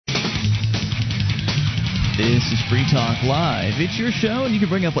This is Free Talk Live. It's your show, and you can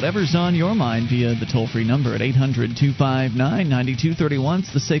bring up whatever's on your mind via the toll-free number at 800-259-9231.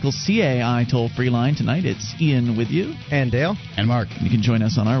 It's the SACL CAI toll-free line. Tonight, it's Ian with you. And Dale. And Mark. You can join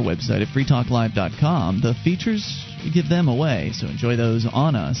us on our website at freetalklive.com. The features, we give them away, so enjoy those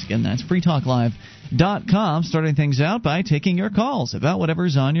on us. Again, that's freetalklive.com. Starting things out by taking your calls about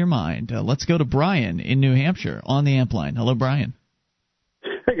whatever's on your mind. Let's go to Brian in New Hampshire on the amp line. Hello, Brian.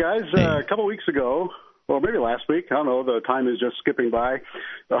 Hey, guys. A couple weeks ago, well, maybe last week, I don't know, the time is just skipping by.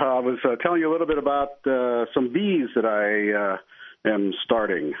 I was telling you a little bit about some bees that I am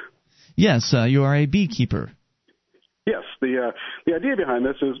starting. Yes, you are a beekeeper. Yes, the idea behind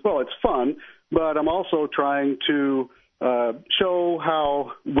this is, well, it's fun, but I'm also trying to show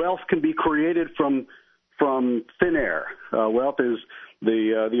how wealth can be created from thin air. Wealth is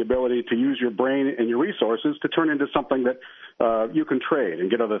the ability to use your brain and your resources to turn into something that you can trade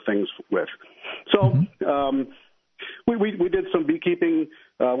and get other things with. So we did some beekeeping.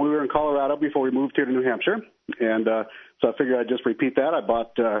 We were in Colorado before we moved here to New Hampshire, and so I figured I'd just repeat that. I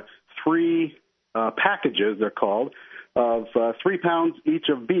bought 3 packages, they're called, of 3 pounds each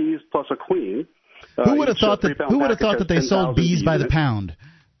of bees plus a queen. Who would have thought that they sold bees by the pound?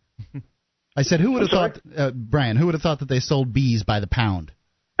 I said, who would have thought, Brian? Who would have thought that they sold bees by the pound?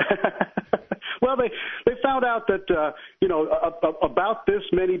 Well, they found out that about this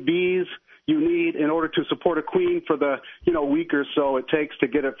many bees you need in order to support a queen for the week or so it takes to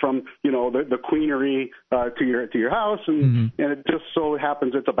get it from the queenery to your house, and it just so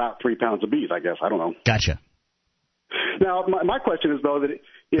happens it's about 3 pounds of bees. I guess, I don't know. Gotcha. Now my question is though that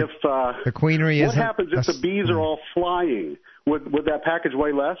if the queenery what happens if the bees are all flying? Would that package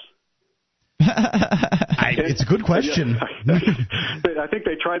weigh less? It's a good question. I think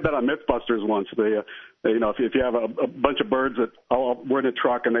they tried that on MythBusters once. If you have a bunch of birds that all were in a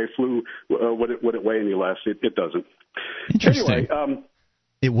truck and they flew, would it weigh any less? It doesn't. Interesting. Anyway,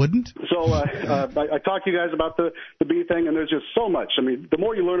 it wouldn't? So I talked to you guys about the bee thing, and there's just so much. I mean, the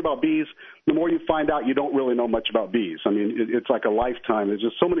more you learn about bees, the more you find out you don't really know much about bees. I mean, it's like a lifetime. There's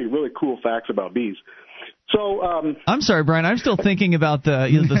just so many really cool facts about bees. So I'm sorry, Brian. I'm still thinking about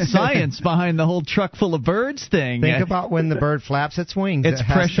the science behind the whole truck full of birds thing. Think about when the bird flaps its wings. It's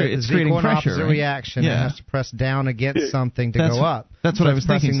pressure. It's creating pressure. Opposite reaction. Yeah. It has to press down against something to go up. That's what I was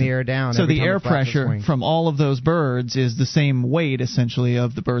thinking. Pressing the air down. So the air pressure from all of those birds is the same weight, essentially,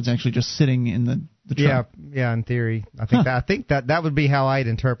 of the birds actually just sitting in the truck. Yeah. In theory, I think that would be how I'd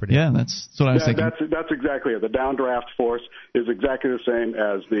interpret it. Yeah, that's what I was thinking. That's exactly it. The downdraft force is exactly the same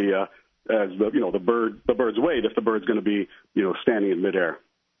as the bird's weight if the bird's going to be standing in midair.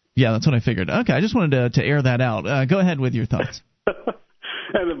 Yeah, that's what I figured. Okay, I just wanted to air that out. Go ahead with your thoughts.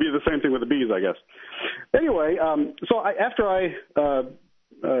 And it'd be the same thing with the bees, I guess. Anyway, after I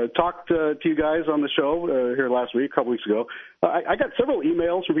talked to you guys on the show here last week, a couple weeks ago, I got several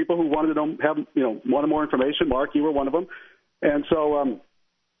emails from people who wanted to wanted more information. Mark, you were one of them, and so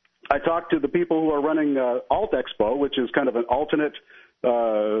I talked to the people who are running Alt Expo, which is kind of an alternate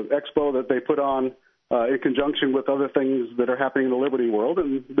expo that they put on in conjunction with other things that are happening in the Liberty world,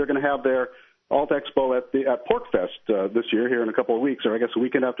 and they're going to have their Alt Expo at Porkfest this year here in a couple of weeks, or I guess a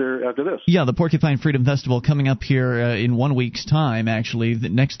weekend after this. Yeah, the Porcupine Freedom Festival coming up here in 1 week's time, actually,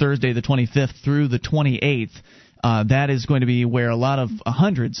 next Thursday the 25th through the 28th. That is going to be where a lot of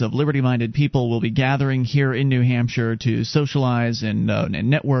hundreds of liberty-minded people will be gathering here in New Hampshire to socialize and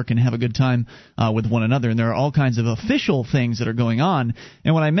network and have a good time with one another. And there are all kinds of official things that are going on.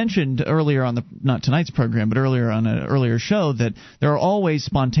 And when I mentioned earlier on not tonight's program, but earlier on an earlier show, that there are always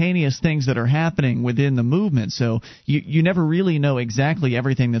spontaneous things that are happening within the movement. So you never really know exactly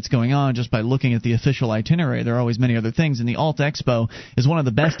everything that's going on just by looking at the official itinerary. There are always many other things. And the Alt Expo is one of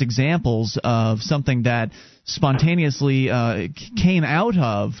the best examples of something that spontaneously came out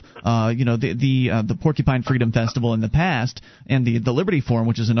of the Porcupine Freedom Festival in the past, and the Liberty Forum,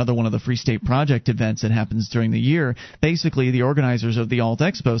 which is another one of the Free State Project events that happens during the year. Basically, the organizers of the Alt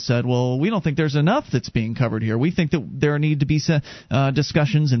Expo said, well, we don't think there's enough that's being covered here. We think that there need to be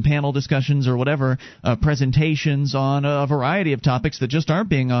discussions and panel discussions or whatever, presentations on a variety of topics that just aren't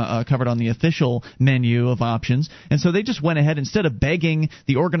being covered on the official menu of options. And so they just went ahead, instead of begging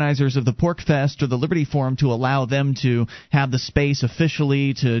the organizers of the Pork Fest or the Liberty Forum to allow them to have the space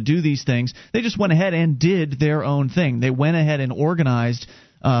officially to do these things, they just went ahead and did their own thing. They went ahead and organized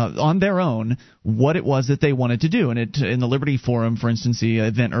on their own what it was that they wanted to do. And in the Liberty Forum, for instance, the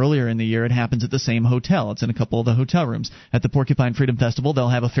event earlier in the year, it happens at the same hotel. It's in a couple of the hotel rooms. At the Porcupine Freedom Festival, they'll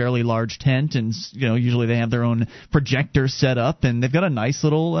have a fairly large tent, and usually they have their own projector set up, and they've got a nice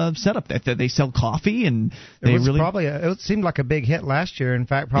little setup. They sell coffee, and it seemed like a big hit last year. In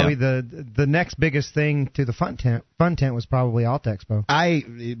fact, probably the next biggest thing to the fun tent was probably Alt Expo.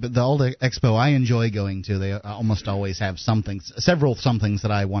 The Alt Expo I enjoy going to. They almost always have several somethings that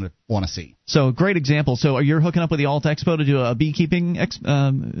I want to see. So great example. So you're hooking up with the Alt Expo to do a beekeeping,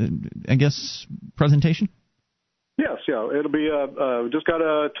 presentation? Yes, yeah. It'll be just got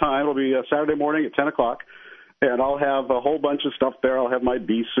a time. It'll be Saturday morning at 10 o'clock. And I'll have a whole bunch of stuff there. I'll have my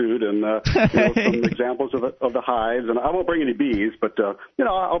bee suit and some examples of the hives. And I won't bring any bees, but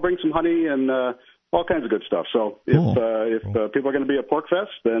I'll bring some honey and all kinds of good stuff. So if people are going to be at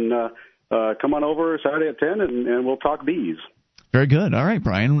PorcFest, then come on over Saturday at 10 and we'll talk bees. Very good. All right,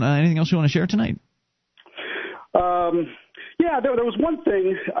 Brian. Anything else you want to share tonight? There was one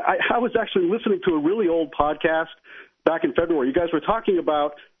thing. I was actually listening to a really old podcast back in February. You guys were talking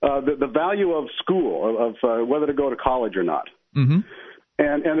about the value of school, of whether to go to college or not. Mm-hmm.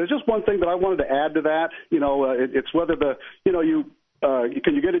 And there's just one thing that I wanted to add to that. It's whether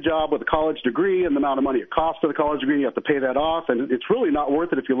can you get a job with a college degree and the amount of money it costs for the college degree, you have to pay that off, and it's really not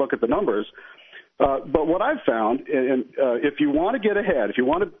worth it if you look at the numbers. But what I've found, and if you want to get ahead, if you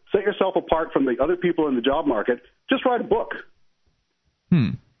want to set yourself apart from the other people in the job market, just write a book.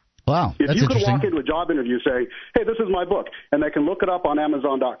 Wow, if you could walk into a job interview saying, hey, this is my book, and they can look it up on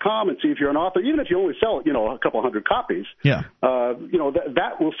Amazon.com and see if you're an author, even if you only sell, a couple hundred copies, that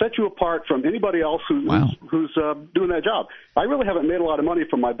will set you apart from anybody else who's doing that job. I really haven't made a lot of money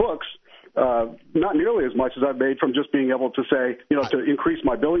from my books, not nearly as much as I've made from just being able to say, to increase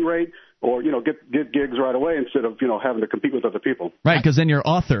my billing rate or, get gigs right away instead of, having to compete with other people. Right, because then you're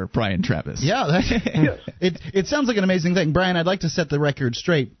author, Brian Travis. Yeah, yes. It sounds like an amazing thing. Brian, I'd like to set the record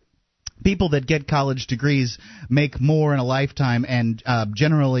straight. People that get college degrees make more in a lifetime and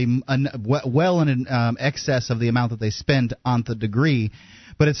generally well in excess of the amount that they spend on the degree,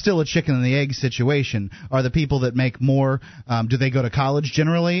 but it's still a chicken and the egg situation. Are the people that make more, do they go to college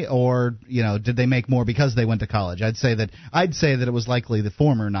generally, or did they make more because they went to college? I'd say that it was likely the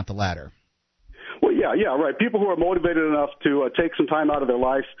former, not the latter. Well, yeah, right. People who are motivated enough to take some time out of their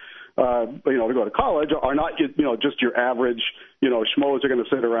life to go to college are not, just your average, schmoes are going to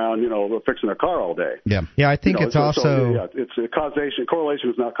sit around, fixing their car all day. Yeah. I think it's also it's a causation. Correlation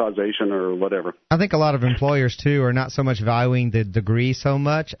is not causation or whatever. I think a lot of employers too are not so much valuing the degree so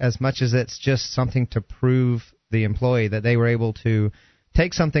much as it's just something to prove the employee that they were able to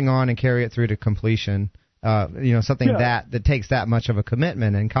take something on and carry it through to completion. Something that takes that much of a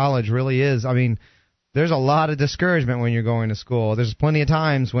commitment. And college really is. I mean, there's a lot of discouragement when you're going to school. There's plenty of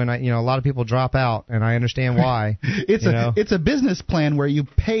times when a lot of people drop out, and I understand why. It's a business plan where you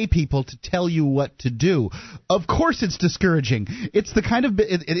pay people to tell you what to do. Of course, it's discouraging. It's the kind of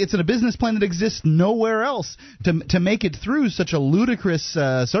it's a business plan that exists nowhere else to make it through such a ludicrous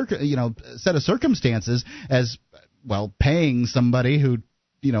set of circumstances as paying somebody who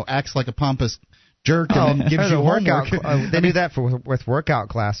acts like a pompous jerk and then gives you workout. They do that with workout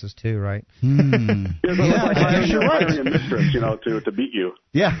classes too, right? I guess you're right. A mistress, to beat you.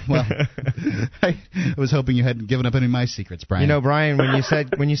 Yeah, well, I was hoping you hadn't given up any of my secrets, Brian. Brian, when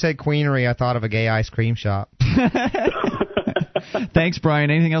you said queenery, I thought of a gay ice cream shop. Thanks,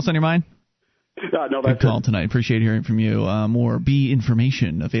 Brian. Anything else on your mind? No, good call tonight. Appreciate hearing from you. More bee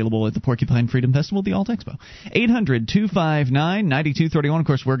information available at the Porcupine Freedom Festival, the Alt Expo. 800-259-9231. Of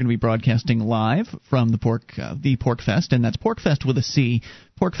course, we're going to be broadcasting live from the PorcFest, and that's PorcFest with a C,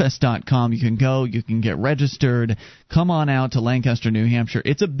 PorcFest.com. You can go, you can get registered. Come on out to Lancaster, New Hampshire.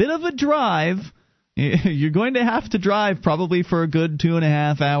 It's a bit of a drive. You're going to have to drive probably for a good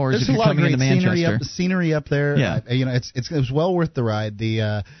 2.5 hours. There's if you're a lot coming of great into Manchester. scenery up there. Yeah. It was well worth the ride.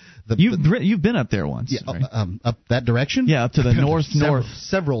 You've been up there once, right? Up that direction? Yeah, up to the north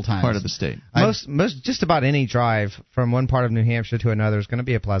several times part of the state. Most just about any drive from one part of New Hampshire to another is going to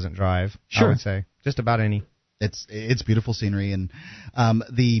be a pleasant drive. Sure. I would say just about any. It's beautiful scenery, and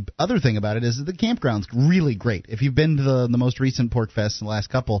the other thing about it is that the campground's really great. If you've been to the most recent PorcFest, the last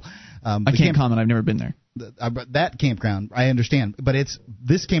couple, I can't comment. I've never been there. That campground, I understand, but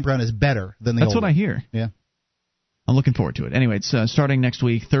this campground is better than the old one. That's what I hear. Yeah. I'm looking forward to it. Anyway, it's starting next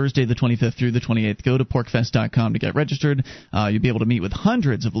week, Thursday the 25th through the 28th. Go to porcfest.com to get registered. You'll be able to meet with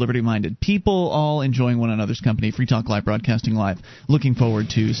hundreds of liberty-minded people, all enjoying one another's company. Free Talk Live, broadcasting live. Looking forward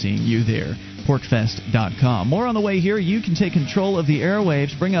to seeing you there. porcfest.com. More on the way here. You can take control of the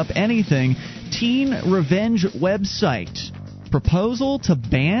airwaves. Bring up anything. Teen Revenge website. proposal to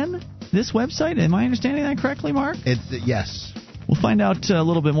ban this website. Am I understanding that correctly, Mark? Yes. We'll find out a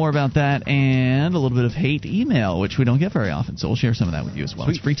little bit more about that and a little bit of hate email, which we don't get very often, so we'll share some of that with you as well.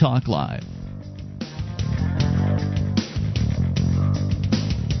 Sweet. It's Free Talk Live.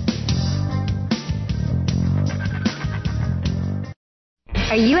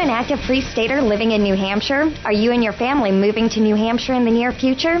 Are you an active Free Stater living in New Hampshire? Are you and your family moving to New Hampshire in the near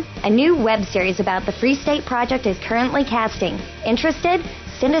future? A new web series about the Free State Project is currently casting. Interested?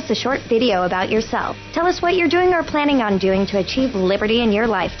 Send us a short video about yourself. Tell us what you're doing or planning on doing to achieve liberty in your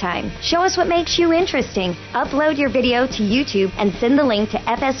lifetime. Show us what makes you interesting. Upload your video to YouTube and send the link to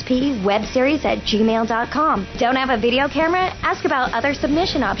fspwebseries@gmail.com. Don't have a video camera? Ask about other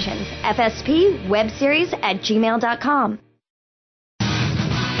submission options. fspwebseries@gmail.com.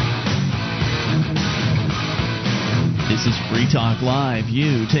 This is Free Talk Live.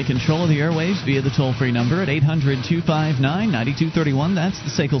 You take control of the airwaves via the toll-free number at 800-259-9231. That's the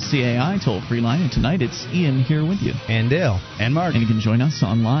SACL CAI toll-free line. And tonight it's Ian here with you. And Dale. And Mark. And you can join us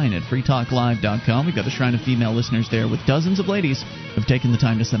online at freetalklive.com. We've got a shrine of female listeners there with dozens of ladies who've taken the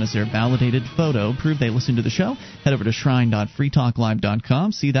time to send us their validated photo. Prove they listen to the show. Head over to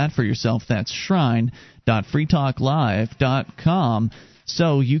shrine.freetalklive.com. See that for yourself. That's shrine.freetalklive.com.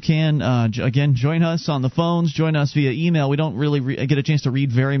 So you can, again, join us on the phones, join us via email. We don't really get a chance to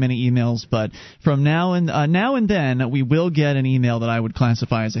read very many emails, but from now and then, we will get an email that I would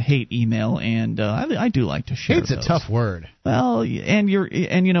classify as a hate email, and I do like to share Hate's those. a tough word. Well, and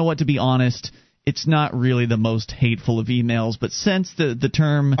you know what, to be honest, it's not really the most hateful of emails, but since the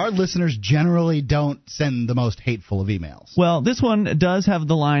term... Our listeners generally don't send the most hateful of emails. Well, this one does have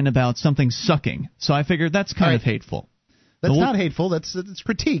the line about something sucking, so I figured that's kind of hateful. That's not hateful. It's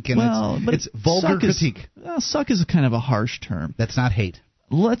critique, and it's vulgar critique. Suck is kind of a harsh term. That's not hate.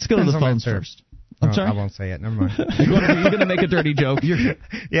 Let's go to the phones first. I'm sorry? I won't say it. Never mind. You're going to make a dirty joke.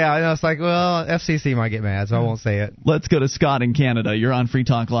 Yeah, I know. It's like, well, FCC might get mad, so I won't say it. Let's go to Scott in Canada. You're on Free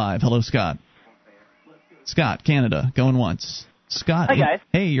Talk Live. Hello, Scott. Scott, Canada, going once. Scott. Hi, guys.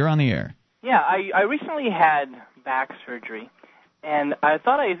 Hey, you're on the air. Yeah, I recently had back surgery, and I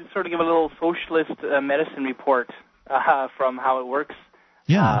thought I'd sort of give a little socialist medicine report from how it works.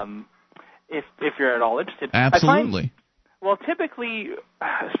 Yeah. If you're at all interested. Absolutely. Well, typically,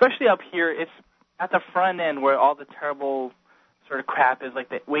 especially up here, it's at the front end where all the terrible sort of crap is, like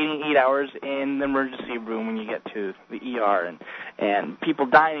the waiting 8 hours in the emergency room when you get to the ER, and people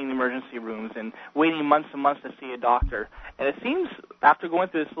dying in the emergency rooms, and waiting months and months to see a doctor. And it seems, after going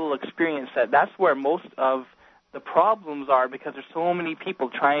through this little experience, that that's where most of the problems are, because there's so many people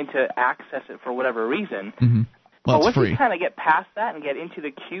trying to access it for whatever reason. Mm-hmm. Well, but it's once free. you kind of get past that and get into the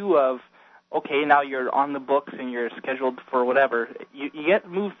queue of, okay, now you're on the books and you're scheduled for whatever, you get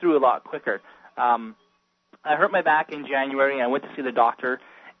moved through a lot quicker. I hurt my back in January, and I went to see the doctor,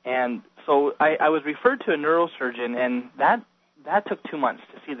 and so I was referred to a neurosurgeon, and that took 2 months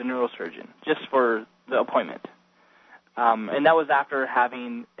to see the neurosurgeon, just for the appointment. And that was after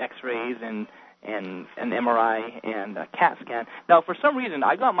having x-rays and an MRI and a CAT scan. Now, for some reason,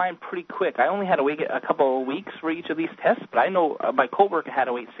 I got mine pretty quick. I only had to wait a couple of weeks for each of these tests, but I know my coworker had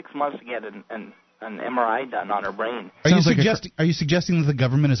to wait 6 months to get an MRI done on her brain. Are you suggesting that the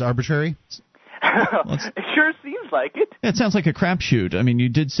government is arbitrary? It sure seems like it. Yeah, it sounds like a crapshoot. I mean, you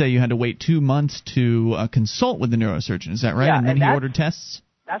did say you had to wait 2 months to consult with the neurosurgeon. Is that right? Yeah, and then he ordered tests?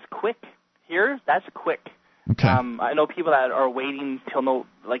 That's quick. Here, that's quick. Okay. I know people that are waiting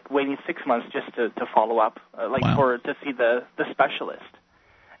waiting 6 months just to follow up, to see the specialist.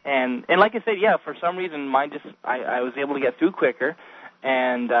 And like I said, yeah, for some reason mine I was able to get through quicker,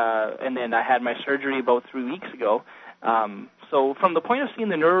 and then I had my surgery about 3 weeks ago. So from the point of seeing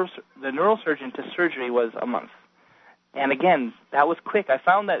the neurosurgeon to surgery was a month. And again, that was quick. I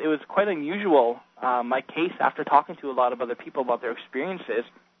found that it was quite unusual. My case, after talking to a lot of other people about their experiences,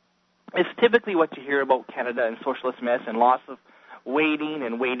 it's typically what you hear about Canada and socialist medicine, lots of waiting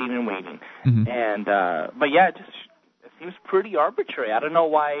and waiting and waiting. Mm-hmm. And but yeah, it seems pretty arbitrary. I don't know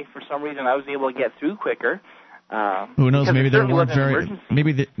why, for some reason, I was able to get through quicker. Who knows? Maybe there weren't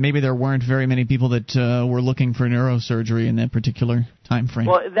maybe there weren't very many people that were looking for neurosurgery in that particular time frame.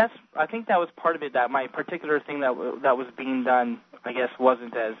 Well, I think that was part of it. That my particular thing that was being done, I guess,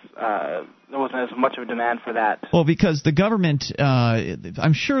 wasn't as there wasn't as much of a demand for that. Well, because the government,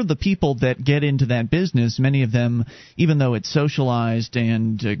 I'm sure the people that get into that business, many of them, even though it's socialized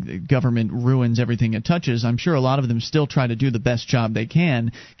and government ruins everything it touches, I'm sure a lot of them still try to do the best job they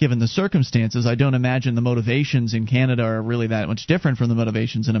can, given the circumstances. I don't imagine the motivations in Canada are really that much different from the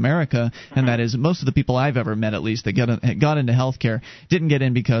motivations in America, and that is most of the people I've ever met, at least, that got into healthcare didn't get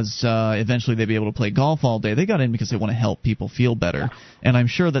in because eventually they'd be able to play golf all day. They got in because they want to help people feel better. And I'm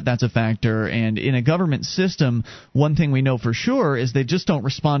sure that that's a factor. And in a government system, one thing we know for sure is they just don't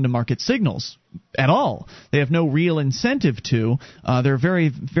respond to market signals at all. They have no real incentive to. There are very,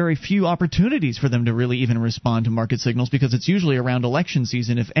 very few opportunities for them to really even respond to market signals, because it's usually around election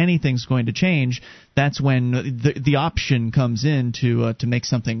season. If anything's going to change, that's when the option comes in to make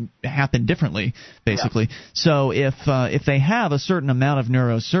something happen differently, basically. Yeah. So if they have a certain amount of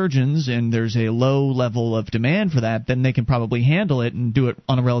neurosurgeons and there's a low level of demand for that, then they can probably handle it and do it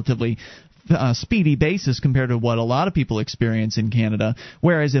on a relatively speedy basis compared to what a lot of people experience in Canada.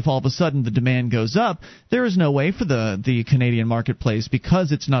 Whereas if all of a sudden the demand goes up, there is no way for the Canadian marketplace,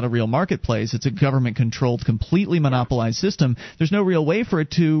 because it's not a real marketplace. It's a government-controlled, completely monopolized system. There's no real way for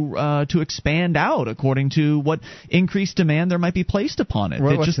it to expand out according to what increased demand there might be placed upon it.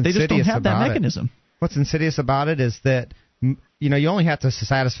 They just don't have that mechanism. What's insidious about it is that you only have to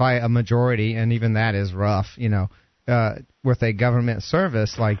satisfy a majority, and even that is rough. With a government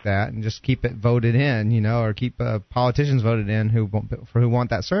service like that, and just keep it voted in, or keep politicians voted in who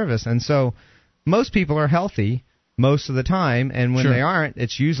want that service. And so most people are healthy most of the time, and when they aren't,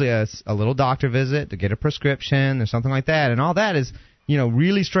 it's usually a little doctor visit to get a prescription or something like that. And all that is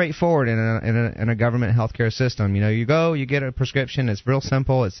really straightforward in a government healthcare system. You go, you get a prescription. It's real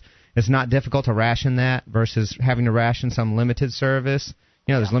simple. It's not difficult to ration that versus having to ration some limited service.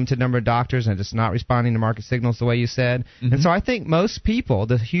 There's a limited number of doctors, and it's not responding to market signals the way you said. Mm-hmm. And so I think most people,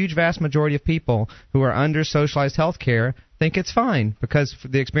 the huge vast majority of people who are under socialized health care, think it's fine, because for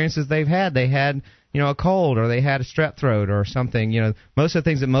the experiences they've had, they had a cold, or they had a strep throat or something. Most of the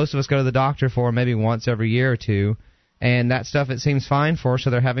things that most of us go to the doctor for maybe once every year or two, and that stuff it seems fine for, so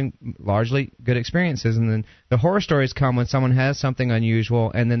they're having largely good experiences. And then the horror stories come when someone has something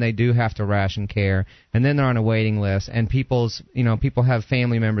unusual, and then they do have to ration care, and then they're on a waiting list, and people have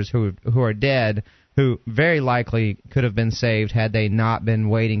family members who are dead, who very likely could have been saved had they not been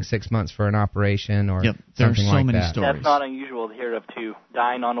waiting 6 months for an operation or something like that. There are so many stories. That's not unusual to hear of, too.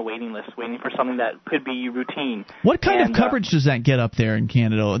 Dying on a waiting list, waiting for something that could be routine. What kind of coverage does that get up there in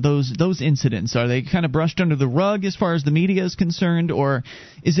Canada? Those incidents, are they kind of brushed under the rug as far as the media is concerned, or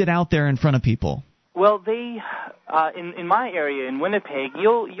is it out there in front of people? Well, they in my area in Winnipeg,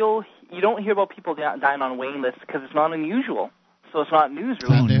 you don't hear about people dying on waiting lists because it's not unusual, so it's not news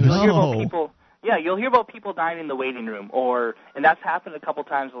really. Oh, no. You'll hear about people. Yeah, you'll hear about people dying in the waiting room, and that's happened a couple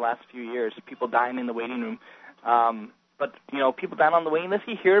times the last few years. People dying in the waiting room, but people dying on the waiting list.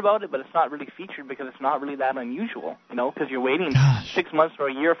 You hear about it, but it's not really featured because it's not really that unusual. Because you're waiting 6 months or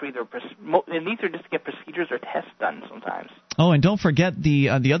a year for either, and these are just to get procedures or tests done sometimes. Oh, and don't forget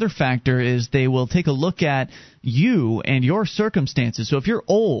the other factor is they will take a look at you and your circumstances. So if you're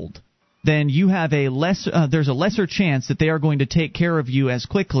old, then you have there's a lesser chance that they are going to take care of you as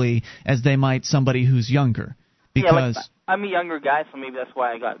quickly as they might somebody who's younger. Because I'm a younger guy, so maybe that's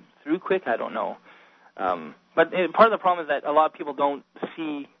why I got through quick. I don't know. But part of the problem is that a lot of people don't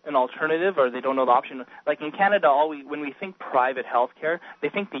see an alternative, or they don't know the option. Like in Canada, when we think private health care, they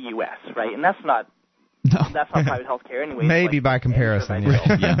think the U.S., right? And that's not private health care anyway. Maybe by comparison.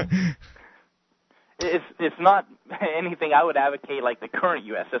 Yeah. It's not anything I would advocate like the current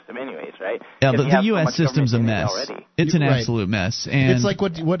U.S. system anyways, right? Yeah, but the U.S. system's a mess. It's an absolute mess. And it's like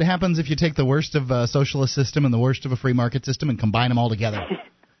what happens if you take the worst of a socialist system and the worst of a free market system and combine them all together.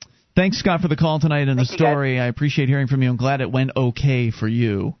 Thanks, Scott, for the call tonight and the story. I appreciate hearing from you. I'm glad it went okay for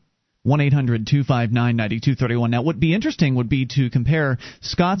you. 1-800-259-9231. Now, what would be interesting would be to compare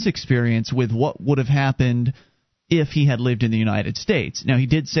Scott's experience with what would have happened if he had lived in the United States. Now, he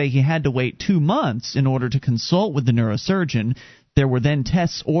did say he had to wait 2 months in order to consult with the neurosurgeon. There were then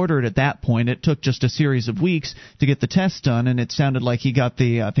tests ordered at that point. It took just a series of weeks to get the tests done, and it sounded like he got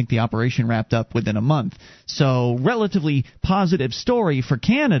the operation wrapped up within a month. So, relatively positive story for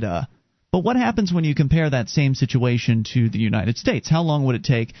Canada. But what happens when you compare that same situation to the United States? How long would it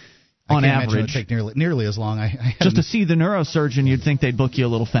take on average? It would take nearly as long. Just to see the neurosurgeon, you'd think they'd book you a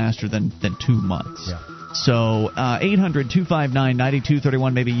little faster than 2 months. Yeah. So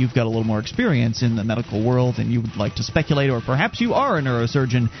 800-259-9231, maybe you've got a little more experience in the medical world and you would like to speculate, or perhaps you are a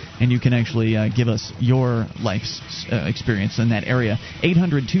neurosurgeon and you can actually give us your life's experience in that area.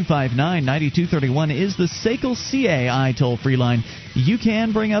 800-259-9231 is the SACL CAI toll-free line. You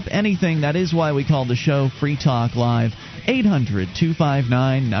can bring up anything. That is why we call the show Free Talk Live.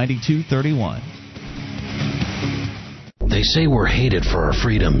 800-259-9231. They say we're hated for our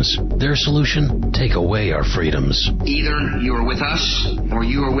freedoms. Their solution? Take away our freedoms. Either you're with us or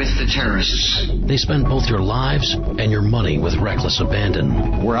you are with the terrorists. They spend both your lives and your money with reckless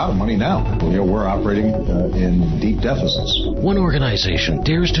abandon. We're out of money now. We're operating in deep deficits. One organization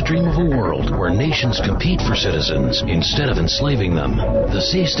dares to dream of a world where nations compete for citizens instead of enslaving them. The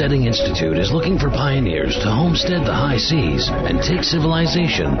Seasteading Institute is looking for pioneers to homestead the high seas and take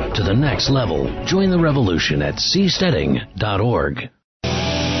civilization to the next level. Join the revolution at seasteading.org.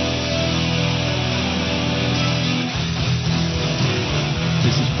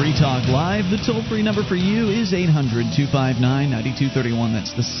 This is Free Talk Live. The toll-free number for you is 800-259-9231.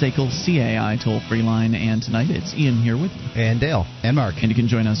 That's the SACL CAI toll-free line. And tonight it's Ian here with you. And Dale. And Mark. And you can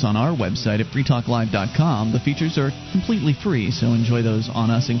join us on our website at freetalklive.com. The features are completely free, so enjoy those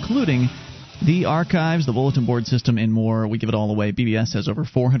on us, including the archives, the bulletin board system, and more. We give it all away. BBS has over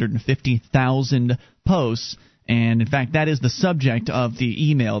 450,000 posts. And, in fact, that is the subject of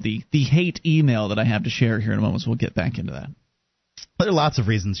the email, the hate email that I have to share here in a moment, so we'll get back into that. There are lots of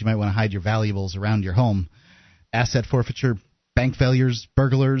reasons you might want to hide your valuables around your home. Asset forfeiture, bank failures,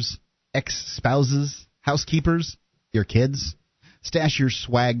 burglars, ex-spouses, housekeepers, your kids.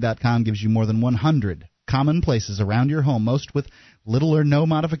 StashYourSwag.com gives you more than 100 common places around your home, most with little or no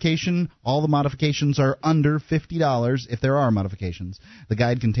modification. All the modifications are under $50 if there are modifications. The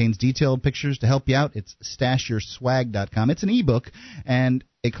guide contains detailed pictures to help you out. It's StashYourSwag.com. It's an ebook, and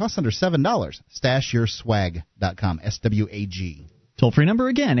it costs under $7. StashYourSwag.com. SWAG. Toll-free number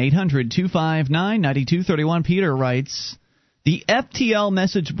again, 800-259-9231. Peter writes, the FTL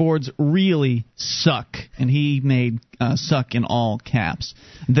message boards really suck. And he made suck in all caps.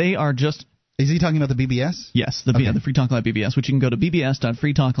 They are just... Is he talking about the BBS? Yes, the Free Talk Live BBS, which you can go to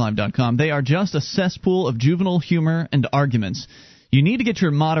bbs.freetalklive.com. They are just a cesspool of juvenile humor and arguments. You need to get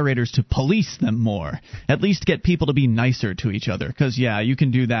your moderators to police them more. At least get people to be nicer to each other. Because, yeah, you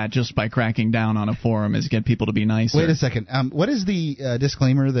can do that just by cracking down on a forum, is get people to be nicer. Wait a second. What is the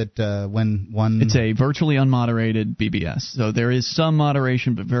disclaimer that when one... It's a virtually unmoderated BBS. So there is some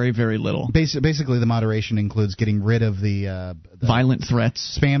moderation, but very, very little. Basically, the moderation includes getting rid of the violent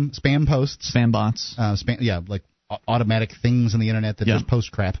threats. Spam posts. Spam bots. Like automatic things on the Internet that just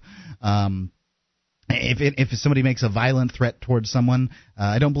post crap. If somebody makes a violent threat towards someone,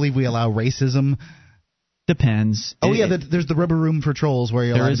 I don't believe we allow racism. Depends. There's the rubber room for trolls where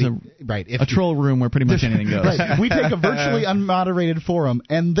you're allowed to be... Right. A troll room where pretty much anything goes. Right. We take a virtually unmoderated forum,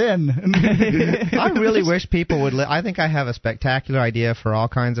 and then... I really wish people would... I think I have a spectacular idea for all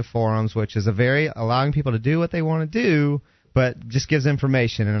kinds of forums, which is allowing people to do what they want to do, but just gives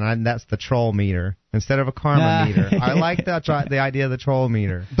information, and that's the troll meter instead of a karma meter. I like the idea of the troll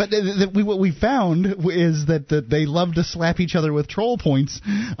meter. But what we found is that they love to slap each other with troll points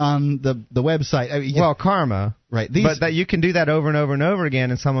on the website. Karma. Right. But that you can do that over and over and over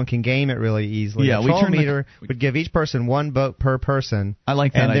again, and someone can game it really easily. Yeah, the troll meter would give each person one vote per person. I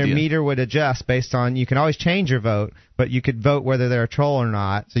like that idea. And their meter would adjust based on... You can always change your vote, but you could vote whether they're a troll or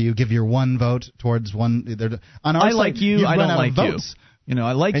not. So you give your one vote towards one... On our I site, like you, I don't like you. Votes. You know,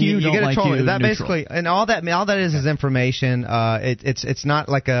 I like you, don't like you. That basically, and all that is information. It's not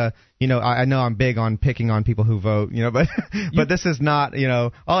like a, I know I'm big on picking on people who vote, but this is not,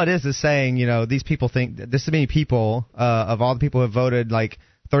 all it is saying, these people think this many people of all the people who have voted, like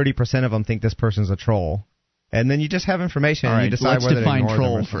 30% of them think this person's a troll. And then you just have information and you decide whether to ignore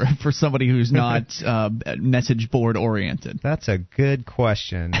them. Let's define troll for somebody who's not message board oriented. That's a good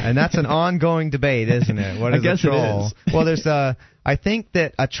question. And that's an ongoing debate, isn't it? What is a troll? It is. Well, there's I think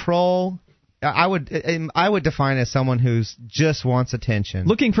that a troll, I would define as someone who's just wants attention.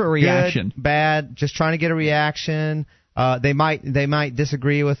 Looking for a reaction. Good, bad, just trying to get a reaction. They might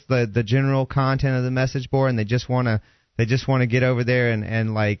disagree with the general content of the message board, and they just want to get over there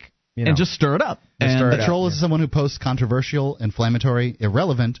and like, and just stir it up. And a troll is someone who posts controversial, inflammatory,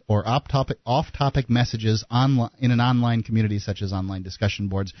 irrelevant, or off-topic messages in an online community such as online discussion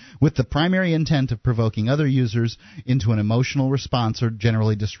boards with the primary intent of provoking other users into an emotional response or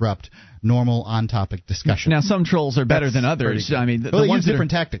generally disrupt normal on-topic discussion. Now, some trolls are better than others. I mean, they use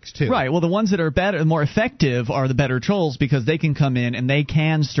different tactics, too. Right. Well, the ones that are better, more effective are the better trolls because they can come in and they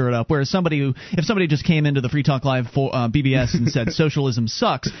can stir it up. Whereas if somebody just came into the Free Talk Live BBS and said socialism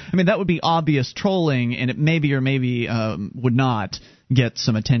sucks, I mean, that would be obvious trolling, and it maybe would not get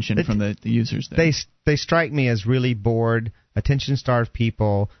some attention from the users there. They strike me as really bored, attention-starved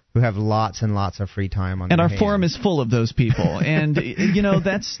people who have lots and lots of free time on their hands. And our forum is full of those people, and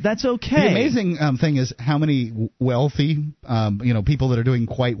that's okay. The amazing thing is how many wealthy people that are doing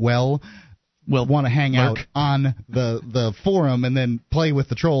quite well want to hang out on the forum and then play with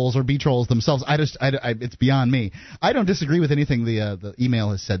the trolls or be trolls themselves. It's beyond me. I don't disagree with anything the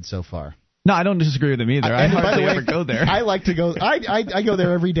email has said so far. No, I don't disagree with him either. I hardly ever go there. I like to go. I go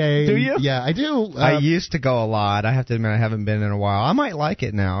there every day. Do you? Yeah, I do. I used to go a lot. I have to admit, I haven't been in a while. I might like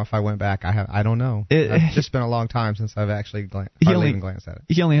it now if I went back. I don't know. It's just been a long time since I've actually even glanced at it.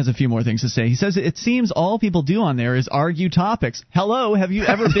 He only has a few more things to say. He says, it seems all people do on there is argue topics. Hello, have you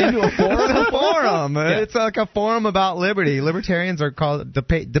ever been to a forum? It's a forum. Yeah. It's like a forum about liberty. Libertarians are called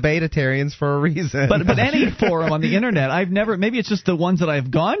debatatarians for a reason. But any forum on the internet, I've never, maybe it's just the ones that I've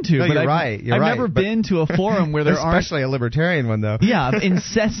gone to. No, but you're right. I've never been to a forum where there are... Especially a libertarian one, though. Yeah,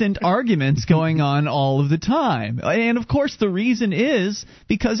 incessant arguments going on all of the time. And, of course, the reason is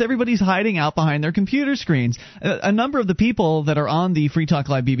because everybody's hiding out behind their computer screens. A number of the people that are on the Free Talk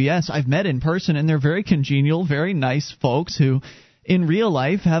Live BBS I've met in person, and they're very congenial, very nice folks who... in real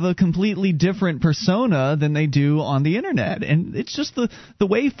life have a completely different persona than they do on the internet. And it's just the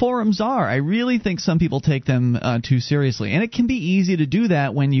way forums are. I really think some people take them too seriously. And it can be easy to do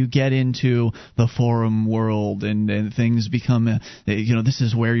that when you get into the forum world and things become, this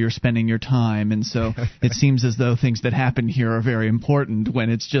is where you're spending your time. And so it seems as though things that happen here are very important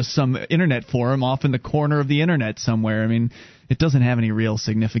when it's just some internet forum off in the corner of the internet somewhere. I mean, it doesn't have any real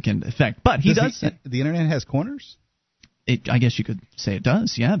significant effect. But the internet has corners? I guess you could say it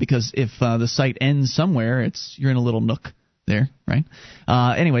does, yeah, because if the site ends somewhere, you're in a little nook there, right?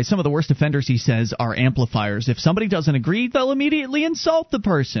 Anyway, some of the worst offenders, he says, are amplifiers. If somebody doesn't agree, they'll immediately insult the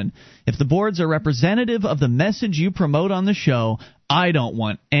person. If the boards are representative of the message you promote on the show, I don't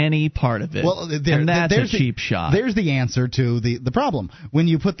want any part of it. Well, and that's a cheap shot. There's the answer to the problem. When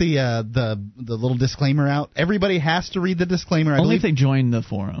you put the little disclaimer out, everybody has to read the disclaimer. Only if they join the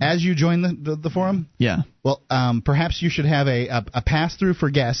forum. As you join the forum? Yeah. Well, perhaps you should have a pass-through for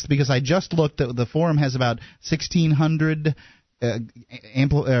guests, because I just looked at the forum has about 1,600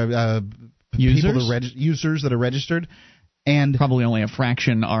 users that are registered. And probably only a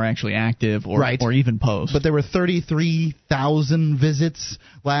fraction are actually active or even post. But there were 33,000 visits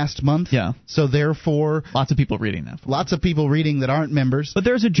last month. Yeah. So therefore... lots of people reading that. Lots of people reading that aren't members. But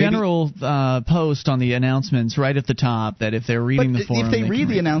there's a general post on the announcements right at the top that if they're reading the forum... if they read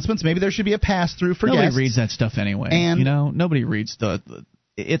the announcements, maybe there should be a pass-through for guests. Nobody reads that stuff anyway. And nobody reads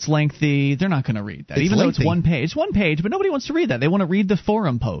it's lengthy. They're not going to read that. Even though it's one page. It's one page, but nobody wants to read that. They want to read the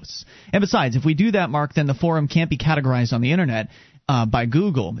forum posts. And besides, if we do that, Mark, then the forum can't be categorized on the internet by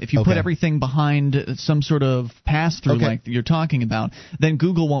Google. If you put everything behind some sort of pass-through like you're talking about, then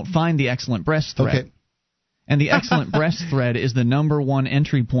Google won't find the excellent breast thread. Okay. And the excellent breast thread is the number one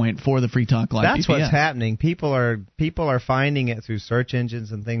entry point for the Free Talk Live. That's what's happening. People are finding it through search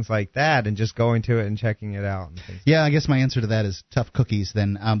engines and things like that, and just going to it and checking it out. Yeah, I guess my answer to that is tough cookies.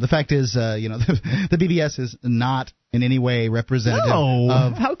 Then the fact is, the BBS is not in any way representative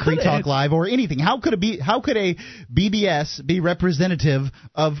of Free Talk Live or anything. How could a BBS be representative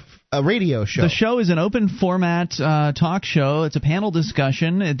of a radio show? The show is an open format talk show. It's a panel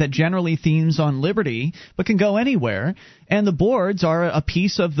discussion that generally themes on liberty, but can go anywhere. And the boards are a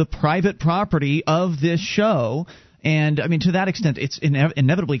piece of the private property of this show. And I mean, to that extent, it's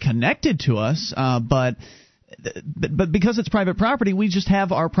inevitably connected to us, but because it's private property, we just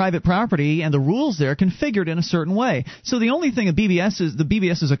have our private property and the rules there configured in a certain way. So the only thing the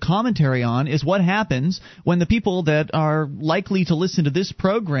BBS is a commentary on is what happens when the people that are likely to listen to this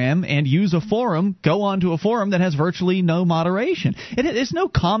program and use a forum go onto a forum that has virtually no moderation. It's no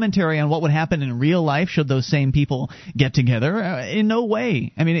commentary on what would happen in real life should those same people get together. In no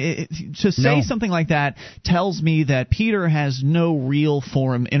way. I mean, to say something like that tells me that Peter has no real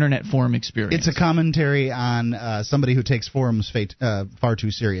internet forum experience. It's a commentary on somebody who takes forums far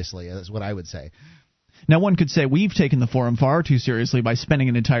too seriously, is what I would say. Now, one could say we've taken the forum far too seriously by spending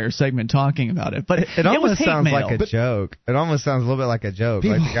an entire segment talking about it. But it almost sounds like a joke. It almost sounds a little bit like a joke.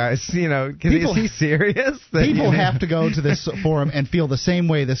 Like the guys, is he serious? People have to go to this forum and feel the same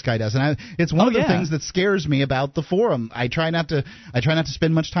way this guy does. And it's one of the things that scares me about the forum. I try not to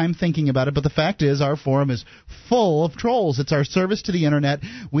spend much time thinking about it, but the fact is our forum is full of trolls. It's our service to the internet.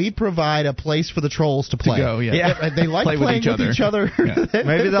 We provide a place for the trolls to play. They like playing with each other. Yeah.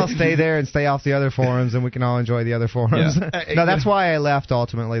 Maybe they'll stay there and stay off the other forums, and we can all enjoy the other forums. Yeah. No, that's why I left.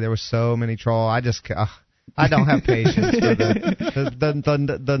 Ultimately, there were so many trolls. I don't have patience for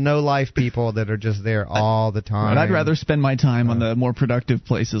the no life people that are just there all the time. Right, I'd rather spend my time on the more productive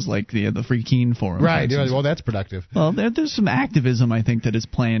places like the Free Keen forum. Right. Well, that's productive. Well, there's some activism, I think, that is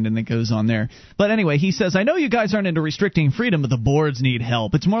planned and that goes on there. But anyway, he says, I know you guys aren't into restricting freedom, but the boards need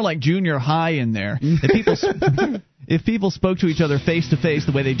help. It's more like junior high in there. If people spoke to each other face to face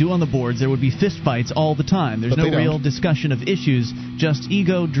the way they do on the boards, there would be fistfights all the time. There's no real discussion of issues, just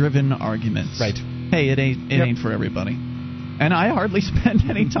ego-driven arguments. Right. Hey, it ain't for everybody. And I hardly spend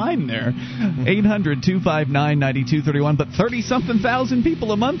any time there. 800-259-9231, but 30-something thousand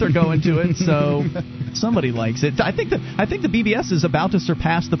people a month are going to it, so somebody likes it. I think the BBS is about to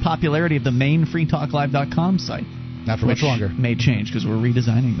surpass the popularity of the main freetalklive.com site. Not for much longer. May change because we're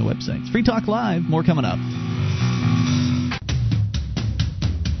redesigning the website. It's Free Talk Live. More coming up.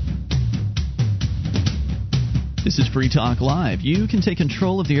 This is Free Talk Live. You can take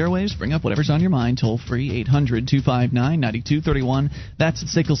control of the airwaves, bring up whatever's on your mind, toll-free, 800-259-9231. That's the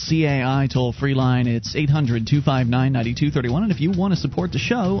SICKLE CAI toll-free line. It's 800-259-9231. And if you want to support the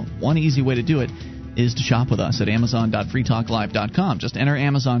show, one easy way to do it is to shop with us at amazon.freetalklive.com. Just enter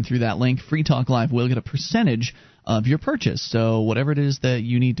Amazon through that link. Free Talk Live will get a percentage of your purchase. So whatever it is that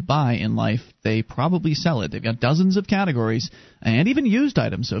you need to buy in life, they probably sell it. They've got dozens of categories and even used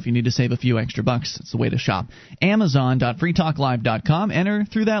items. So if you need to save a few extra bucks, it's the way to shop. Amazon.freetalklive.com. Enter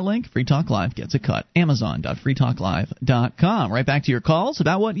through that link. Free Talk Live gets a cut. Amazon.freetalklive.com. Right back to your calls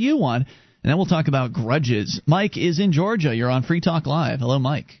about what you want. And then we'll talk about grudges. Mike is in Georgia. You're on Free Talk Live. Hello,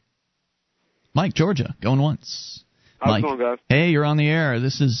 Mike. Mike, Georgia, going once. How's it going, guys? Hey, you're on the air.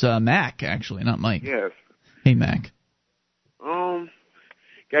 This is Mac, actually, not Mike. Yes. Hey, Mac. Got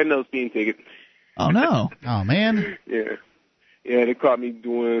no speeding ticket. Oh, no. Oh, man. Yeah, they caught me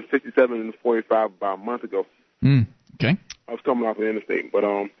doing 67 and 45 about a month ago. Okay. I was coming off the interstate, but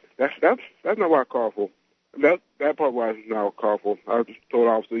that's not what I called for. That part was not what I called for. I just told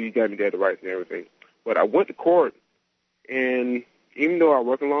the officer he got me dead to rights and everything. But I went to court, and even though I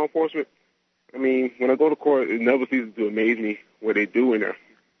work in law enforcement, I mean, when I go to court, it never ceases to amaze me what they do in there.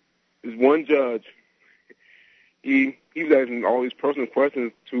 There's one judge, he was asking all these personal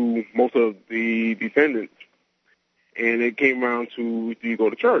questions to most of the defendants, and it came around to, do you go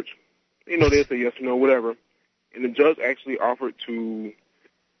to church? You know, they'll say yes or no, whatever. And the judge actually offered to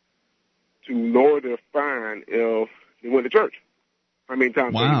lower their fine if they went to church. How many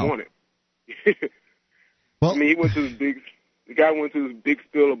times they wanted? Well, I mean, the guy went to this big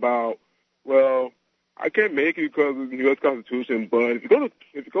spiel about, well, I can't make it because of the U.S. Constitution, but if you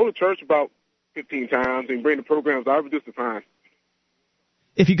go to church about 15 times and bring the programs, I'll reduce the fine.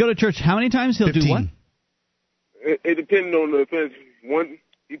 If you go to church, how many times? He'll 15. do what? It depends on the offense.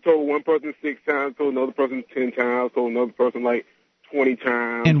 He told one person 6 times, told another person 10 times, told another person like 20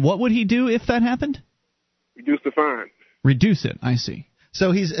 times. And what would he do if that happened? Reduce the fine. Reduce it, I see.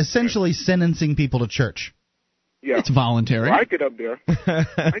 So he's essentially sentencing people to church. Yeah. It's voluntary. So I get up there.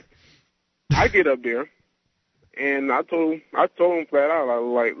 I get up there, and I told him flat out, I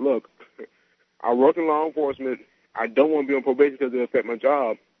was like, look, I work in law enforcement. I don't want to be on probation because it'll affect my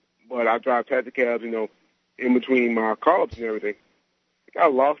job, but I drive taxi cabs, in between my call-ups and everything.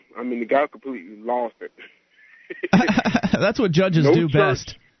 The guy completely lost it. That's what judges do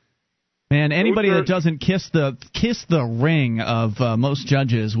best. Man, anybody that doesn't kiss the ring of most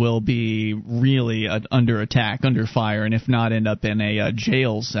judges will be really under attack, under fire, and if not, end up in a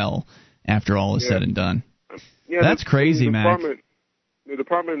jail cell after all is said and done. Yeah, that's crazy, Mac. The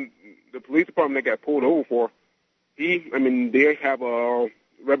police department that got pulled over for, they have a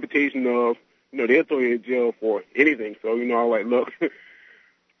reputation of, they'll throw you in jail for anything. So, I'm like, look,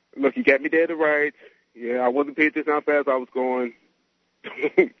 you got me dead to rights. Yeah, I wasn't paying attention how fast I was going.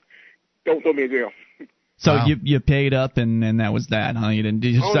 Don't throw me in jail. So you paid up and that was that, huh? You decided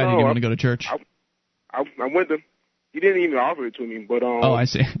you didn't want to go to church? I went to. He didn't even offer it to me, but oh, I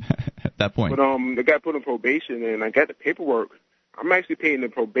see. At that point. But the guy put on probation, and I got the paperwork. I'm actually paying the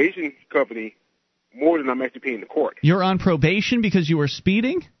probation company more than I'm actually paying the court. You're on probation because you were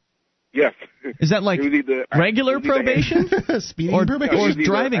speeding? Yes. Is that like regular probation? Speeding or probation? Or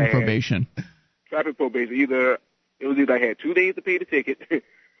driving probation? Traffic probation. It was either I had 2 days to pay the ticket, it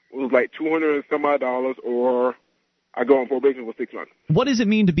was like $200 and some odd, or I go on probation for 6 months. What does it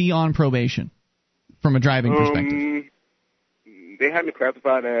mean to be on probation from a driving perspective? They have me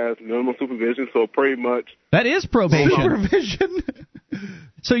classified as minimal supervision, so pretty much... That is probation. Supervision?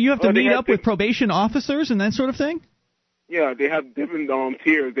 So you have to meet up with probation officers and that sort of thing? Yeah, they have different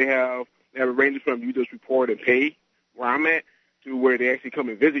tiers. They have a range from you just report and pay, where I'm at, to where they actually come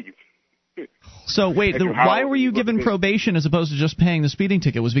and visit you. So wait, why were you given probation as opposed to just paying the speeding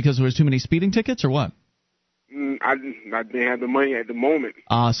ticket? Was it because there was too many speeding tickets or what? I didn't have the money at the moment.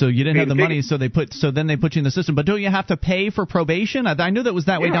 So you didn't have the money, so then they put you in the system. But don't you have to pay for probation? I knew that was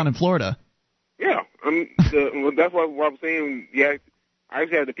that way down in Florida. Yeah, that's what I'm saying. Yeah, I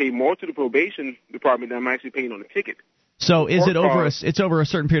actually had to pay more to the probation department than I'm actually paying on the ticket. So is it over? It's over a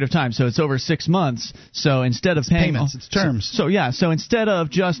certain period of time. So it's over 6 months. So instead of paying payments, it's terms. So instead of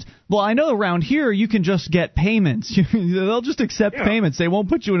just I know around here you can just get payments. They'll just accept payments. They won't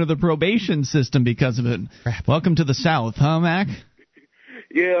put you into the probation system because of it. Crap. Welcome to the South, huh, Mac?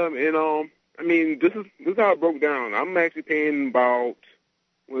 Yeah, and I mean, this is how it broke down. I'm actually paying about,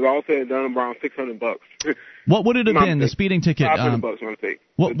 with all said and done, around $600. What would it have been? The speeding ticket? $500, my mistake.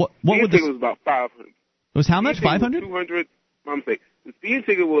 What would the ticket was about $500? It was how much? 500? 200. My mistake. The speeding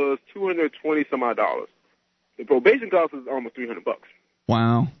ticket was $220 some odd dollars. The probation cost is almost $300.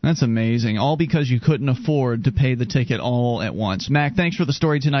 Wow, that's amazing. All because you couldn't afford to pay the ticket all at once. Mac, thanks for the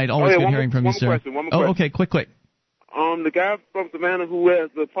story tonight. Always good hearing from you, sir. One more question. Okay, quick. The guy from Savannah who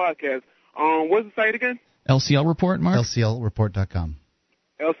has the podcast, what's the site again? LCL Report, Mark? LCLreport.com.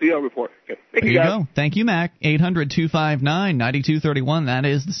 LCL Report. Okay. There you go. Thank you, Mac. 800-259-9231. That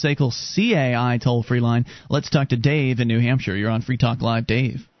is the SACL CAI toll-free line. Let's talk to Dave in New Hampshire. You're on Free Talk Live.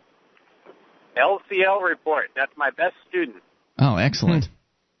 Dave. LCL Report. That's my best student. Oh, excellent.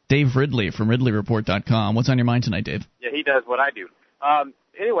 Dave Ridley from RidleyReport.com. What's on your mind tonight, Dave? Yeah, he does what I do.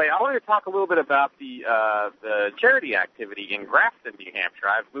 Anyway, I wanted to talk a little bit about the charity activity in Grafton, New Hampshire.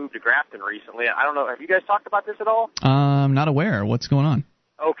 I've moved to Grafton recently. I don't know. Have you guys talked about this at all? I'm not aware. What's going on?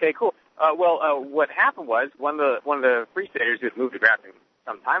 Okay, cool. What happened was one of the Free Staters who had moved to Grafton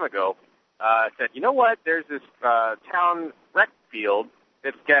some time ago said, you know what? There's this town rec field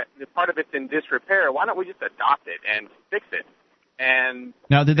that's part of it's in disrepair. Why don't we just adopt it and fix it? And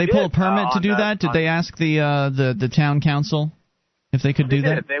now, did they pull a permit to do that? Did they ask the town council if they could do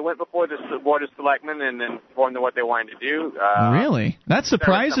that? They went before the Board of Selectmen and then informed them what they wanted to do. Really? That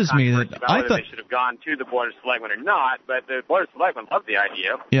surprises me. That I thought they should have gone to the Board of Selectmen or not, but the Board of Selectmen loved the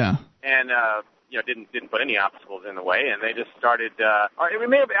idea. Yeah. And didn't put any obstacles in the way, and they just started. Or it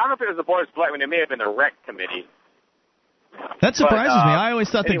may have, I don't know if it was the Board of Selectmen. It may have been the Rec Committee. That surprises me. I always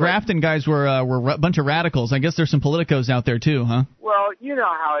thought the Grafton guys were a bunch of radicals. I guess there's some politicos out there too, huh? Well, you know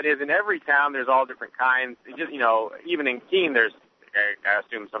how it is. In every town, there's all different kinds. Even in Keene, there's I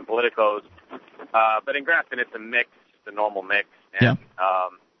assume some politicos, but in Grafton it's a mix, the normal mix. And,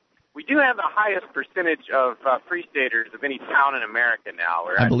 we do have the highest percentage of Free Staters of any town in America now.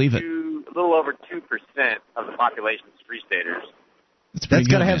 I believe it. A little over 2% of the population is Free Staters. That's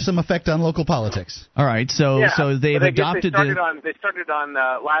got to have some effect on local politics. All right, so they've adopted. They started on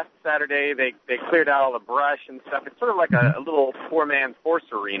last Saturday. They cleared out all the brush and stuff. It's sort of like a little four-man horse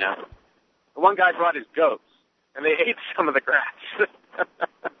arena. The one guy brought his goats, and they ate some of the grass.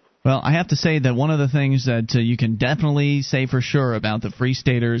 Well, I have to say that one of the things that you can definitely say for sure about the Free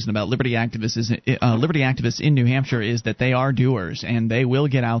Staters and about liberty activists in New Hampshire is that they are doers, and they will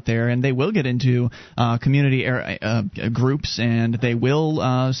get out there and they will get into community groups, and they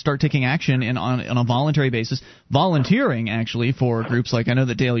will start taking action on a voluntary basis, volunteering actually for groups like, I know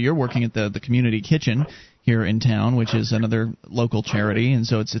that Dale, you're working at the community kitchen here in town, which is another local charity, and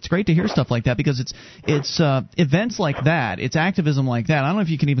so it's great to hear stuff like that, because it's events like that, it's activism like that. I don't know if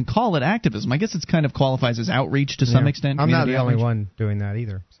you can even call it activism. I guess it kind of qualifies as outreach to some extent. I'm not the only one doing that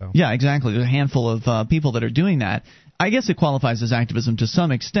either. So yeah, exactly. There's a handful of people that are doing that. I guess it qualifies as activism to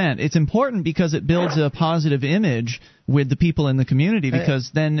some extent. It's important because it builds a positive image with the people in the community,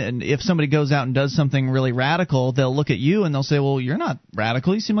 because then if somebody goes out and does something really radical, they'll look at you and they'll say, well, you're not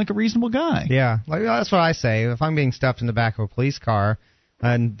radical. You seem like a reasonable guy. Yeah, that's what I say. If I'm being stuffed in the back of a police car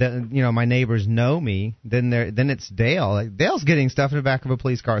and my neighbors know me, then it's Dale. Like, Dale's getting stuffed in the back of a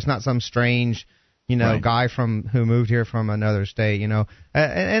police car. It's not some strange guy who moved here from another state,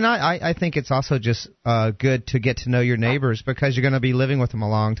 And I think it's also just good to get to know your neighbors, because you're going to be living with them a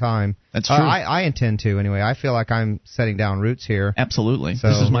long time. That's true. I intend to, anyway. I feel like I'm setting down roots here. Absolutely. So,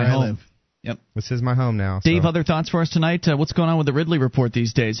 this is my home. Yep. This is my home now. Dave, other thoughts for us tonight? What's going on with the Ridley Report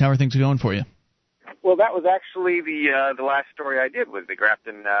these days? How are things going for you? Well, that was actually the last story I did, was the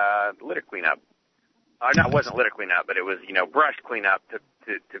Grafton litter cleanup. No, it wasn't litter cleanup, but it was brush cleanup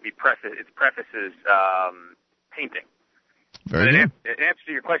to be prefaces painting. Very good. In answer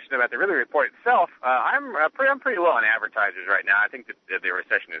to your question about the Ridley Report itself, I'm pretty low on advertisers right now. I think that the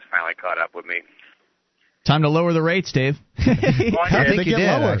recession has finally caught up with me. Time to lower the rates, Dave. I think he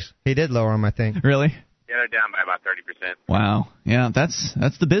did. He did lower them, I think. Really? Yeah, they're down by about 30%. Wow. Yeah, that's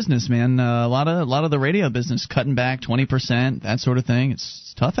the business, man. A lot of the radio business cutting back 20%, that sort of thing.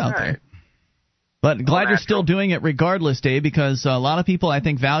 It's tough out there. But glad you're still doing it regardless, Dave, because a lot of people, I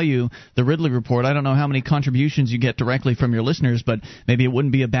think, value the Ridley Report. I don't know how many contributions you get directly from your listeners, but maybe it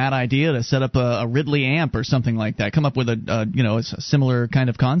wouldn't be a bad idea to set up a Ridley amp or something like that. Come up with a similar kind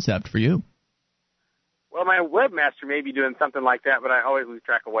of concept for you. Well, my webmaster may be doing something like that, but I always lose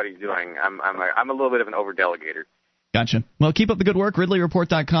track of what he's doing. I'm a little bit of an over-delegator. Gotcha. Well, keep up the good work.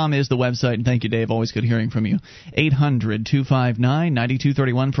 RidleyReport.com is the website, and thank you, Dave. Always good hearing from you.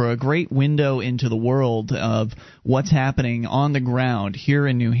 800-259-9231 for a great window into the world of what's happening on the ground here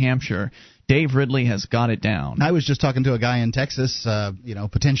in New Hampshire. Dave Ridley has got it down. I was just talking to a guy in Texas,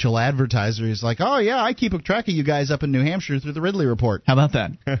 potential advertiser. He's like, oh, yeah, I keep a track of you guys up in New Hampshire through the Ridley Report. How about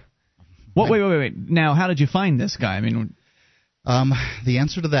that? Wait. Now, how did you find this guy? I mean... the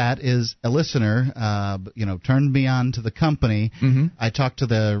answer to that is a listener, turned me on to the company. Mm-hmm. I talked to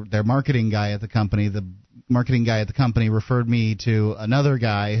their marketing guy at the company. The marketing guy at the company referred me to another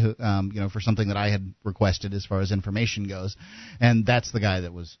guy who, for something that I had requested as far as information goes. And that's the guy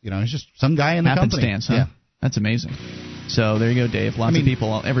that was, it's just some guy in the company. Happenstance, huh? Yeah. That's amazing. So there you go, Dave. Lots of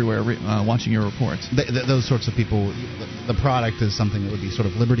people everywhere watching your reports. Those sorts of people, the product is something that would be sort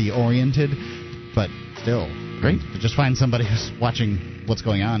of liberty-oriented, but still... Great. To just find somebody who's watching what's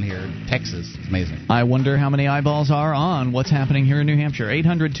going on here in Texas. It's amazing. I wonder how many eyeballs are on what's happening here in New Hampshire.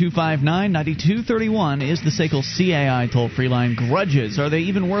 800-259-9231 is the SACL CAI toll-free line. Grudges, are they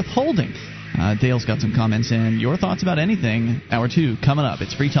even worth holding? Dale's got some comments in. Your thoughts about anything. Hour 2 coming up.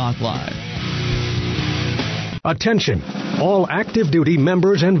 It's Free Talk Live. Attention, all active duty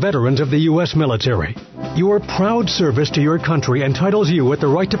members and veterans of the U.S. military. Your proud service to your country entitles you with the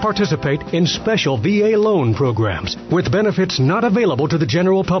right to participate in special VA loan programs with benefits not available to the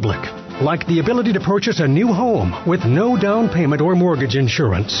general public, like the ability to purchase a new home with no down payment or mortgage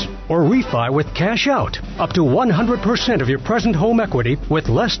insurance, or refi with cash out, up to 100% of your present home equity with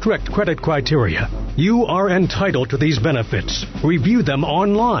less strict credit criteria. You are entitled to these benefits. Review them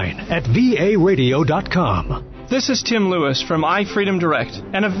online at varadio.com. This is Tim Lewis from iFreedom Direct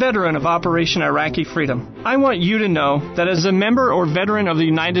and a veteran of Operation Iraqi Freedom. I want you to know that as a member or veteran of the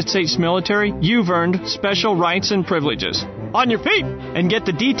United States military, you've earned special rights and privileges. On your feet! And get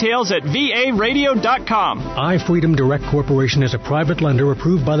the details at varadio.com. iFreedom Direct Corporation is a private lender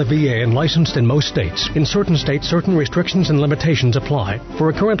approved by the VA and licensed in most states. In certain states, certain restrictions and limitations apply. For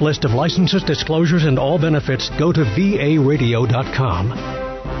a current list of licenses, disclosures, and all benefits, go to varadio.com.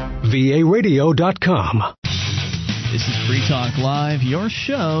 varadio.com. This is Free Talk Live, your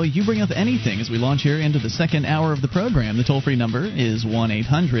show. You bring up anything as we launch here into the second hour of the program. The toll-free number is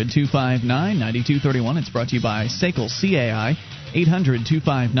 1-800-259-9231. It's brought to you by SACL CAI,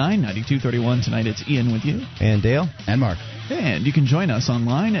 800-259-9231. Tonight it's Ian with you. And Dale. And Mark. And you can join us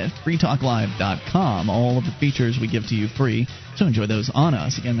online at freetalklive.com. All of the features we give to you free, so enjoy those on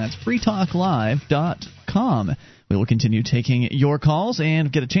us. Again, that's freetalklive.com. We will continue taking your calls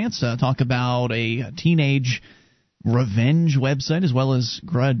and get a chance to talk about a teenage revenge website as well as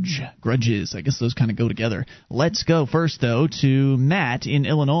grudges. I guess those kind of go together. Let's go first, though, to Matt in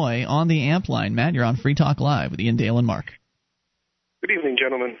Illinois on the amp line. Matt, you're on Free Talk Live with Ian, Dale, and Mark. Good evening,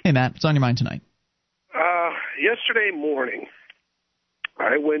 gentlemen. Hey, Matt. What's on your mind tonight? Yesterday morning,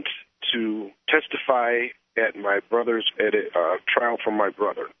 I went to testify at my brother's trial for my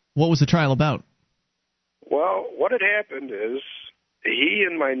brother. What was the trial about? Well, what had happened is he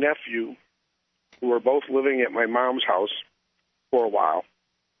and my nephew, who were both living at my mom's house for a while,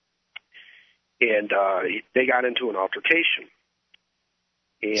 and they got into an altercation.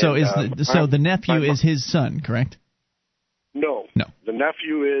 And, so the nephew is his son, correct? No. The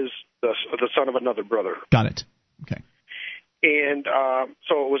nephew is the son of another brother. Got it. Okay. And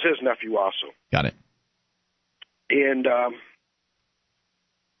so it was his nephew also. Got it. And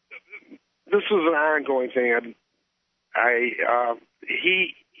this is an ongoing thing.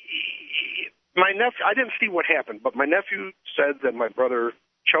 My nephew, I didn't see what happened, but my nephew said that my brother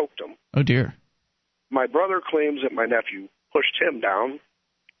choked him. Oh, dear. My brother claims that my nephew pushed him down,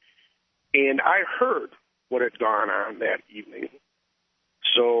 and I heard what had gone on that evening.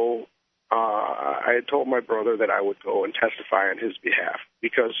 So I had told my brother that I would go and testify on his behalf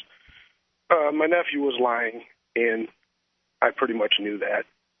because my nephew was lying, and I pretty much knew that.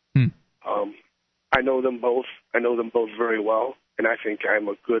 I know them both. I know them both very well, and I think I'm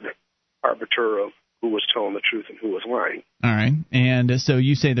a good arbiter of who was telling the truth and who was lying. All right. And so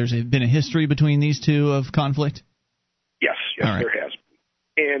you say there's been a history between these two of conflict? Yes, right. There has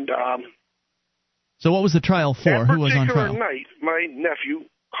been. And so what was the trial for? Who was on trial? That particular night, my nephew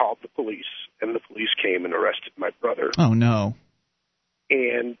called the police, and the police came and arrested my brother. Oh, no.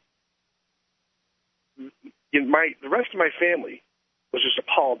 And the rest of my family was just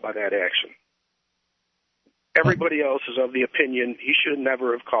appalled by that action. Everybody else is of the opinion he should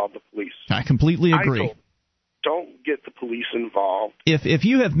never have called the police. I completely agree. don't get the police involved. If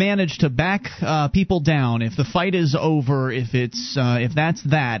you have managed to back people down, if the fight is over, if that's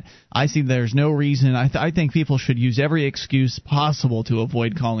that, I see there's no reason. I think people should use every excuse possible to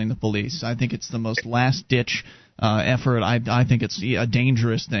avoid calling the police. I think it's the most last-ditch effort. I think it's a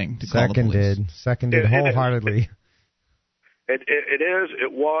dangerous thing to call the police. Seconded wholeheartedly. It is.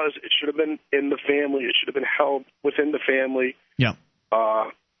 It was. It should have been in the family. It should have been held within the family. Yeah.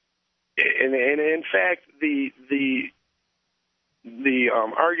 And in fact, the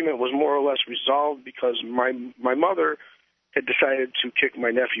argument was more or less resolved because my mother had decided to kick my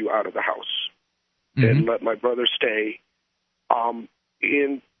nephew out of the house and let my brother stay.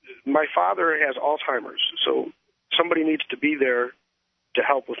 And my father has Alzheimer's, so somebody needs to be there to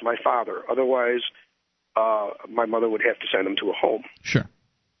help with my father. Otherwise, my mother would have to send him to a home. Sure.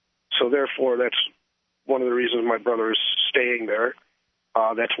 So therefore, that's one of the reasons my brother is staying there.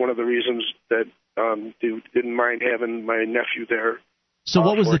 That's one of the reasons that didn't mind having my nephew there. So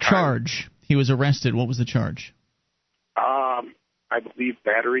what was the charge? He was arrested. What was the charge? I believe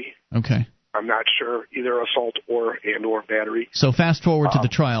battery. Okay. I'm not sure, either assault or battery. So fast forward to the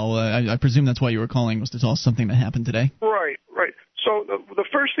trial. I presume that's why you were calling, was to tell us something that happened today. Right. So the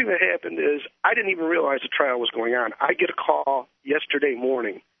first thing that happened is I didn't even realize the trial was going on. I get a call yesterday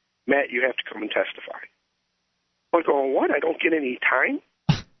morning, Matt, you have to come and testify. I'm going, what? I don't get any time?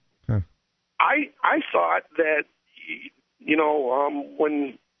 I thought that,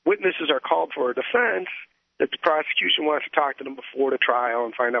 when witnesses are called for a defense, that the prosecution wants to talk to them before the trial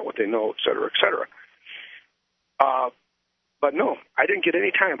and find out what they know, et cetera, et cetera. But no, I didn't get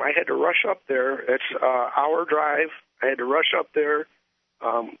any time. I had to rush up there. It's an hour drive. I had to rush up there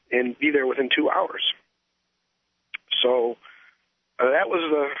and be there within 2 hours. So that was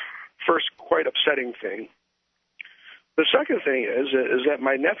the first quite upsetting thing. The second thing is that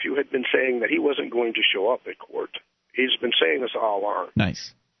my nephew had been saying that he wasn't going to show up at court. He's been saying this all along.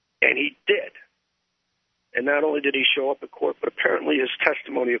 Nice. And he did. And not only did he show up at court, but apparently his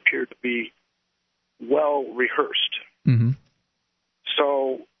testimony appeared to be well rehearsed. Mm-hmm.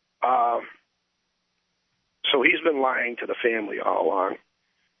 So he's been lying to the family all along.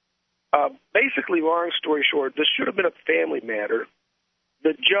 Basically, long story short, this should have been a family matter.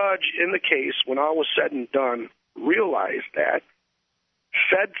 The judge in the case, when all was said and done, realized that,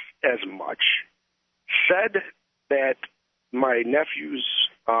 said as much, said that my nephew's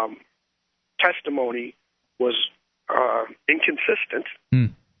testimony was inconsistent,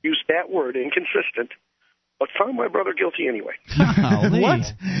 used that word, inconsistent, but found my brother guilty anyway.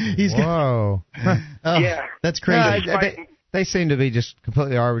 What? Whoa. Yeah. That's crazy. They seem to be just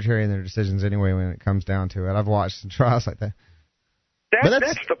completely arbitrary in their decisions anyway when it comes down to it. I've watched some trials like that.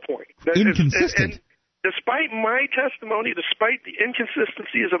 That's the point. Inconsistent. And despite my testimony, despite the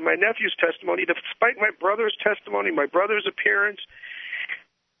inconsistencies of my nephew's testimony, despite my brother's testimony, my brother's appearance,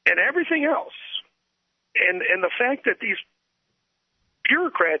 and everything else, and the fact that these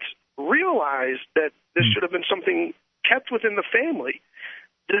bureaucrats realized that this should have been something kept within the family,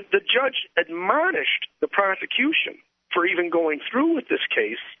 the judge admonished the prosecution for even going through with this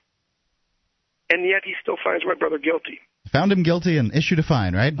case, and yet he still finds my brother guilty. Found him guilty and issued a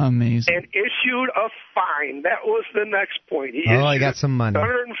fine, right? Amazing. And issued a fine. That was the next point. I got some money.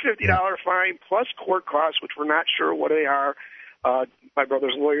 $150 fine plus court costs, which we're not sure what they are. My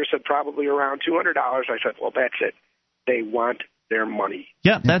brother's lawyer said probably around $200. I said, well, that's it. They want their money.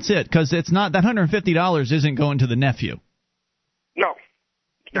 Yeah, that's it, because it's not that $150 isn't going to the nephew. No,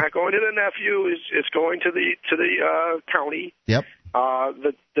 it's not going to the nephew. It's going to the county. Yep.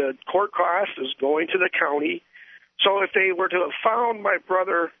 The court cost is going to the county. So if they were to have found my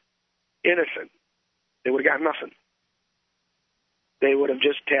brother innocent, they would have got nothing. They would have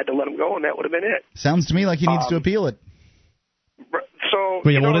just had to let him go, and that would have been it. Sounds to me like he needs to appeal it. So,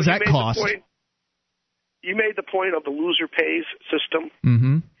 well, yeah, what does that cost? You made the point of the loser pays system.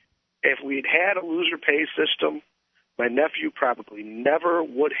 Mm-hmm. If we'd had a loser pays system, my nephew probably never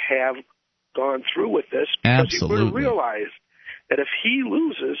would have gone through with this, because Absolutely. he would have realized that if he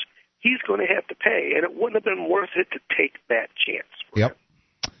loses, he's going to have to pay, and it wouldn't have been worth it to take that chance. Yep.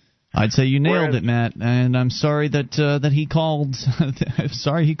 I'd say you nailed it, Matt, and I'm sorry that he called.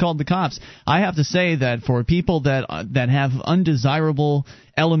 Sorry he called the cops. I have to say that for people that have undesirable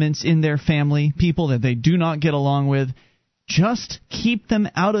elements in their family, people that they do not get along with, just keep them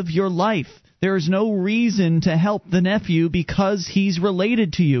out of your life. There is no reason to help the nephew because he's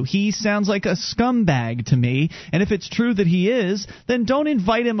related to you. He sounds like a scumbag to me, and if it's true that he is, then don't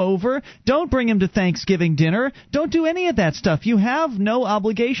invite him over. Don't bring him to Thanksgiving dinner. Don't do any of that stuff. You have no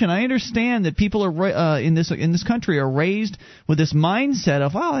obligation. I understand that people are in this country are raised with this mindset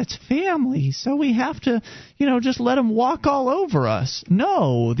of, oh, it's family, so we have to, just let them walk all over us.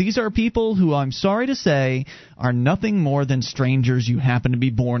 No, these are people who, I'm sorry to say, are nothing more than strangers you happen to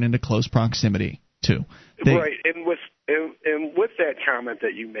be born into close proximity to. Right, and with that comment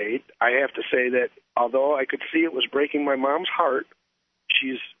that you made, I have to say that although I could see it was breaking my mom's heart,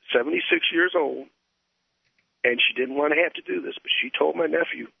 she's 76 years old, and she didn't want to have to do this, but she told my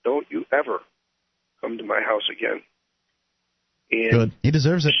nephew, don't you ever come to my house again. And good. He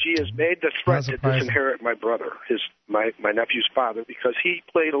deserves it. She has made the threat to disinherit my brother, my nephew's father, because he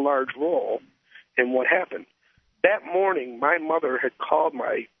played a large role in what happened. That morning, my mother had called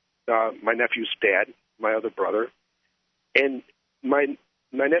my nephew's dad, my other brother, and my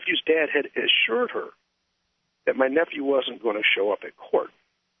nephew's dad had assured her that my nephew wasn't going to show up at court.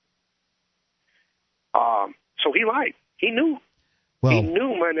 So he lied. He knew. He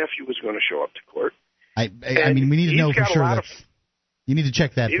knew my nephew was going to show up to court. I mean, we need to know for sure. You need to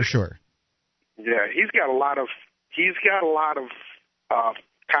check that for sure. Yeah, he's got a lot of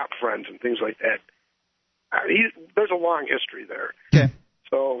cop friends and things like that. There's a long history there. Okay.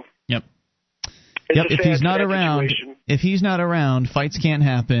 So. Yep. If he's not around, fights can't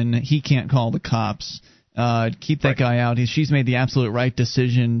happen. He can't call the cops. Keep that guy out. She's made the absolute right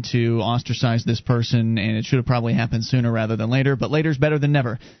decision to ostracize this person, and it should have probably happened sooner rather than later. But later's better than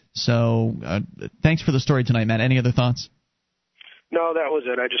never. So thanks for the story tonight, Matt. Any other thoughts? No, that was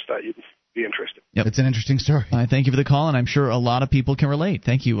it. I just thought you'd be interested. Yep. It's an interesting story. Thank you for the call, and I'm sure a lot of people can relate.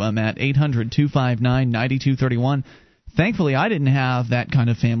 Thank you, Matt. 800-259-9231. Thankfully, I didn't have that kind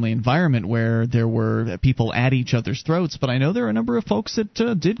of family environment where there were people at each other's throats, but I know there are a number of folks that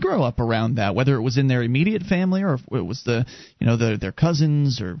did grow up around that, whether it was in their immediate family or if it was their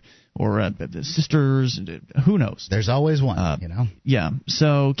cousins or the sisters. Who knows? There's always one, Yeah.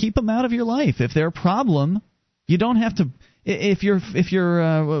 So keep them out of your life. If they're a problem, you don't have to. If you're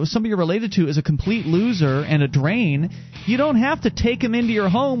somebody you're related to is a complete loser and a drain, you don't have to take him into your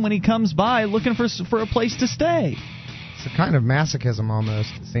home when he comes by looking for a place to stay. It's a kind of masochism almost,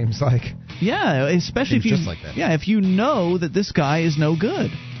 it seems like. Yeah, especially if you just like that. Yeah, if you know that this guy is no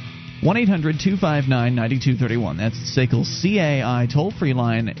good. 1-800-259-9231. That's the SACL CAI toll-free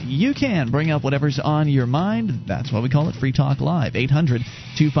line. You can bring up whatever's on your mind. That's why we call it Free Talk Live.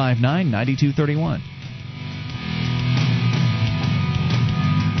 800-259-9231.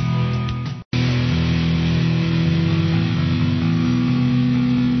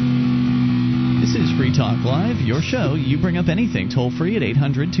 Free Talk Live, your show. You bring up anything toll-free at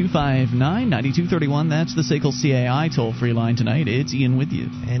 800-259-9231. That's the SACL CAI toll-free line tonight. It's Ian with you.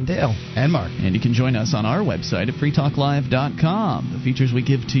 And Dale. And Mark. And you can join us on our website at freetalklive.com. The features we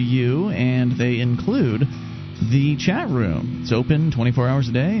give to you, and they include the chat room. It's open 24 hours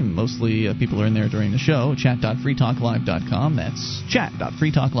a day. Mostly people are in there during the show. Chat.freetalklive.com. That's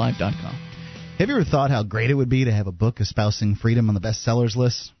chat.freetalklive.com. Have you ever thought how great it would be to have a book espousing freedom on the bestsellers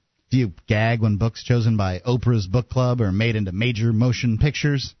list? Do you gag when books chosen by Oprah's book club are made into major motion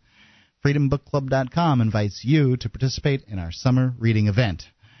pictures? FreedomBookClub.com invites you to participate in our summer reading event.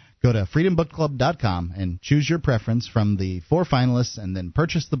 Go to FreedomBookClub.com and choose your preference from the 4 finalists, and then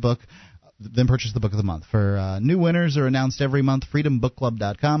purchase the book. Of the month. For new winners are announced every month.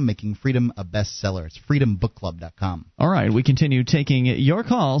 FreedomBookClub.com, making freedom a bestseller. It's FreedomBookClub.com. All right, we continue taking your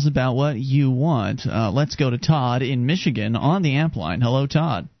calls about what you want. Let's go to Todd in Michigan on the amp line. Hello,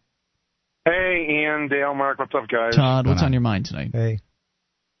 Todd. Hey, Ian, Dale, Mark, what's up, guys? Todd, what's on your mind tonight? Hey.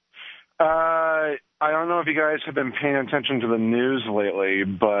 I don't know if you guys have been paying attention to the news lately,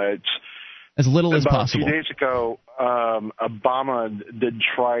 but as little as possible. About 2 days ago, Obama did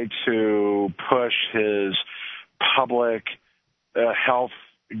try to push his public health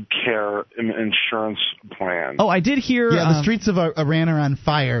care insurance plan. Oh, I did hear... Yeah, the streets of Iran are on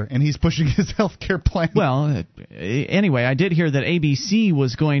fire, and he's pushing his health care plan. Well, anyway, I did hear that ABC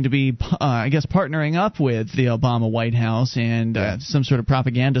was going to be, partnering up with the Obama White House, and some sort of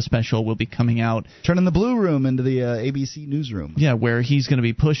propaganda special will be coming out. Turning the Blue Room into the ABC newsroom. Yeah, where he's going to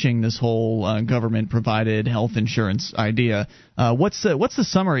be pushing this whole government-provided health insurance idea. What's the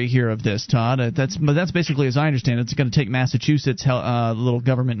summary here of this, Todd? That's basically, as I understand it, it's going to take Massachusetts' little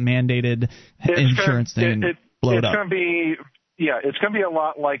government-mandated insurance thing and blow it up. It's going to be a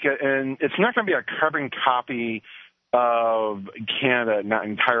lot like it, and it's not going to be a carbon copy of Canada, not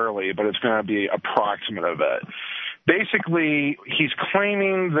entirely, but it's going to be approximate of it. basically he's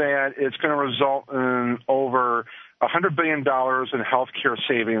claiming that it's going to result in over $100 billion in health care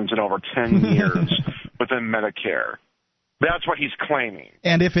savings in over 10 years within Medicare. That's what he's claiming.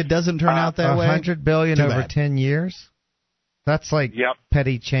 And if it doesn't turn out that way, $100 billion over 10 years? That's like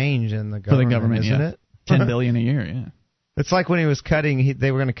petty change in the government, for the government, isn't it? $10 billion a year, yeah. It's like when he was cutting,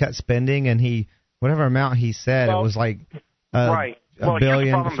 they were going to cut spending, and whatever amount he said, it was like right. Well, $1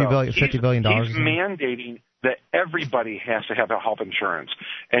 billion, here's the problem, $50 billion. He's mandating that everybody has to have a health insurance.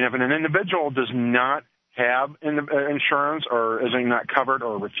 And if an individual does not have insurance or is not covered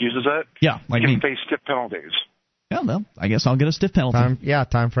or refuses it, he can face stiff penalties. Yeah, well, I guess I'll get a stiff penalty.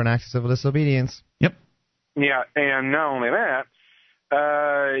 Time for an act of civil disobedience. Yep. Yeah, and not only that,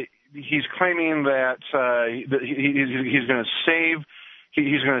 he's claiming that he's going to save.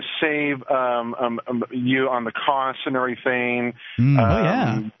 He's going to save you on the costs and everything.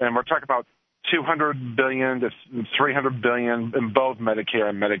 And we're talking about $200 billion to $300 billion in both Medicare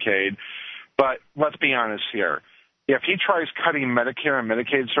and Medicaid. But let's be honest here. If he tries cutting Medicare and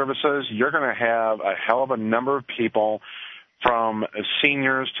Medicaid services, you're going to have a hell of a number of people, from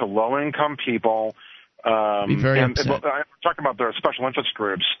seniors to low-income people. Be very upset. I'm talking about their special interest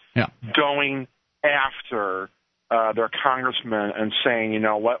groups going after their congressmen and saying, you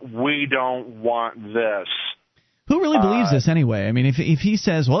know what, we don't want this. Who really believes this anyway? I mean, if he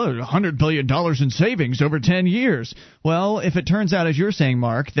says, well, there's $100 billion in savings over 10 years. Well, if it turns out, as you're saying,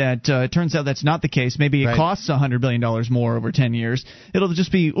 Mark, that it turns out that's not the case, maybe it costs $100 billion more over 10 years, it'll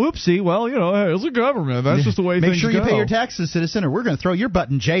just be, oopsie, well, you know, it's the government. That's just the way things go. Make sure you pay your taxes, citizen, or we're going to throw your butt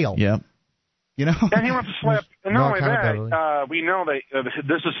in jail. Yeah. You know? And he wants to slap, and not only that, we know that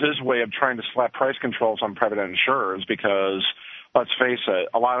this is his way of trying to slap price controls on private insurers because, let's face it,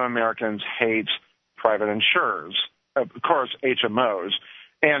 a lot of Americans hate private insurers, of course, HMOs.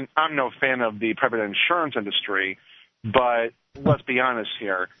 And I'm no fan of the private insurance industry, but let's be honest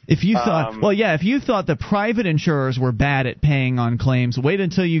here. If you thought, if you thought the private insurers were bad at paying on claims, wait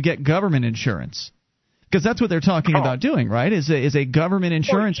until you get government insurance. Because that's what they're talking about doing, right? Is a government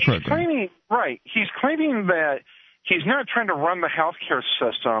insurance program. He's claiming that he's not trying to run the healthcare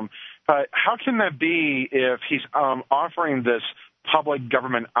system, but how can that be if he's offering this public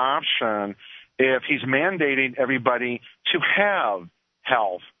government option, if he's mandating everybody to have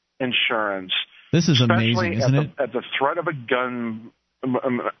health insurance? This is amazing, isn't it? At the threat of a gun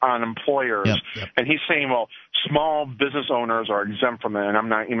on employers. And he's saying, well, small business owners are exempt from it, and I'm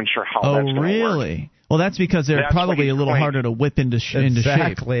not even sure how that's going to work. Oh, really? Well, that's because they're probably a little harder to whip into shape.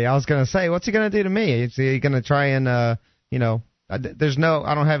 Exactly. I was going to say, what's he going to do to me? Is he going to try and, I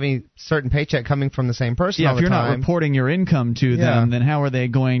don't have any certain paycheck coming from the same person all the time. Yeah, if you're not reporting your income to them, then how are they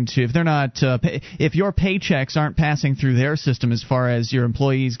going to, if they're not, if your paychecks aren't passing through their system as far as your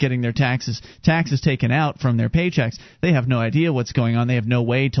employees getting their taxes taken out from their paychecks, they have no idea what's going on. They have no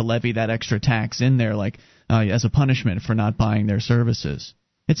way to levy that extra tax in there, like as a punishment for not buying their services.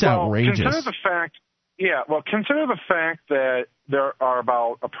 It's outrageous. Consider the fact that there are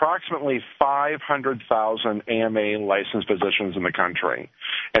about approximately 500,000 AMA licensed physicians in the country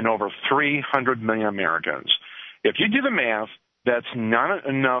and over 300 million Americans. If you do the math, that's not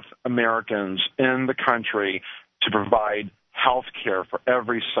enough Americans in the country to provide health care for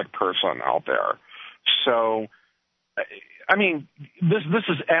every sick person out there. So, I mean, this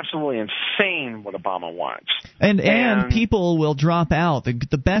is absolutely insane what Obama wants. And people will drop out.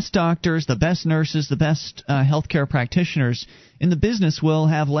 The best doctors, the best nurses, the best healthcare practitioners in the business will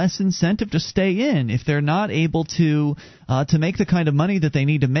have less incentive to stay in if they're not able to make the kind of money that they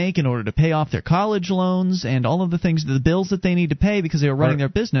need to make in order to pay off their college loans and all of the things, the bills that they need to pay because they're running their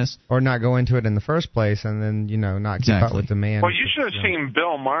business. Or not go into it in the first place and then, not keep up with demand. Well, you should have seen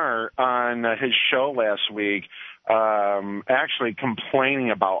Bill Maher on his show last week actually complaining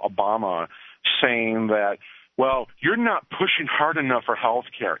about Obama, saying that, well, you're not pushing hard enough for health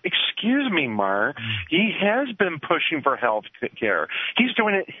care. Excuse me, Maher. He has been pushing for health care. He's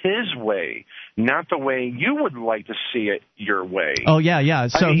doing it his way, not the way you would like to see it your way. Oh, yeah.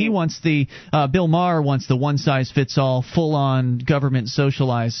 So he wants Bill Maher wants the one-size-fits-all, full-on government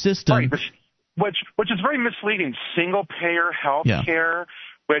socialized system. Right, which is very misleading. Single-payer health care,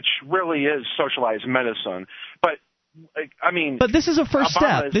 which really is socialized medicine. But, I mean... But this is a first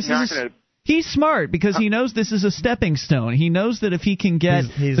step. He's smart because he knows this is a stepping stone. He knows that if he can get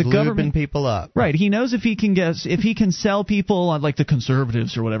he's the government people up, right? He knows if he can sell people like the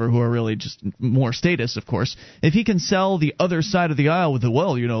conservatives or whatever, who are really just more status, of course. If he can sell the other side of the aisle with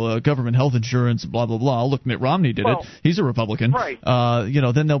government health insurance, blah blah blah. Look, Mitt Romney did it. He's a Republican, right?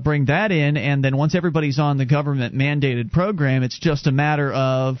 Then they'll bring that in, and then once everybody's on the government mandated program, it's just a matter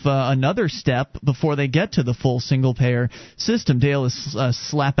of another step before they get to the full single payer system. Dale is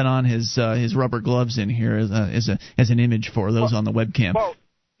slapping on his rubber gloves in here as an image for those on the webcam. Well,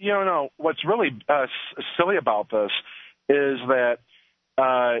 what's really silly about this is that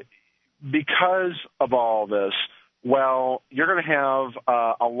because of all this, you're going to have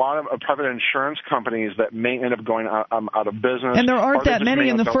a lot of private insurance companies that may end up going out of business. And there aren't that many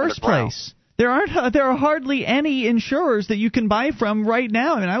in the first place. There are hardly any insurers that you can buy from right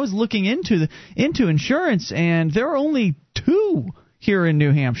now. I mean, I was looking into insurance, and there are only 2 here in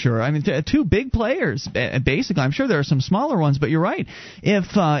New Hampshire. I mean, 2 big players, basically. I'm sure there are some smaller ones, but you're right.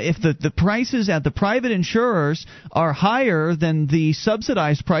 If the prices at the private insurers are higher than the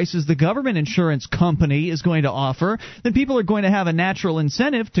subsidized prices the government insurance company is going to offer, then people are going to have a natural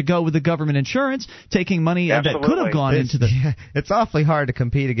incentive to go with the government insurance, taking money that could have gone into the... Yeah, it's awfully hard to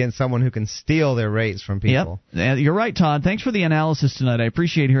compete against someone who can steal their rates from people. Yep. You're right, Todd. Thanks for the analysis tonight. I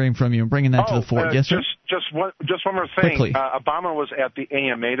appreciate hearing from you and bringing that to the fore. Yes, sir? Just one more thing. Quickly. Obama was at the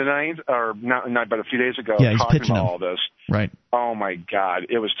AMA tonight, or not, but a few days ago, he's talking pitching about all this. Right. Oh my God,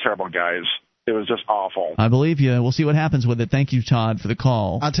 it was terrible, guys. It was just awful. I believe you. We'll see what happens with it. Thank you, Todd, for the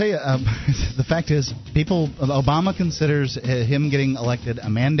call. I'll tell you, the fact is, Obama considers him getting elected a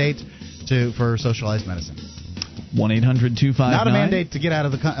mandate for socialized medicine. 1-800-259. Not a mandate to get out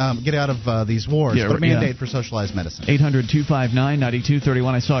of these wars, but a mandate for socialized medicine.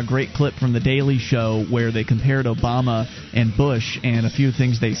 800-259-9231. I saw a great clip from The Daily Show where they compared Obama and Bush and a few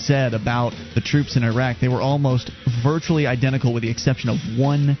things they said about the troops in Iraq. They were almost virtually identical with the exception of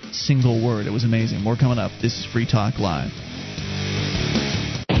one single word. It was amazing. More coming up. This is Free Talk Live.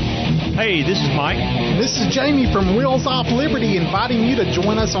 Hey, this is Mike. This is Jamie from Wheels Off Liberty, inviting you to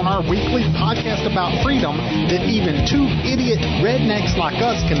join us on our weekly podcast about freedom that even 2 idiot rednecks like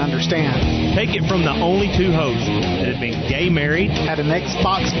us can understand. Take it from the only 2 hosts that have been gay married, had an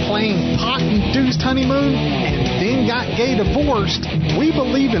Xbox playing pot-induced honeymoon, and then got gay divorced. We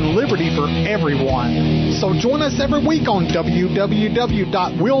believe in liberty for everyone. So join us every week on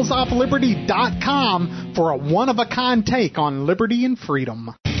www.wheelsoffliberty.com for a one-of-a-kind take on liberty and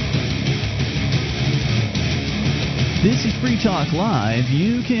freedom. This is Free Talk Live.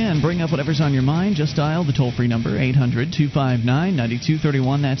 You can bring up whatever's on your mind. Just dial the toll-free number,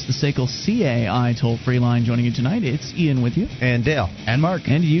 800-259-9231. That's the SACL CAI toll-free line. Joining you tonight, it's Ian with you. And Dale. And Mark.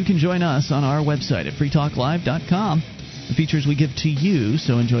 And you can join us on our website at freetalklive.com. The features we give to you,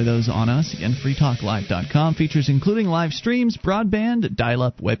 so enjoy those on us. Again, freetalklive.com. Features including live streams, broadband,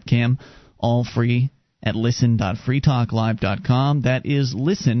 dial-up, webcam, all free at listen.freetalklive.com. That is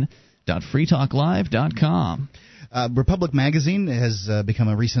listen.freetalklive.com. Republic Magazine has become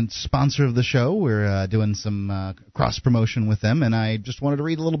a recent sponsor of the show. We're doing some cross-promotion with them, and I just wanted to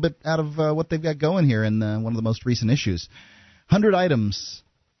read a little bit out of what they've got going here in one of the most recent issues. 100 items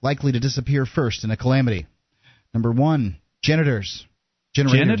likely to disappear first in a calamity. Number 1, janitors.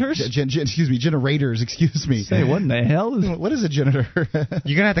 Generators? Generators, excuse me. Say, what in the hell? What is a janitor? You're going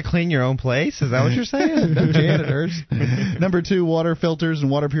to have to clean your own place? Is that what you're saying? Janitors. Number 2, water filters and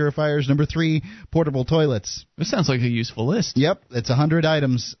water purifiers. Number 3, portable toilets. This sounds like a useful list. Yep, it's 100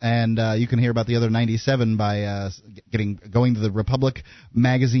 items, and you can hear about the other 97 by going to the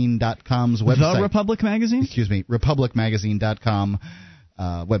republicmagazine.com's website. The Republic Magazine? Excuse me, republicmagazine.com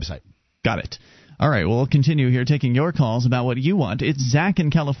website. Got it. All right, well, we'll continue here taking your calls about what you want. It's Zach in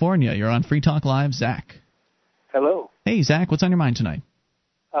California. You're on Free Talk Live. Zach. Hello. Hey, Zach, what's on your mind tonight?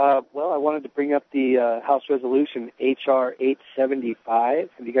 Well, I wanted to bring up the House Resolution H.R. 875.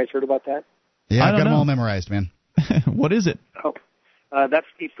 Have you guys heard about that? Yeah, I've got them all memorized, man. What is it? Oh, that's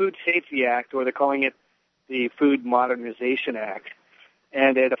the Food Safety Act, or they're calling it the Food Modernization Act.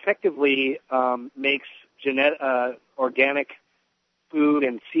 And it effectively makes organic food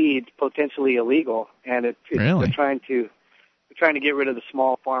and seeds potentially illegal, and really? They're trying to get rid of the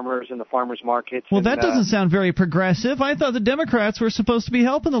small farmers and the farmers markets. Well, that doesn't sound very progressive. I thought the Democrats were supposed to be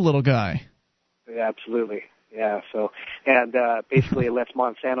helping the little guy. Yeah, absolutely. Yeah. So, and basically, it lets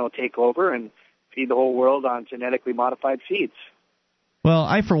Monsanto take over and feed the whole world on genetically modified seeds. Well,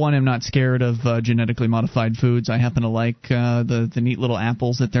 I, for one, am not scared of genetically modified foods. I happen to like the neat little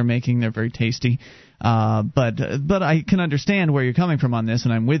apples that they're making. They're very tasty. But I can understand where you're coming from on this,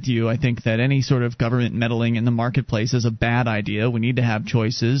 and I'm with you. I think that any sort of government meddling in the marketplace is a bad idea. We need to have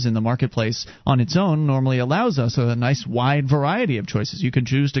choices, and the marketplace on its own normally allows us a nice wide variety of choices. You can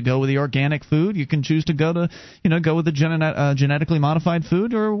choose to go with the organic food. You can choose to go with the genetically modified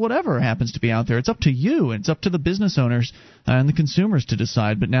food, or whatever happens to be out there. It's up to you. It's up to the business owners and the consumers to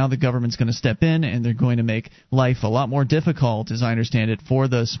decide. But now the government's going to step in, and they're going to make life a lot more difficult, as I understand it, for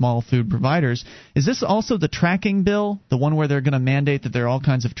the small food providers. Is this also the tracking bill, the one where they're going to mandate that there are all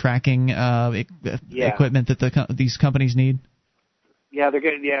kinds of tracking equipment that these companies need? Yeah,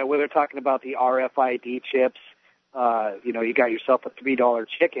 where they're talking about the RFID chips. You got yourself a $3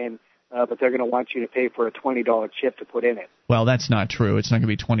 chicken, but they're going to want you to pay for a $20 chip to put in it. Well, that's not true. It's not going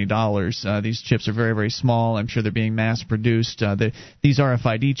to be $20. These chips are very, very small. I'm sure they're being mass-produced. These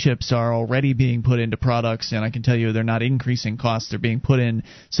RFID chips are already being put into products, and I can tell you they're not increasing costs. They're being put in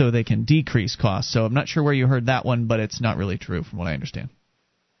so they can decrease costs. So I'm not sure where you heard that one, but it's not really true from what I understand.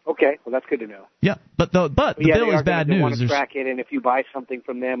 Okay, well, that's good to know. Yeah, but the bill is bad news. They want to track it, and if you buy something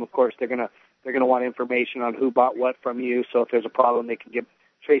from them, of course, they're going to want information on who bought what from you. So if there's a problem, they can get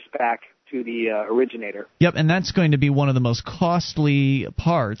traced back to the originator. Yep, and that's going to be one of the most costly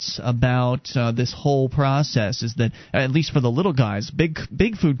parts about this whole process, is that, at least for the little guys, big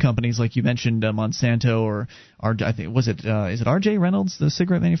food companies like you mentioned, Monsanto, or I think is it R.J. Reynolds, the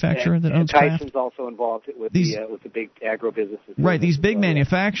cigarette manufacturer that owns Kraft? Tyson's also involved with the big agro businesses. Right, these big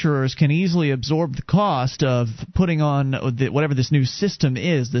manufacturers can easily absorb the cost of putting on whatever this new system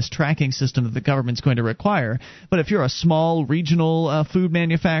is, this tracking system that the government's going to require. But if you're a small regional food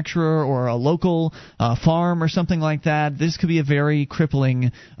manufacturer or a local farm or something like that, this could be a very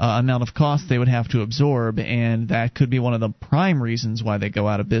crippling amount of cost they would have to absorb, and that could be one of the prime reasons why they go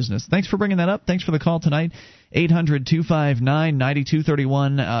out of business. Thanks for bringing that up. Thanks for the call tonight.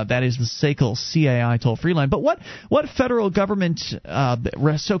 800-259-9231. That is the SACL CAI toll-free line. But what federal government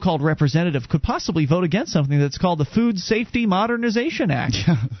so-called representative could possibly vote against something that's called the Food Safety Modernization Act?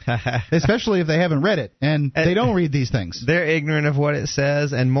 Especially if they haven't read it, and they don't read these things. They're ignorant of what it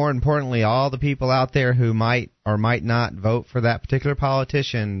says, and more importantly, all the people out there who might or might not vote for that particular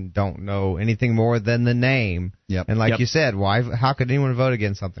politician don't know anything more than the name. Yep. And like you said, how could anyone vote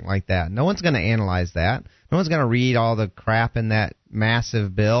against something like that? No one's going to analyze that. No one's going to read all the crap in that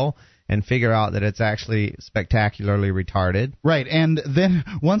massive bill and figure out that it's actually spectacularly retarded. Right, and then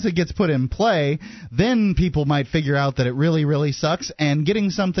once it gets put in play, then people might figure out that it really, really sucks, and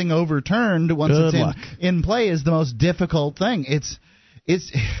getting something overturned once it's in play is the most difficult thing. It's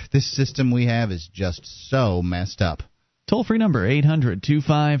this system we have is just so messed up. Toll-free number,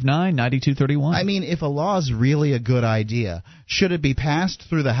 800-259-9231. I mean, if a law is really a good idea, should it be passed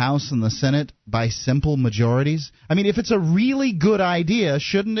through the House and the Senate by simple majorities? I mean, if it's a really good idea,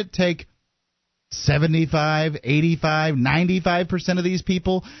 shouldn't it take 75, 85, 95% of these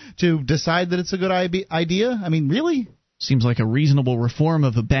people to decide that it's a good idea? I mean, really? Seems like a reasonable reform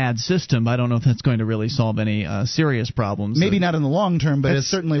of a bad system. I don't know if that's going to really solve any serious problems. Maybe not in the long term, but it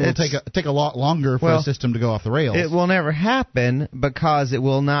certainly will take a lot longer for a system to go off the rails. It will never happen because it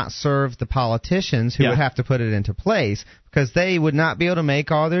will not serve the politicians who would have to put it into place, because they would not be able to make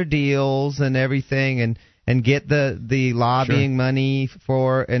all their deals and everything and get the lobbying money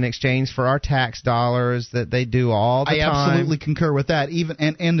in exchange for our tax dollars that they do all the time. I absolutely concur with that.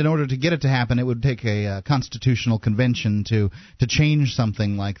 And in order to get it to happen, it would take a constitutional convention to change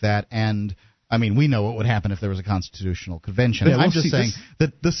something like that. And I mean, we know what would happen if there was a constitutional convention. Yeah, I'm just saying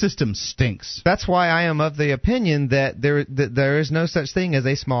that the system stinks. That's why I am of the opinion that there is no such thing as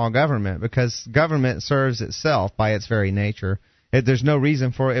a small government, because government serves itself by its very nature. There's no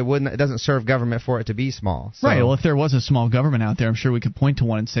reason for it. It doesn't serve government for it to be small. So. Right. Well, if there was a small government out there, I'm sure we could point to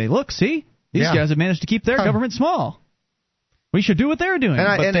one and say, look, see, these guys have managed to keep their government small. We should do what they're doing. And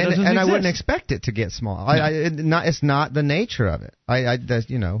I wouldn't expect it to get small. It's not the nature of it.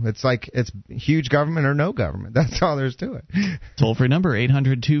 It's like it's huge government or no government. That's all there's to it. Toll-free number,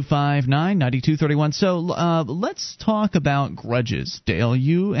 800-259-9231. So let's talk about grudges. Dale,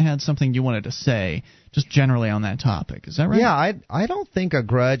 you had something you wanted to say just generally on that topic. Is that right? Yeah, I don't think a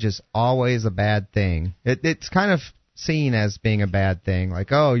grudge is always a bad thing. It's kind of seen as being a bad thing. Like,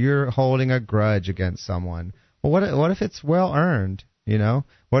 oh, you're holding a grudge against someone. Well, what if it's well earned?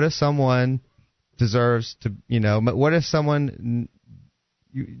 What if someone deserves to? What if someone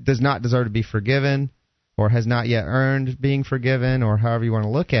does not deserve to be forgiven, or has not yet earned being forgiven, or however you want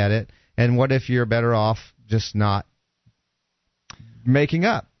to look at it? And what if you're better off just not making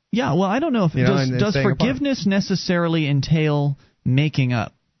up? Yeah, well, I don't know if does forgiveness necessarily entail making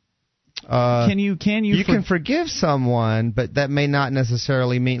up? You can forgive someone, but that may not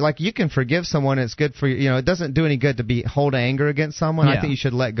necessarily mean, like, you can forgive someone. It's good for you. It doesn't do any good to hold anger against someone. Yeah. I think you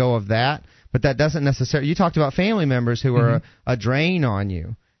should let go of that. But that doesn't necessarily. You talked about family members who are a drain on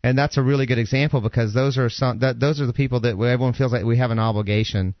you, and that's a really good example because those are the people that everyone feels like we have an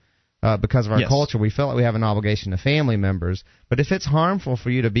obligation. Because of our culture, we feel like we have an obligation to family members. But if it's harmful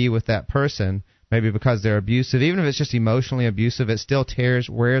for you to be with that person, maybe because they're abusive, even if it's just emotionally abusive, it still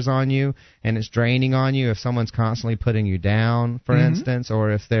wears on you, and it's draining on you. If someone's constantly putting you down, for instance,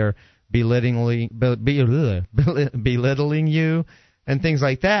 or if they're belittling you and things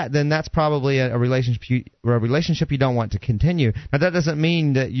like that, then that's probably a relationship you don't want to continue. Now, that doesn't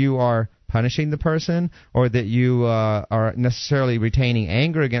mean that you are punishing the person or that you are necessarily retaining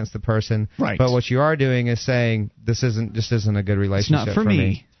anger against the person. Right. But what you are doing is saying this isn't a good relationship. It's not for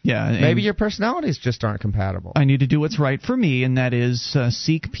me. Yeah. Maybe your personalities just aren't compatible. I need to do what's right for me, and that is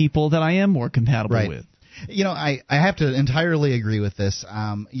seek people that I am more compatible with. I have to entirely agree with this.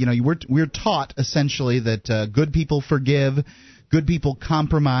 We're taught essentially that good people forgive, good people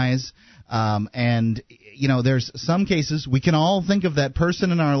compromise, and there's some cases we can all think of that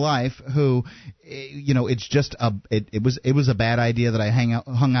person in our life who, it's just it was a bad idea that I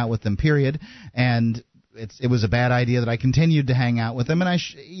hung out with them, period, and it was a bad idea that I continued to hang out with them. And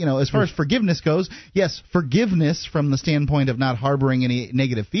as far as forgiveness goes, yes, forgiveness from the standpoint of not harboring any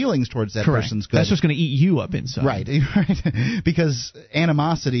negative feelings towards that person's good. That's just going to eat you up inside. Right. Because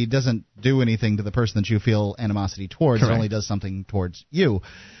animosity doesn't do anything to the person that you feel animosity towards. Correct. It only does something towards you.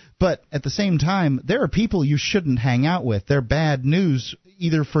 But at the same time, there are people you shouldn't hang out with. They're bad news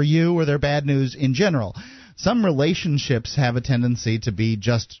either for you or they're bad news in general. Some relationships have a tendency to be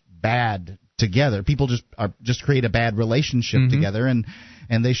just bad together. People just create a bad relationship together, and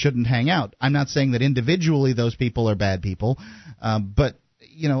they shouldn't hang out. I'm not saying that individually those people are bad people, but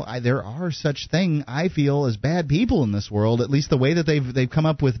there are such thing I feel as bad people in this world. At least the way that they've come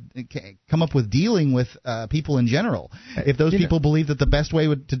up with dealing with people in general. If those people believe that the best way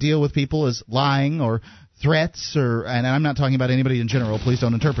to deal with people is lying or threats, and I'm not talking about anybody in general. Please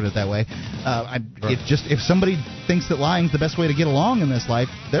don't interpret it that way. If somebody thinks that lying is the best way to get along in this life,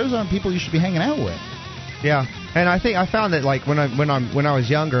 those aren't people you should be hanging out with. Yeah, and I think I found that like when I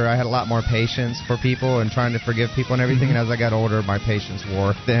was younger, I had a lot more patience for people and trying to forgive people and everything. And as I got older, my patience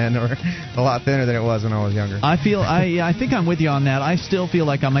wore thin, or a lot thinner than it was when I was younger. I think I'm with you on that. I still feel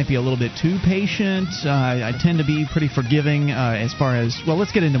like I might be a little bit too patient. I tend to be pretty forgiving as far as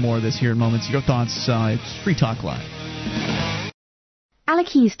let's get into more of this here in moments. Your thoughts? It's Free Talk Live.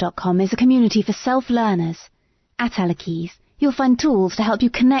 Alakeys.com is a community for self-learners. At Alakeys, you'll find tools to help you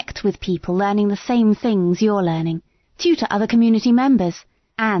connect with people learning the same things you're learning, tutor other community members,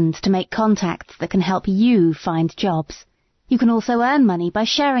 and to make contacts that can help you find jobs. You can also earn money by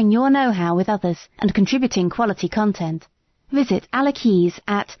sharing your know-how with others and contributing quality content. Visit Alakeys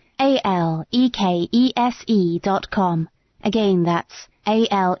at alekese.com. Again, that's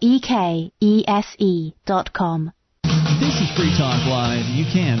alekese.com. This is Free Talk Live. You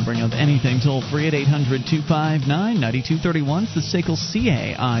can bring up anything toll-free at 800-259-9231. It's the SACL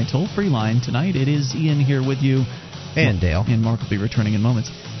CAI toll-free line. Tonight it is Ian here with you. And Dale. And Mark will be returning in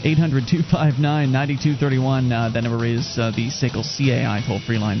moments. 800-259-9231. That number is the SACL CAI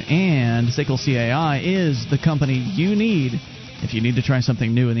toll-free line. And SACL CAI is the company you need if you need to try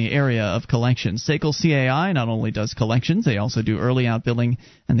something new in the area of collections. SACL CAI not only does collections, they also do early out billing,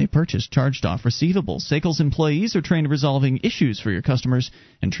 and they purchase charged-off receivables. SACL's employees are trained resolving issues for your customers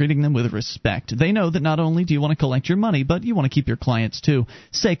and treating them with respect. They know that not only do you want to collect your money, but you want to keep your clients too.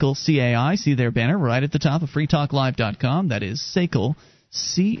 SACL CAI, see their banner right at the top of freetalklive.com. That is SACL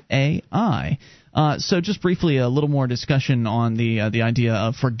CAI. So just briefly, a little more discussion on the idea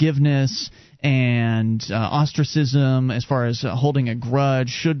of forgiveness and ostracism as far as holding a grudge.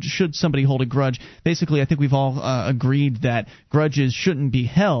 Should somebody hold a grudge? Basically, I think we've all agreed that grudges shouldn't be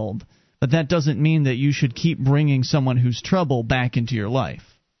held, but that doesn't mean that you should keep bringing someone who's trouble back into your life.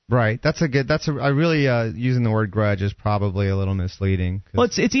 Right. I really using the word grudge is probably a little misleading. Well,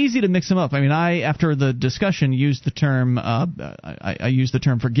 it's easy to mix them up. I mean, after the discussion used the term I used the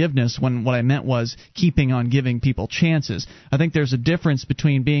term forgiveness when what I meant was keeping on giving people chances. I think there's a difference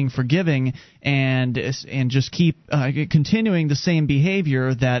between being forgiving and just keep continuing the same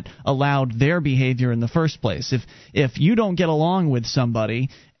behavior that allowed their behavior in the first place. If you don't get along with somebody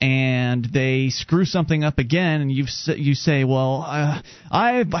and they screw something up again, and you say, well,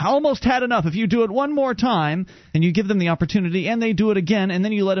 I've almost had enough. If you do it one more time, and you give them the opportunity, and they do it again, and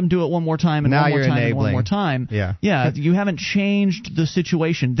then you let them do it one more time, and now one more time, enabling. and one more time. Yeah, you haven't changed the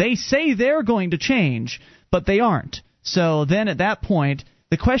situation. They say they're going to change, but they aren't. So then at that point,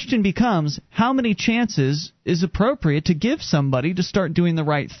 the question becomes, how many chances is appropriate to give somebody to start doing the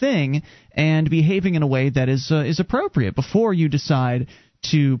right thing and behaving in a way that is appropriate before you decide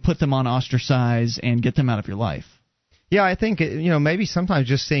to put them on ostracize and get them out of your life? Yeah, I think, maybe sometimes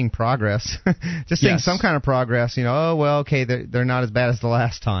just seeing progress, just seeing some kind of progress, oh, well, okay, they're not as bad as the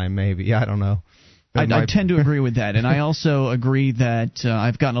last time, maybe. I don't know. I tend to agree with that, and I also agree that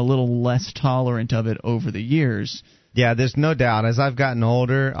I've gotten a little less tolerant of it over the years. Yeah, there's no doubt. As I've gotten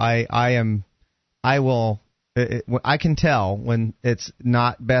older, I can tell when it's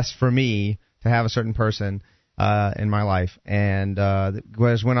not best for me to have a certain person in my life, and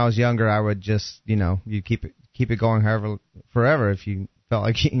whereas when I was younger, I would just, you keep it going forever if you felt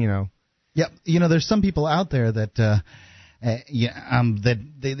like, Yeah, there's some people out there that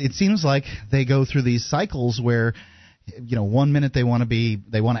it seems like they go through these cycles where, 1 minute they want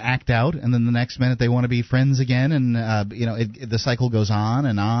to act out, and then the next minute they want to be friends again, and the cycle goes on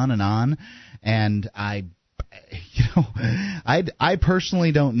and on and on, and I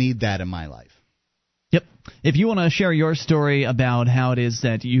personally don't need that in my life. Yep. If you want to share your story about how it is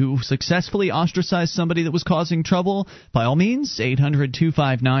that you successfully ostracized somebody that was causing trouble, by all means,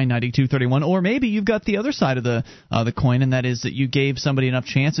 800-259-9231. Or maybe you've got the other side of the coin, and that is that you gave somebody enough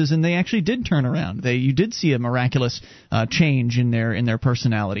chances and they actually did turn around. You did see a miraculous change in their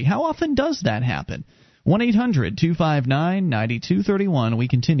personality. How often does that happen? 1-800-259-9231. We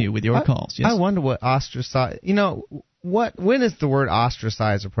continue with your calls. Yes? I wonder what ostracize. When is the word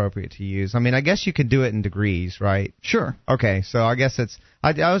ostracize appropriate to use? I mean, I guess you could do it in degrees, right? Sure. Okay, so I guess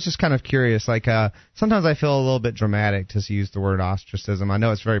I was just kind of curious. Like, sometimes I feel a little bit dramatic to use the word ostracism. I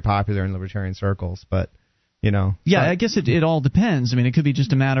know it's very popular in libertarian circles, but, Yeah, I guess it all depends. I mean, it could be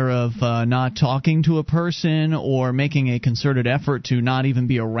just a matter of not talking to a person or making a concerted effort to not even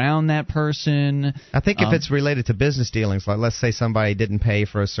be around that person. I think if it's related to business dealings, like let's say somebody didn't pay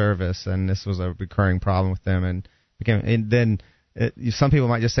for a service and this was a recurring problem with them, and then some people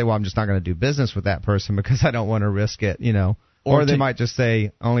might just say, well, I'm just not going to do business with that person because I don't want to risk it, Or they might just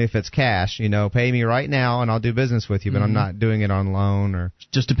say, only if it's cash, pay me right now and I'll do business with you, but I'm not doing it on loan. Or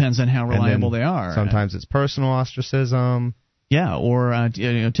just depends on how reliable they are. Sometimes it's personal ostracism. Yeah, or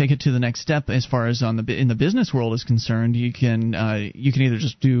take it to the next step as far as in the business world is concerned. You can either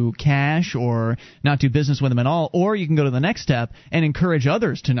just do cash or not do business with them at all, or you can go to the next step and encourage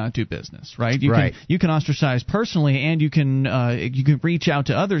others to not do business. Right? You can ostracize personally, and you can reach out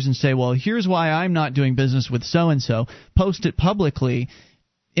to others and say, well, here's why I'm not doing business with so and so. Post it publicly,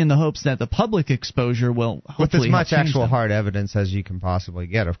 in the hopes that the public exposure will hopefully with as much actual them. Hard evidence as you can possibly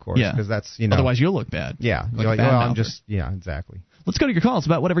get, of course, because that's otherwise you'll look bad. Yeah, exactly. Let's go to your calls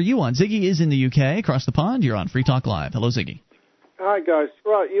about whatever you want. Ziggy is in the UK, across the pond. You're on Free Talk Live. Hello, Ziggy. Hi guys.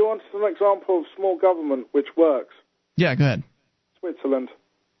 Right, you want some example of small government which works? Yeah, go ahead. Switzerland.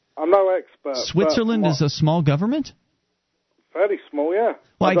 I'm no expert. Switzerland is a small government? Fairly small, yeah.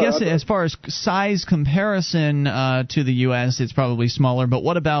 Well, I guess as far as size comparison to the U.S., it's probably smaller. But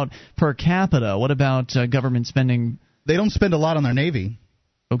what about per capita? What about government spending? They don't spend a lot on their Navy.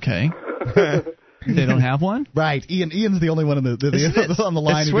 Okay. They don't have one? Right. Ian's the only one on the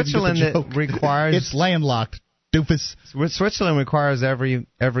line. Switzerland that requires... It's landlocked. Doofus. Switzerland requires every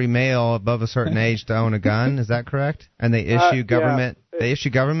male above a certain age to own a gun. Is that correct? And they issue government. Yeah. They issue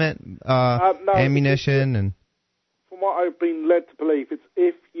government ammunition and. What I've been led to believe, it's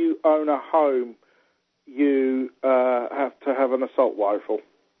if you own a home, you have to have an assault rifle.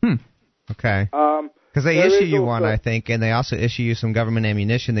 Okay. Because they issue you one, I think, and they also issue you some government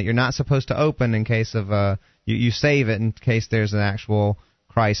ammunition that you're not supposed to open in case of you save it in case there's an actual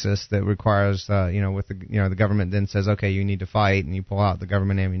crisis that requires with the government then says, okay, you need to fight, and you pull out the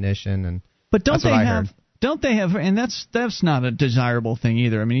government ammunition. And but don't they have? Don't they have, and that's not a desirable thing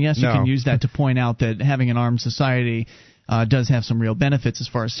either. I mean, yes, you can use that to point out that having an armed society does have some real benefits as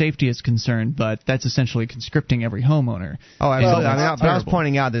far as safety is concerned, but that's essentially conscripting every homeowner. Oh, absolutely. But I was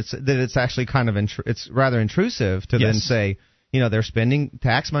pointing out that it's actually kind of it's rather intrusive to then say, they're spending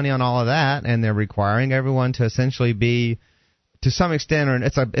tax money on all of that, and they're requiring everyone to essentially be, to some extent, or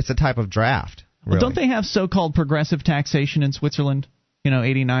it's a type of draft. Really. Well, don't they have so-called progressive taxation in Switzerland?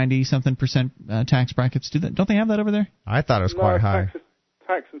 80, 90 something percent tax brackets. Don't they have that over there? I thought it was quite high.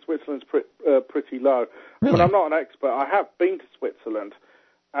 Tax in Switzerland's pretty low. Really? But I'm not an expert. I have been to Switzerland,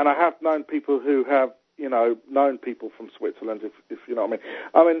 and I have known people who have, known people from Switzerland, if you know what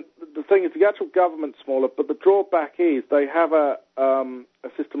I mean. I mean, the thing is, the actual government's smaller, but the drawback is they have a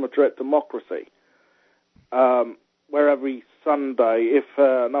system of direct democracy, where every Sunday, if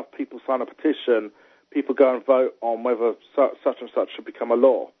enough people sign a petition, people go and vote on whether such and such should become a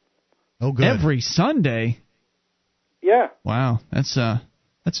law. Oh, good. Every Sunday? Yeah. Wow, that's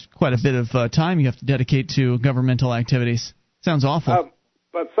That's quite a bit of time you have to dedicate to governmental activities. Sounds awful.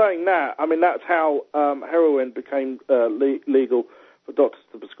 But saying that, I mean, that's how heroin became legal for doctors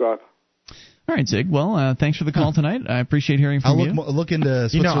to prescribe. All right, Zig. Well, thanks for the call tonight. I appreciate hearing from you. I'll look into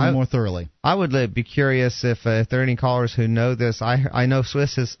Switzerland more thoroughly. I would be curious if there are any callers who know this. I know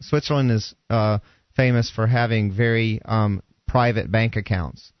Switzerland is famous for having very private bank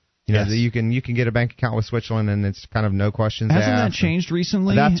accounts. You know, you can get a bank account with Switzerland, and it's kind of no questions asked. Hasn't that changed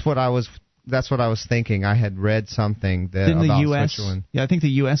recently? That's what I was thinking. I had read something about the US, Switzerland. Yeah, I think the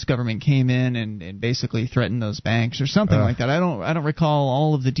U.S. government came in and basically threatened those banks or something like that. I don't recall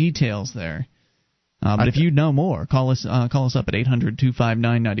all of the details there. But if you know more, call us up at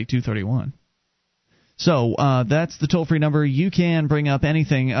 800-259-9231. So that's the toll-free number. You can bring up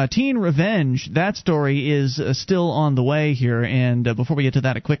anything. Teen revenge, that story is still on the way here. And before we get to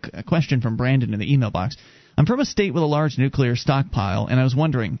that, a quick question from Brandon in the email box. I'm from a state with a large nuclear stockpile, and I was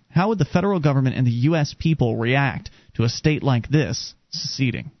wondering, how would the federal government and the U.S. people react to a state like this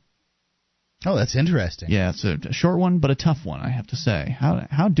seceding? Oh, that's interesting. Yeah, it's a short one, but a tough one, I have to say.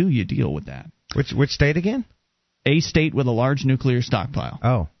 How do you deal with that? Which state again? A state with a large nuclear stockpile.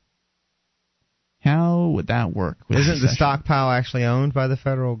 Oh. How would that work? Isn't the stockpile actually owned by the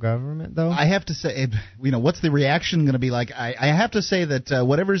federal government, though? I have to say, what's the reaction going to be like? I have to say that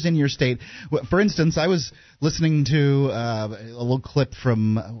whatever's in your state. For instance, I was listening to a little clip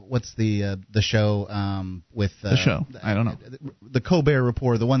from what's the show with the show? I don't know. The Colbert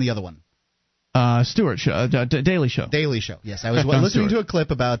Report, the other one. Stewart Show, Daily Show. Daily Show, yes. I was listening to a clip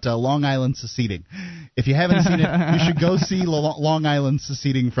about Long Island seceding. If you haven't seen it, you should go see Long Island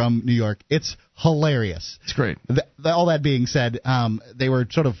seceding from New York. It's hilarious. It's great. All that being said, they were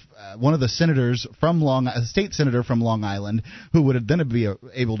sort of one of the senators from a state senator from Long Island, who would then be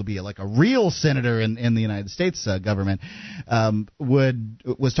able to be like a real senator in the United States government,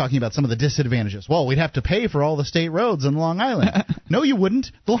 was talking about some of the disadvantages. Well, we'd have to pay for all the state roads in Long Island. No, you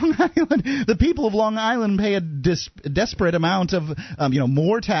wouldn't. The people of Long Island pay a desperate amount of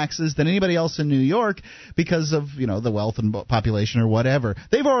more taxes than anybody else in New York because of the wealth and population or whatever.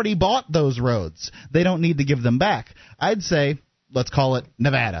 They've already bought those roads. They don't need to give them back. I'd say, let's call it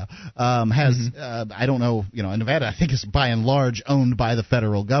Nevada, has I don't know, Nevada I think is by and large owned by the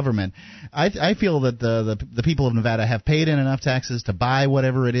federal government. I feel that the people of Nevada have paid in enough taxes to buy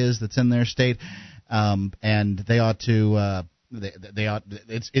whatever it is that's in their state, and they ought to.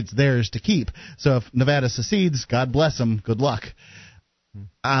 It's theirs to keep. So if Nevada secedes, God bless them. Good luck.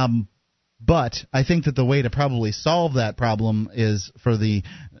 But I think that the way to probably solve that problem is for the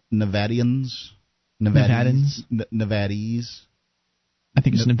Nevadians. I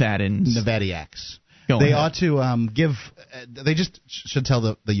think it's Nevadans. Nevadiacs. They ought to give. They just should tell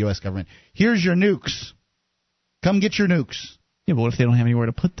the U.S. government, here's your nukes. Come get your nukes. Yeah, but what if they don't have anywhere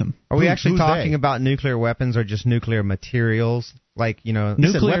to put them? Are we actually talking about nuclear weapons or just nuclear materials? Like,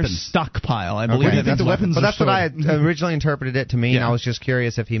 nuclear stockpile, I believe. Okay. I think the weapons but that's what I had originally interpreted it to mean. Yeah. I was just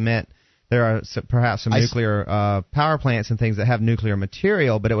curious if he meant there are perhaps some nuclear power plants and things that have nuclear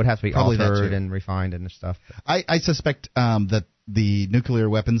material, but it would have to be altered and refined and stuff. I suspect that the nuclear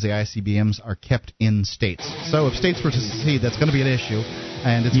weapons, the ICBMs, are kept in states. So if states were to secede, that's going to be an issue,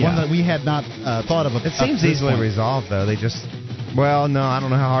 and it's one that we had not thought of. It seems easily resolved, though. They just... Well, no, I don't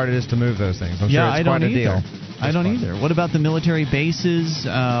know how hard it is to move those things. I'm sure it's quite a deal. I don't either. What about the military bases,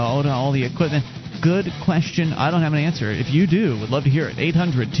 all the equipment? Good question. I don't have an answer. If you do, would love to hear it.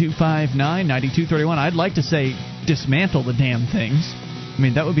 800-259-9231. I'd like to say dismantle the damn things. I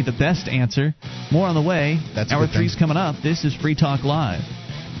mean, that would be the best answer. More on the way. Hour 3's coming up. This is Free Talk Live.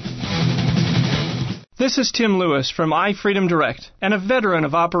 This is Tim Lewis from iFreedom Direct and a veteran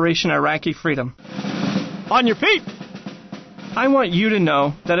of Operation Iraqi Freedom. On your feet! I want you to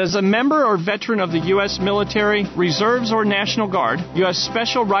know that as a member or veteran of the U.S. military, reserves, or National Guard, you have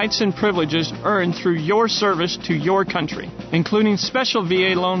special rights and privileges earned through your service to your country, including special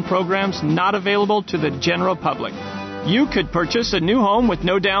VA loan programs not available to the general public. You could purchase a new home with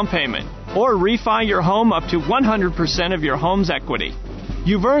no down payment, or refi your home up to 100% of your home's equity.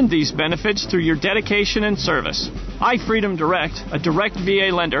 You've earned these benefits through your dedication and service. iFreedom Direct, a direct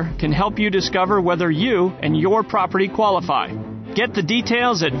VA lender, can help you discover whether you and your property qualify. Get the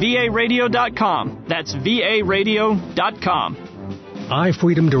details at VARadio.com. That's VARadio.com.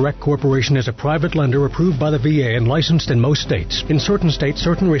 iFreedom Direct Corporation is a private lender approved by the VA and licensed in most states. In certain states,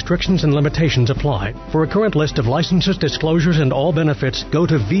 certain restrictions and limitations apply. For a current list of licenses, disclosures, and all benefits, go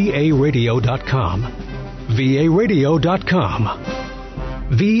to VARadio.com. VARadio.com.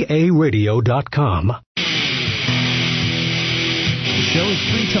 VARadio.com. show is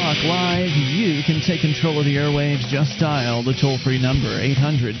Free Talk Live. You can take control of the airwaves. Just dial the toll-free number,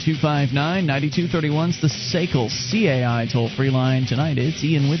 800-259-9231. It's the SACL CAI toll-free line. Tonight, it's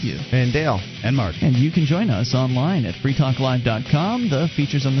Ian with you. And Dale. And Mark. And you can join us online at freetalklive.com. The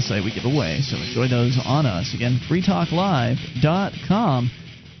features on the site we give away, so enjoy those on us. Again, freetalklive.com.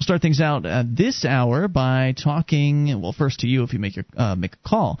 We'll start things out this hour by talking, well, first to you if you make a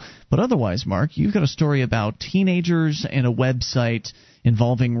call. But otherwise, Mark, you've got a story about teenagers and a website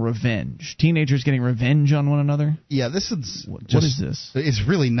involving revenge. Teenagers getting revenge on one another? Yeah, this is... What is this? It's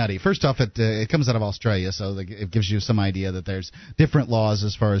really nutty. First off, it comes out of Australia, so it gives you some idea that there's different laws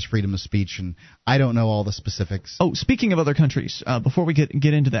as far as freedom of speech, and I don't know all the specifics. Oh, speaking of other countries, before we get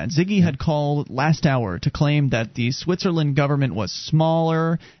into that, Ziggy had called last hour to claim that the Switzerland government was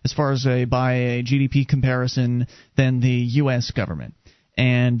smaller as far as by a GDP comparison than the U.S. government.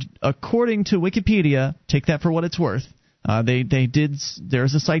 And according to Wikipedia, take that for what it's worth,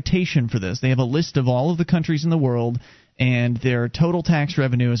 there's a citation for this. They have a list of all of the countries in the world and their total tax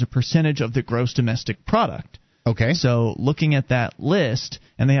revenue as a percentage of the gross domestic product. Okay. So looking at that list,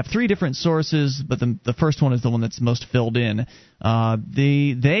 and they have three different sources, but the first one is the one that's most filled in.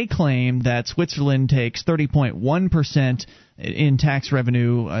 They claim that Switzerland takes 30.1% in tax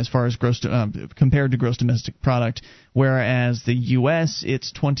revenue as far as compared to gross domestic product, whereas the U.S.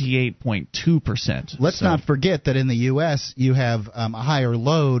 it's 28.2%. Let's not forget that in the U.S. you have a higher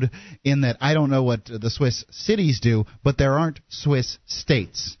load in that I don't know what the Swiss cities do, but there aren't Swiss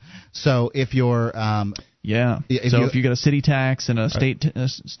states. So if you're if you get a city tax and a state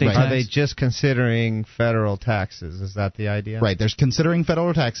tax, are they just considering federal taxes? Is that the idea? Right. There's considering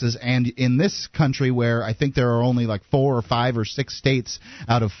federal taxes, and in this country where I think there are only like 4 or 5 or 6 states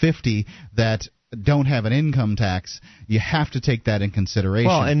out of 50 that don't have an income tax, you have to take that in consideration.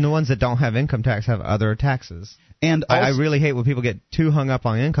 Well, and the ones that don't have income tax have other taxes. And I really hate when people get too hung up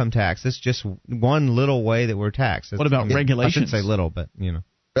on income tax. It's just one little way that we're taxed. What about regulations? I shouldn't say little, but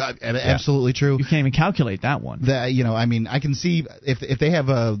absolutely true. You can't even calculate that one. I can see if they have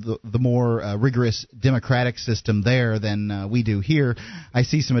the more rigorous democratic system there than we do here, I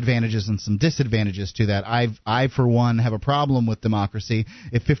see some advantages and some disadvantages to that. I for one have a problem with democracy.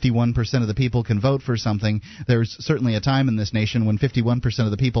 If 51% of the people can vote for something, there's certainly a time in this nation when 51%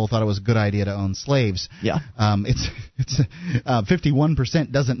 of the people thought it was a good idea to own slaves. Yeah. It's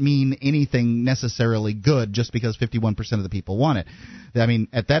 51% doesn't mean anything necessarily good just because 51% of the people want it. I mean,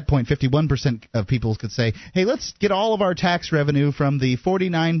 at that point, 51% of people could say, hey, let's get all of our tax revenue from the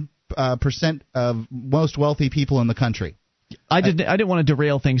 49% of most wealthy people in the country. I didn't want to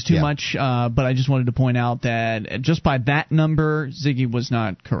derail things too much, but I just wanted to point out that just by that number, Ziggy was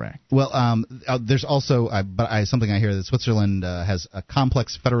not correct. Well, there's also something I hear that Switzerland has a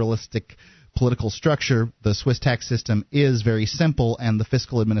complex federalistic political structure. The Swiss tax system is very simple, and the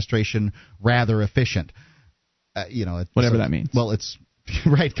fiscal administration rather efficient. Whatever that means. Well, it's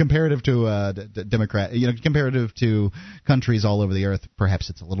right comparative to comparative to countries all over the earth. Perhaps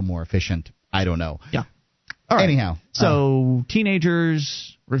it's a little more efficient. I don't know. Yeah. All right. Anyhow, so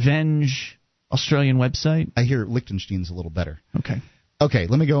teenagers, revenge, Australian website. I hear Liechtenstein's a little better. Okay.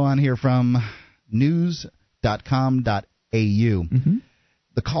 Let me go on here from news.com.au. Mm-hmm.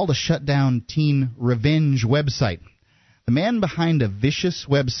 The call to shut down teen revenge website. The man behind a vicious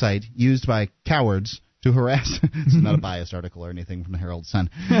website used by cowards to harass this is not a biased article or anything from the Herald Sun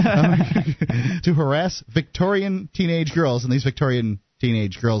to harass Victorian teenage girls, and these Victorian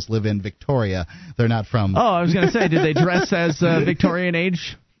teenage girls live in Victoria. They're not from I was going to say, did they dress as Victorian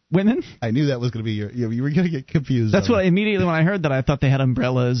age women? I knew that was going to be you were going to get confused. That's what immediately when I heard that I thought they had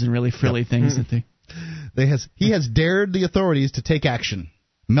umbrellas and really frilly things that he has dared the authorities to take action.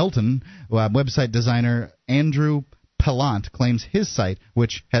 Melton, website designer Andrew Pellant, claims his site,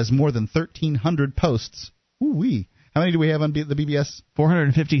 which has more than 1,300 posts. Ooh-wee. How many do we have on the BBS?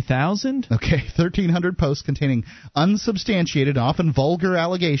 450,000? Okay, 1,300 posts containing unsubstantiated, often vulgar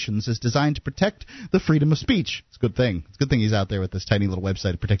allegations is designed to protect the freedom of speech. It's a good thing. It's a good thing he's out there with this tiny little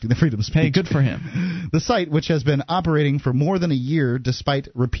website protecting the freedom of speech. Hey, good for him. The site, which has been operating for more than a year despite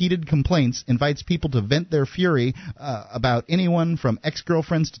repeated complaints, invites people to vent their fury about anyone from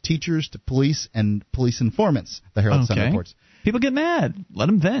ex-girlfriends to teachers to police and police informants, the Herald Sun reports. People get mad. Let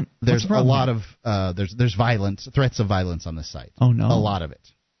them vent. There's a lot of there's violence, threats of violence on this site. Oh no, a lot of it.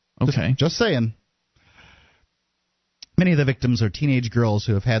 Okay, just saying. Many of the victims are teenage girls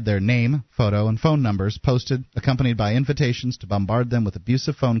who have had their name, photo, and phone numbers posted, accompanied by invitations to bombard them with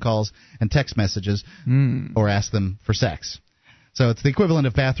abusive phone calls and text messages, or ask them for sex. So it's the equivalent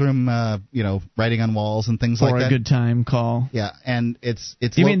of bathroom, writing on walls and things like that. Or a good time call. Yeah, and it's.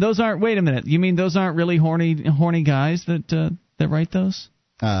 You mean those aren't? Wait a minute. You mean those aren't really horny guys that that write those?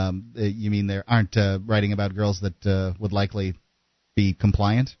 You mean there aren't writing about girls that would likely be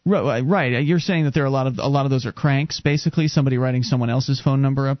compliant? Right. You're saying that there are a lot of those are cranks, basically, somebody writing someone else's phone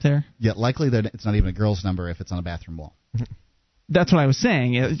number up there? Yeah, likely that it's not even a girl's number if it's on a bathroom wall. That's what I was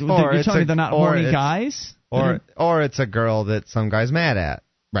saying. You're telling me they're not horny guys? Or it's a girl that some guy's mad at.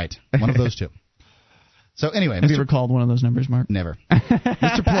 Right. One of those two. So anyway, have you ever called one of those numbers, Mark? Never.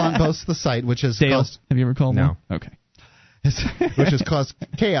 Mr. Pallant boasts the site, which has caused... Have you ever called one? No. Okay. Which has caused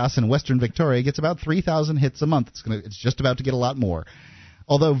chaos in Western Victoria. It gets about 3,000 hits a month. It's just about to get a lot more.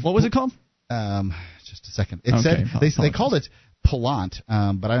 Although, what was it called? Just a second. It said they called it Pallant,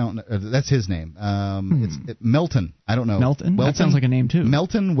 but I don't know. That's his name. It's Melton. I don't know. Melton? That sounds like a name too.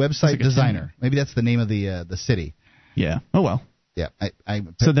 Melton website designer. Maybe that's the name of the city. Yeah. Oh well. Yeah.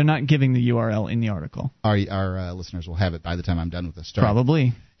 So they're not giving the URL in the article. Our listeners will have it by the time I'm done with this story.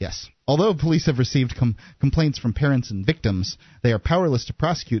 Probably. Yes. Although police have received complaints from parents and victims, they are powerless to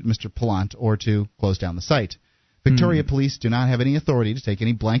prosecute Mr. Pallant or to close down the site. Victoria police do not have any authority to take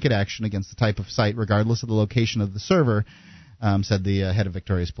any blanket action against the type of site, regardless of the location of the server, said the head of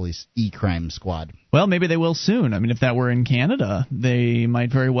Victoria's police e-crime squad. Well, maybe they will soon. I mean, if that were in Canada, they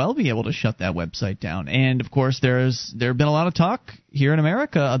might very well be able to shut that website down. And, of course, there have been a lot of talk here in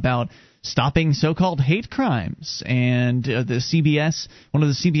America about stopping so-called hate crimes. And one of the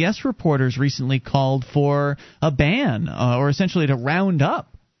CBS reporters recently called for a ban, or essentially to round up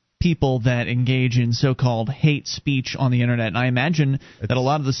people that engage in so-called hate speech on the internet. And I imagine that a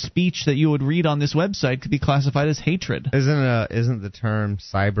lot of the speech that you would read on this website could be classified as hatred. Isn't the term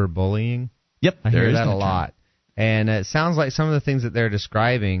cyberbullying? Yep, I hear that a lot. And it sounds like some of the things that they're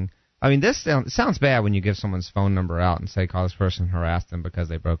describing. I mean, this sounds bad when you give someone's phone number out and say, call this person, harass them because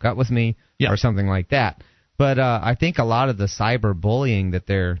they broke up with me, or something like that. But I think a lot of the cyberbullying that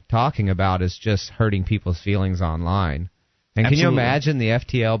they're talking about is just hurting people's feelings online. And Absolutely. Can you imagine the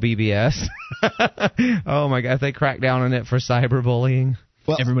FTL BBS? Oh, my God, if they crack down on it for cyberbullying.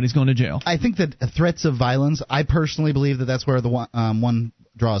 Well, everybody's going to jail. I think that threats of violence, I personally believe that that's where the one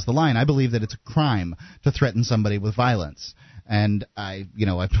draws the line. I believe that it's a crime to threaten somebody with violence. And I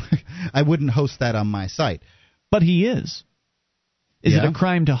wouldn't host that on my site. But he is. Is it a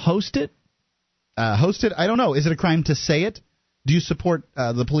crime to host it? Host it? I don't know. Is it a crime to say it? Do you support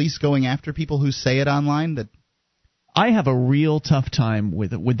the police going after people who say it online? I have a real tough time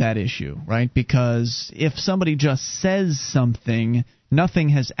with that issue, right? Because if somebody just says something, nothing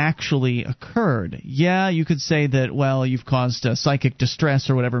has actually occurred. Yeah, you could say that, well, you've caused psychic distress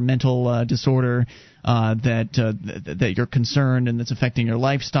or whatever mental disorder that you're concerned and that's affecting your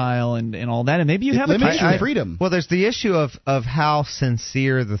lifestyle and all that, and maybe you have a freedom. Well, there's the issue of how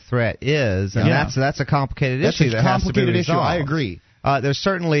sincere the threat is, and that's a complicated issue. That's a complicated issue. I agree. There's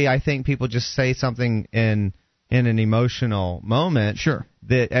certainly, I think, people just say something in an emotional moment,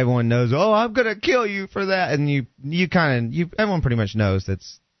 that everyone knows, oh, I'm going to kill you for that, and everyone pretty much knows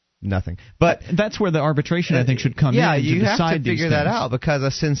that's nothing. But that's where the arbitration, I think, should come in. Yeah, you have to figure that things out, because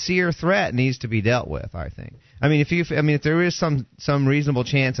a sincere threat needs to be dealt with, I think. I mean, if there is some reasonable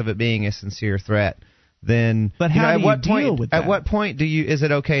chance of it being a sincere threat, then how do you deal with that? At what point is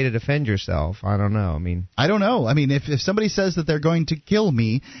it okay to defend yourself? I don't know. I don't know. I mean, if somebody says that they're going to kill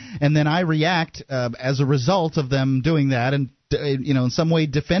me, and then I react as a result of them doing that, and in some way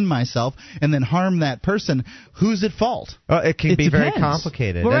defend myself, and then harm that person, who's at fault? It can be very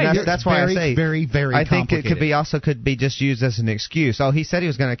complicated. Well, and that's why I say very, very I think complicated. it could be just used as an excuse. Oh, he said he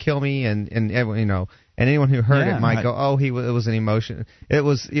was going to kill me, and anyone who heard it might go, oh, it was an emotion. It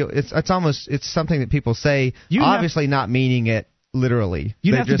was, it's something that people say, obviously not meaning it literally.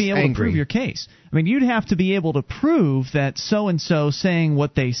 You'd have to be able to prove your case. I mean, you'd have to be able to prove that so-and-so saying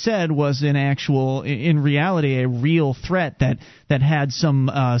what they said was in reality, a real threat that had some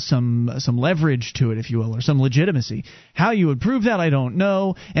leverage to it, if you will, or some legitimacy. How you would prove that, I don't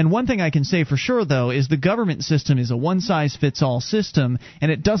know. And one thing I can say for sure, though, is the government system is a one-size-fits-all system,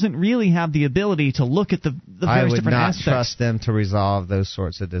 and it doesn't really have the ability to look at the various different aspects. I would not trust them to resolve those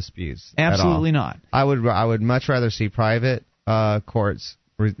sorts of disputes. Absolutely not. I would much rather see private courts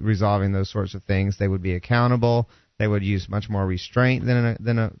resolving those sorts of things. They would be accountable. They would use much more restraint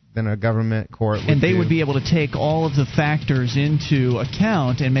than a government court would. And they would be able to take all of the factors into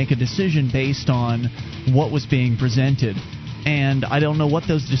account and make a decision based on what was being presented. And I don't know what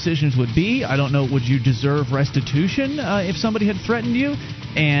those decisions would be. I don't know, would you deserve restitution if somebody had threatened you?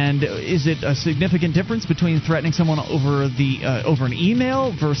 And is it a significant difference between threatening someone over an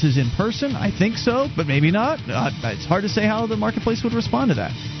email versus in person? I think so, but maybe not. It's hard to say how the marketplace would respond to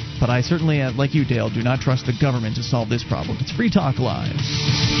that. But I certainly, like you, Dale, do not trust the government to solve this problem. It's Free Talk Live.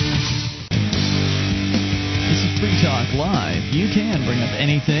 This is Free Talk Live. You can bring up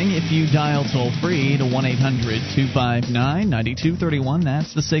anything if you dial toll-free to 1-800-259-9231.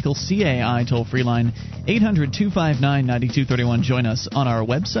 That's the SACL CAI toll-free line, 800-259-9231. Join us on our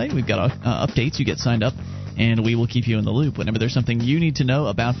website. We've got updates. You get signed up, and we will keep you in the loop. Whenever there's something you need to know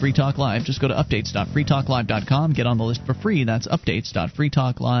about Free Talk Live, just go to updates.freetalklive.com. Get on the list for free. That's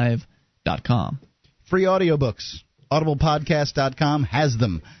updates.freetalklive.com. Free audiobooks. AudiblePodcast.com has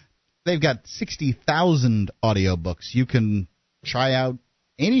them. They've got 60,000 audiobooks. You can try out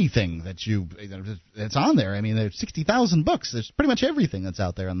anything that's on there. I mean, there's 60,000 books. There's pretty much everything that's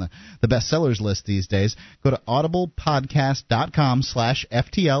out there on the bestsellers list these days. Go to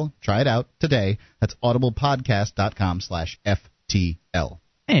audiblepodcast.com/FTL. Try it out today. That's audiblepodcast.com/FTL.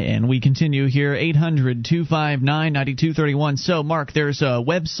 And we continue here, 800-259-9231. So, Mark, there's a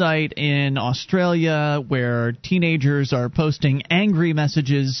website in Australia where teenagers are posting angry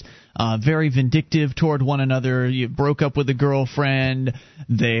messages, very vindictive toward one another. You broke up with a girlfriend.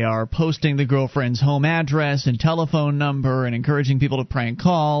 They are posting the girlfriend's home address and telephone number and encouraging people to prank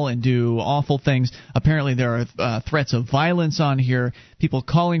call and do awful things. Apparently there are threats of violence on here, people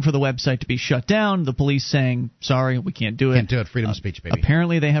calling for the website to be shut down, the police saying, sorry, we can't do it. Can't do it. Freedom of speech, baby.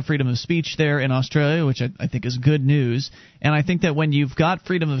 Apparently they have freedom of speech there in Australia, which I think is good news. And I think that when you've got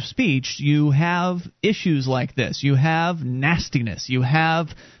freedom of speech, you have issues like this. You have nastiness. You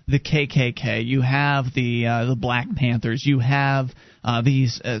have the KKK. You have the Black Panthers. You have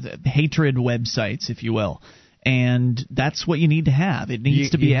these hatred websites, if you will. And that's what you need to have. It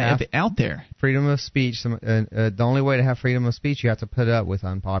needs to be out there. Freedom of speech. The only way to have freedom of speech, you have to put up with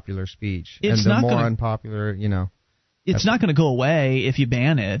unpopular speech. It's and the more unpopular, It's not going to go away if you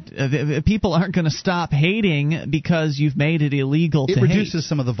ban it. People aren't going to stop hating because you've made it illegal to hate. It reduces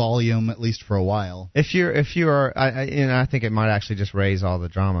some of the volume, at least for a while. If you are, I think it might actually just raise all the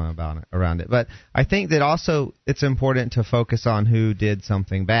drama around it. But I think that also it's important to focus on who did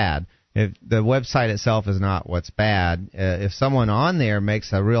something bad. If the website itself is not what's bad, if someone on there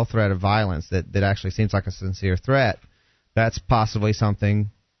makes a real threat of violence that actually seems like a sincere threat, that's possibly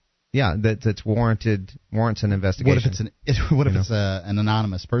something. Yeah, that's warrants an investigation. What if it's an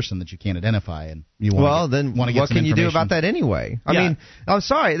anonymous person that you can't identify and you want to get what can you do about that anyway? I mean, I'm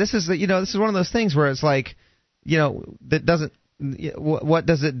sorry. This is one of those things where it's like, that doesn't. What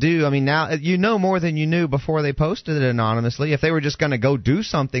does it do? I mean, now you know more than you knew before they posted it anonymously. If they were just going to go do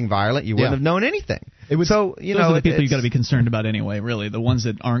something violent, you wouldn't have known anything. Those are the people you got to be concerned about anyway. Really, the ones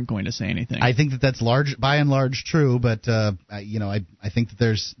that aren't going to say anything. I think that's by and large true, but I think that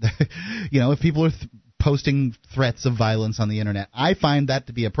there's, if people are posting threats of violence on the internet, I find that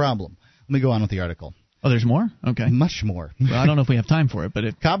to be a problem. Let me go on with the article. Oh, there's more? Okay. Much more. Well, I don't know if we have time for it, but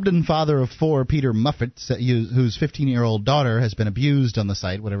Cobden father of 4, Peter Muffet, whose 15-year-old daughter has been abused on the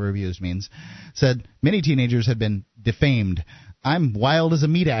site, whatever abused means, said many teenagers had been defamed. I'm wild as a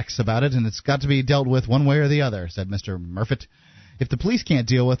meat axe about it, and it's got to be dealt with one way or the other, said Mr. Muffet. If the police can't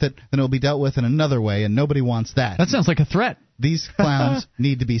deal with it, then it'll be dealt with in another way, and nobody wants that. That sounds like a threat. These clowns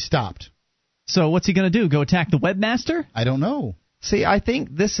need to be stopped. So what's he going to do, go attack the webmaster? I don't know. See, I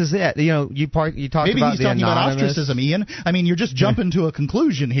think this is it. You talked Maybe about he's the talking about anonymous ostracism, Ian. I mean, you're just jumping to a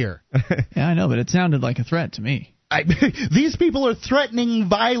conclusion here. Yeah, I know, but it sounded like a threat to me. These people are threatening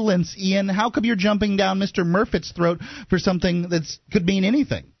violence, Ian. How come you're jumping down Mr. Murphy's throat for something that could mean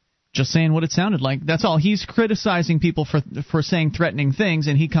anything? Just saying what it sounded like. That's all. He's criticizing people for saying threatening things,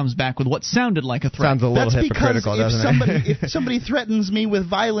 and he comes back with what sounded like a threat. Sounds a little hypocritical, doesn't it? If somebody threatens me with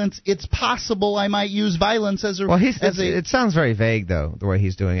violence, it's possible I might use violence as a... Well, it sounds very vague, though, the way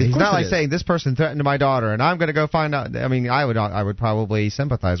he's doing it. He's not like saying, this person threatened my daughter, and I'm going to go find out... I mean, I would probably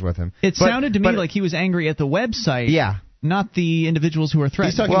sympathize with him. It sounded to me like he was angry at the website. Yeah. Not the individuals who are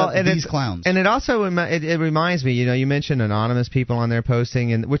threatened. He's talking about these clowns. And it also it reminds me, you mentioned anonymous people on there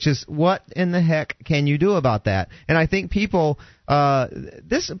posting, and which is what in the heck can you do about that? And I think people will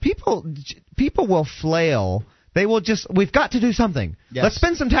flail. They will we've got to do something. Yes. Let's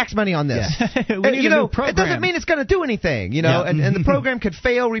spend some tax money on this. Yeah. We need a new program. It doesn't mean it's going to do anything, and the program could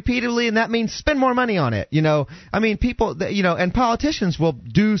fail repeatedly, and that means spend more money on it, I mean, people, and politicians will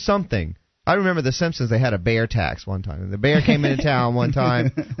do something. I remember The Simpsons, they had a bear tax one time. The bear came into town one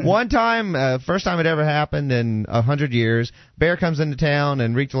time. First time it ever happened in 100 years. Bear comes into town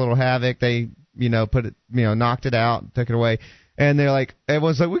and wreaked a little havoc. They, knocked it out, took it away. And they're like,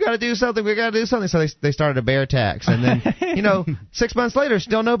 everyone's like, we got to do something. So they started a bear tax. And then, 6 months later,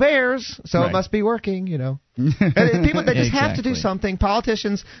 still no bears. So It must be working, And people, they just have to do something.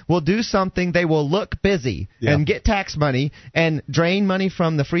 Politicians will do something. They will look busy and get tax money and drain money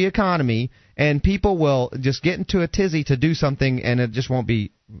from the free economy. And people will just get into a tizzy to do something, and it just won't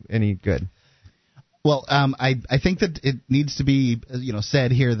be any good. Well, I think that it needs to be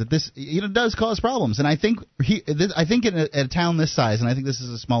said here that this does cause problems, and I think in a town this size, and I think this is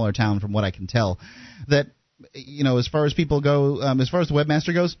a smaller town from what I can tell, that as far as people go, as far as the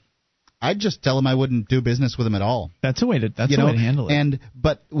webmaster goes, I'd just tell him I wouldn't do business with him at all. That's a way to handle it.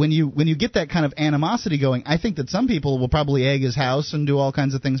 But when you get that kind of animosity going, I think that some people will probably egg his house and do all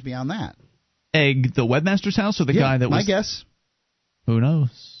kinds of things beyond that. Egg the webmaster's house or the guy that was? My guess. Who knows?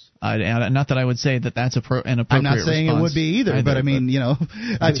 Not that I would say that's an appropriate I'm not saying response it would be either, but I mean,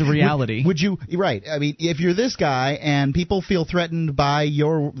 it's a reality. Would you? Right. I mean, if you're this guy and people feel threatened by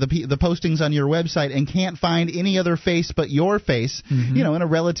the postings on your website and can't find any other face but your face, in a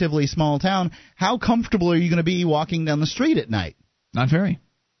relatively small town, how comfortable are you going to be walking down the street at night? Not very.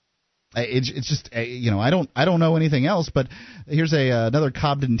 It's just I don't know anything else, but here's another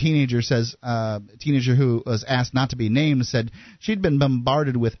Cobden teenager says teenager who was asked not to be named said she'd been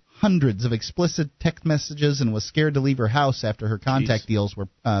bombarded with hundreds of explicit text messages and was scared to leave her house after her contact details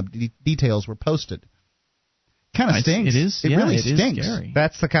were posted. Kind of stinks. It is. It really stinks. Is scary.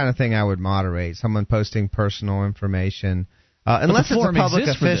 That's the kind of thing I would moderate. Someone posting personal information. Unless it's a public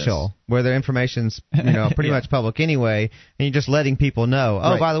official, where their information's pretty much public anyway, and you're just letting people know,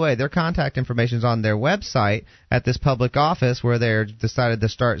 by the way, their contact information's on their website at this public office where they're decided to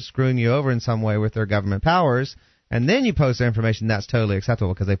start screwing you over in some way with their government powers, and then you post their information, that's totally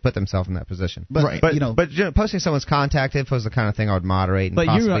acceptable because they put themselves in that position. But posting someone's contact info is the kind of thing I would moderate and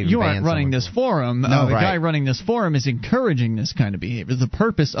possibly you aren't running this forum. No, the guy running this forum is encouraging this kind of behavior. The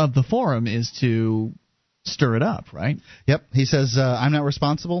purpose of the forum is to stir it up, right? Yep. He says, I'm not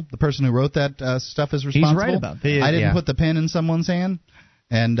responsible. The person who wrote that stuff is responsible. He's right about that. I didn't put the pen in someone's hand,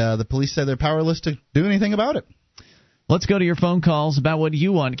 and the police said they're powerless to do anything about it. Let's go to your phone calls about what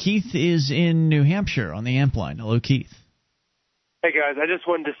you want. Keith is in New Hampshire on the AMP line. Hello, Keith. Hey, guys. I just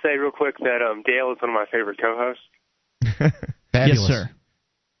wanted to say real quick that Dale is one of my favorite co-hosts. Fabulous. Yes, sir.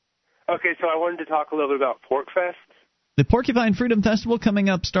 Okay, so I wanted to talk a little bit about PorcFest. The Porcupine Freedom Festival coming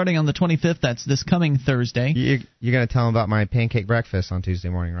up starting on the 25th. That's this coming Thursday. You're going to tell them about my pancake breakfast on Tuesday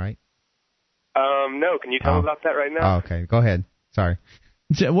morning, right? No. Can you tell them about that right now? Oh, okay. Go ahead. Sorry.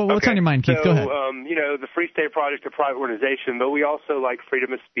 What's on your mind, Keith? Go ahead. The Free State Project is a private organization, but we also like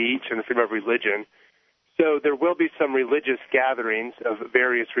freedom of speech and the freedom of religion. So there will be some religious gatherings of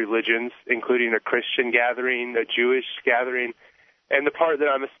various religions, including a Christian gathering, a Jewish gathering, and the part that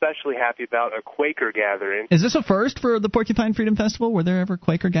I'm especially happy about, a Quaker gathering. Is this a first for the Porcupine Freedom Festival? Were there ever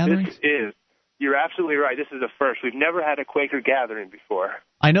Quaker gatherings? This is. You're absolutely right. This is a first. We've never had a Quaker gathering before.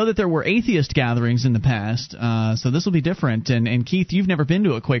 I know that there were atheist gatherings in the past, so this will be different. And Keith, you've never been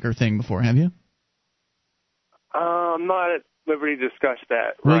to a Quaker thing before, have you? I'm not at liberty to discuss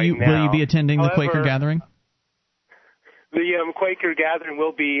that now. Will you be attending the Quaker gathering? The Quaker gathering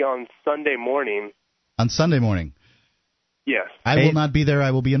will be on Sunday morning. On Sunday morning? Yes. I will not be there.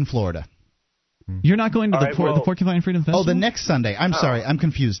 I will be in Florida. You're not going to the Porcupine Freedom Festival? Oh, the next Sunday. I'm sorry. I'm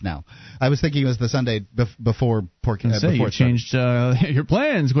confused now. I was thinking it was the Sunday before Porcupine. You changed your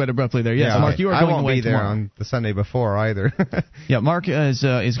plans quite abruptly there. Yes, Mark, you are going away tomorrow. I won't be there on the Sunday before either. Yeah, Mark is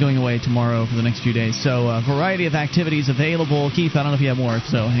going away tomorrow for the next few days. So a variety of activities available. Keith, I don't know if you have more,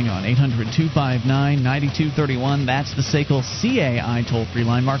 so hang on. 800-259-9231. That's the SACL CAI toll-free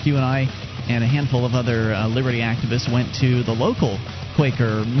line. Mark, you and I and a handful of other liberty activists went to the local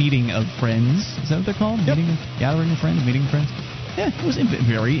Quaker meeting of friends. Is that what they're called? Yep. Gathering of friends, meeting of friends? Yeah, it was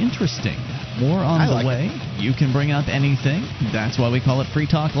very interesting. More on the way. You can bring up anything. That's why we call it Free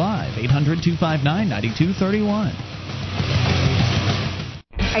Talk Live. 800-259-9231.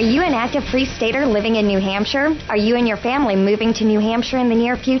 Are you an active Free Stater living in New Hampshire? Are you and your family moving to New Hampshire in the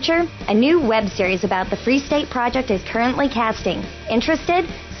near future? A new web series about the Free State Project is currently casting. Interested?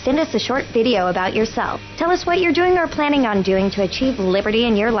 Send us a short video about yourself. Tell us what you're doing or planning on doing to achieve liberty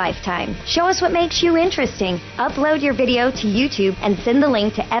in your lifetime. Show us what makes you interesting. Upload your video to YouTube and send the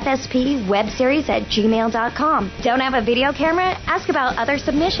link to fspwebseries@gmail.com. Don't have a video camera? Ask about other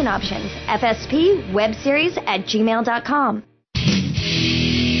submission options. fspwebseries@gmail.com.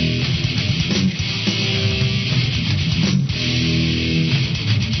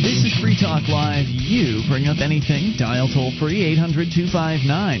 This is Free Talk Live. You bring up anything. Dial toll-free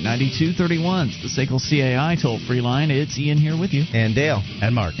 800-259-9231. It's the SACL CAI toll-free line. It's Ian here with you. And Dale.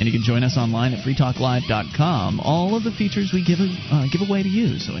 And Mark. And you can join us online at freetalklive.com. All of the features we give away to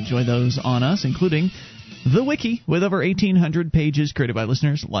you. So enjoy those on us, including the wiki with over 1,800 pages created by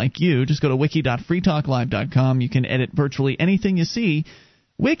listeners like you. Just go to wiki.freetalklive.com. You can edit virtually anything you see.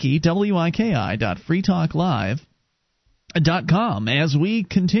 Wiki, wiki.freetalklive.com. As we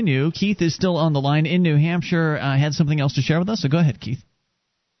continue, Keith is still on the line in New Hampshire. I had something else to share with us, so go ahead, Keith.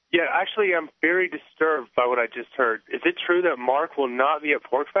 Yeah, actually, I'm very disturbed by what I just heard. Is it true that Mark will not be at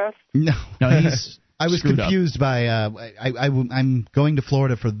PorkFest? No, he's I was confused by. I'm going to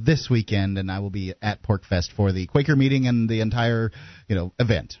Florida for this weekend, and I will be at PorkFest for the Quaker meeting and the entire,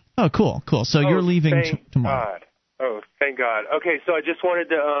 event. Oh, cool. So you're leaving tomorrow. God. Oh, thank God. Okay, so I just wanted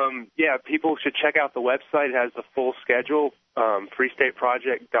to, people should check out the website. It has the full schedule,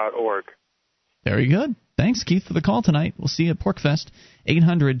 freestateproject.org. Very good. Thanks, Keith, for the call tonight. We'll see you at PorkFest.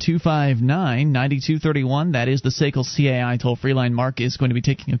 800-259-9231. That is the SACL CAI toll-free line. Mark is going to be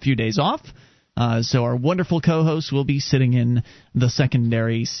taking a few days off. So our wonderful co-host will be sitting in the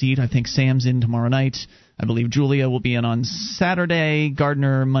secondary seat. I think Sam's in tomorrow night. I believe Julia will be in on Saturday,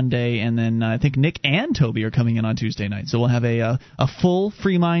 Gardner Monday, and then I think Nick and Toby are coming in on Tuesday night. So we'll have a full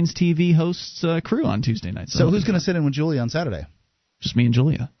Free Minds TV hosts crew on Tuesday night. So who's going to sit in with Julia on Saturday? Just me and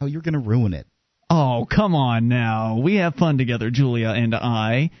Julia. Oh, you're going to ruin it. Oh, come on now. We have fun together, Julia and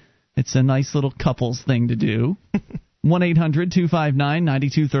I. It's a nice little couples thing to do.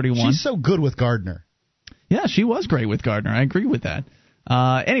 1-800-259-9231. She's so good with Gardner. Yeah, she was great with Gardner. I agree with that.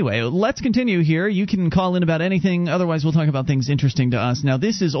 Anyway, let's continue here. You can call in about anything. Otherwise, we'll talk about things interesting to us. Now,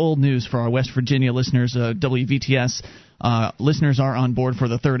 this is old news for our West Virginia listeners. WVTS listeners are on board for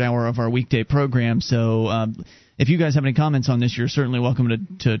the third hour of our weekday program. So if you guys have any comments on this, you're certainly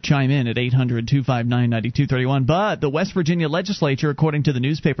welcome to chime in at 800-259-9231. But the West Virginia legislature, according to the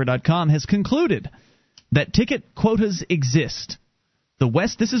newspaper.com, has concluded that ticket quotas exist.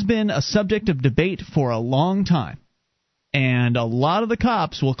 This has been a subject of debate for a long time. And a lot of the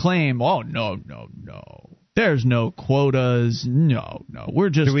cops will claim, oh, no. There's no quotas. No. We're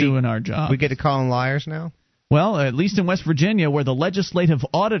just doing our job. We get to call them liars now? Well, at least in West Virginia, where the legislative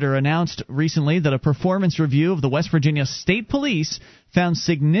auditor announced recently that a performance review of the West Virginia State Police found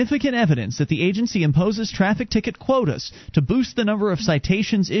significant evidence that the agency imposes traffic ticket quotas to boost the number of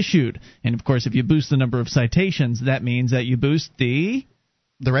citations issued. And, of course, if you boost the number of citations, that means that you boost the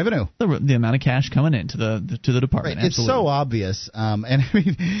revenue, the amount of cash coming into the department. Right. It's so obvious, and I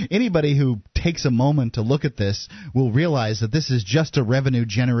mean, anybody who takes a moment to look at this will realize that this is just a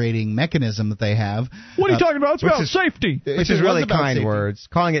revenue-generating mechanism that they have. What are you talking about? It's about safety. Which is really kind words.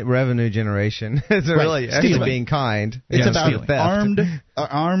 Calling it revenue generation is really being kind. It's about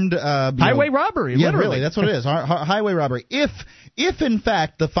armed highway robbery. Yeah, literally. Really, that's what it is. Highway robbery. If in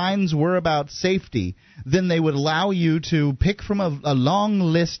fact the fines were about safety, then they would allow you to pick from a long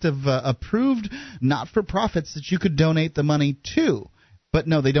list of approved not-for-profits that you could donate the money to. But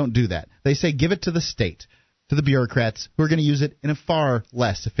no, they don't do that. They say give it to the state, to the bureaucrats who are going to use it in a far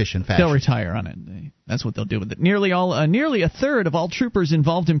less efficient fashion. They'll retire on it. That's what they'll do with it. Nearly a third of all troopers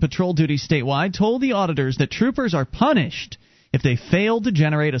involved in patrol duty statewide told the auditors that troopers are punished if they fail to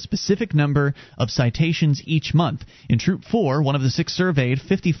generate a specific number of citations each month. In Troop 4, one of the 6 surveyed,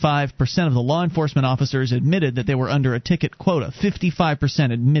 55% of the law enforcement officers admitted that they were under a ticket quota.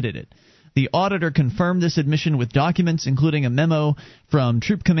 55% admitted it. The auditor confirmed this admission with documents, including a memo from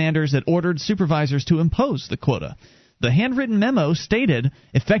troop commanders that ordered supervisors to impose the quota. The handwritten memo stated,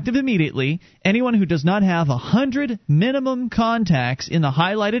 effective immediately, anyone who does not have 100 minimum contacts in the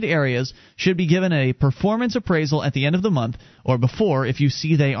highlighted areas should be given a performance appraisal at the end of the month or before if you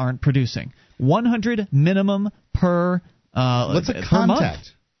see they aren't producing. 100 minimum per What's a contact? Month.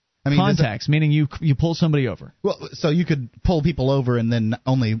 I mean, contacts, meaning you pull somebody over. Well, so you could pull people over and then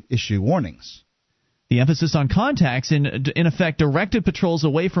only issue warnings. The emphasis on contacts, in effect, directed patrols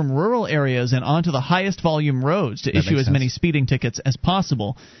away from rural areas and onto the highest volume roads to issue as many speeding tickets as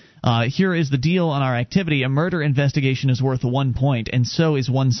possible. Here is the deal on our activity. A murder investigation is worth 1 point, and so is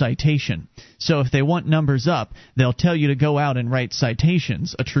 1 citation. So if they want numbers up, they'll tell you to go out and write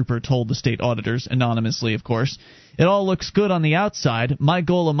citations, a trooper told the state auditors, anonymously, of course. It all looks good on the outside. My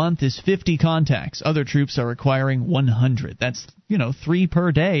goal a month is 50 contacts. Other troops are requiring 100. That's, 3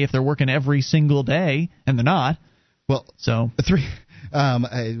 per day if they're working every single day, and they're not. Well, so 3.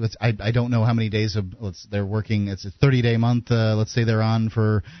 I don't know how many days they're working. It's a 30-day month. Let's say they're on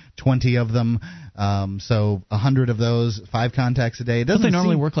for 20 of them. So 100 of those, 5 contacts a day. Don't they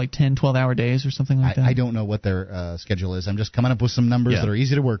normally work like 10, 12-hour days or something like that? I don't know what their schedule is. I'm just coming up with some numbers that are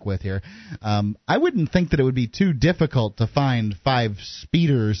easy to work with here. I wouldn't think that it would be too difficult to find 5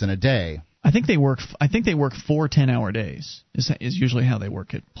 speeders in a day. I think they work 4 10-hour days is usually how they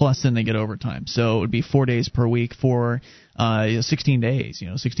work it. Plus, then they get overtime. So it would be 4 days per week for 16 days.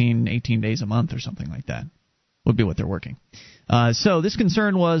 16, 18 days a month or something like that. would be what they're working. So this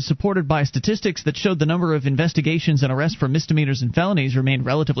concern was supported by statistics that showed the number of investigations and arrests for misdemeanors and felonies remained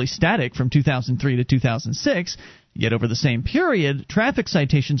relatively static from 2003 to 2006. Yet over the same period, traffic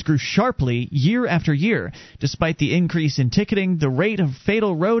citations grew sharply year after year. Despite the increase in ticketing, the rate of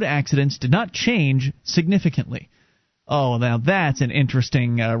fatal road accidents did not change significantly. Oh, now that's an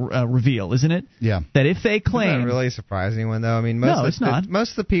interesting reveal, isn't it? Yeah. That if they claim... Doesn't that really surprise anyone, though? I mean,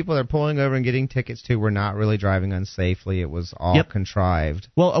 most of the people they're pulling over and getting tickets to were not really driving unsafely. It was all contrived.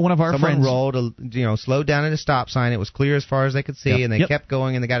 Well, one of our friends... Someone rolled, slowed down at a stop sign. It was clear as far as they could see, and they kept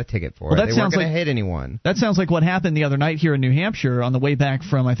going, and they got a ticket for it. They weren't going to hit anyone. That sounds like what happened the other night here in New Hampshire on the way back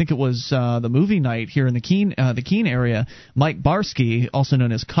from, I think it was the movie night here in the Keene area. Mike Barsky, also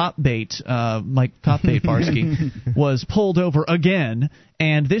known as Copbait, Mike Copbait Barsky, was pulled over again,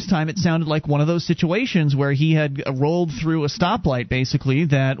 and this time it sounded like one of those situations where he had rolled through a stoplight, basically,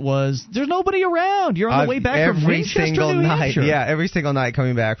 that was, there's nobody around. You're on the way back from Winchester, New Hampshire. Yeah, every single night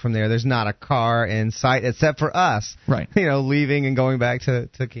coming back from there's not a car in sight except for us. Right. Leaving and going back to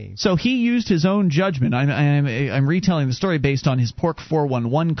Keene. So he used his own judgment. I'm retelling the story based on his Pork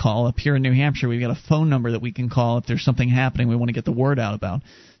 411 call up here in New Hampshire. We've got a phone number that we can call if there's something happening we want to get the word out about.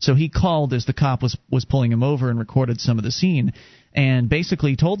 So he called as the cop was pulling him over and recorded some of the scene, and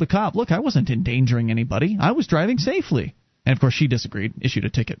basically told the cop, look, I wasn't endangering anybody. I was driving safely. And, of course, she disagreed, issued a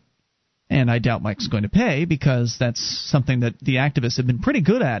ticket. And I doubt Mike's going to pay because that's something that the activists have been pretty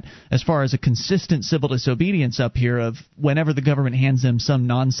good at as far as a consistent civil disobedience up here of whenever the government hands them some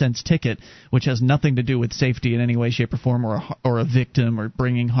nonsense ticket which has nothing to do with safety in any way, shape, or form or a victim or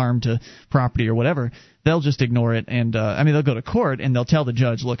bringing harm to property or whatever, they'll just ignore it. And, they'll go to court and they'll tell the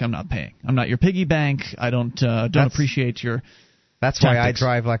judge, look, I'm not paying. I'm not your piggy bank. I don't appreciate your... That's tactics. Why I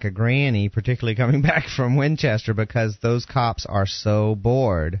drive like a granny, particularly coming back from Winchester, because those cops are so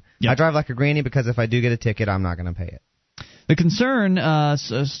bored. Yep. I drive like a granny because if I do get a ticket, I'm not going to pay it. The concern,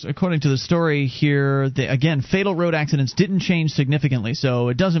 according to the story here, again, fatal road accidents didn't change significantly, so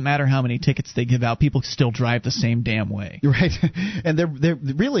it doesn't matter how many tickets they give out. People still drive the same damn way. Right, and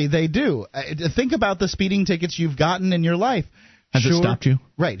they do. Think about the speeding tickets you've gotten in your life. Has it stopped you?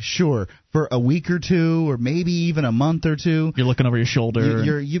 Right, sure. For a week or two, or maybe even a month or two. You're looking over your shoulder.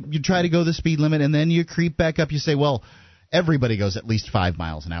 You try to go the speed limit, and then you creep back up. You say, well, everybody goes at least 5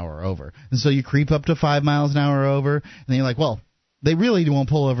 miles an hour or over. And so you creep up to 5 miles an hour or over, and then you're like, well, they really won't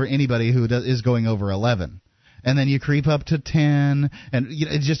pull over anybody who is going over 11. And then you creep up to 10, and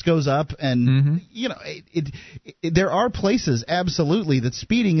it just goes up. And there are places absolutely that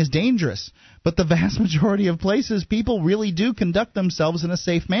speeding is dangerous, but the vast majority of places, people really do conduct themselves in a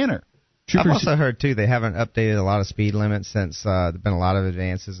safe manner. I've also heard too they haven't updated a lot of speed limits since there've been a lot of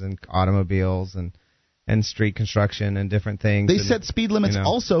advances in automobiles and street construction and different things. They set speed limits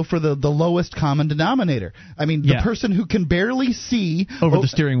also for the lowest common denominator. I mean, the person who can barely see over the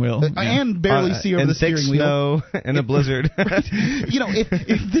steering wheel and barely see over the steering wheel in a blizzard. Right.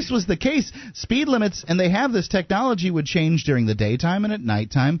 If this was the case, speed limits, and they have this technology, would change during the daytime and at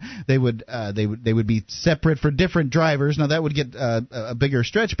nighttime. They would be separate for different drivers. Now that would get a bigger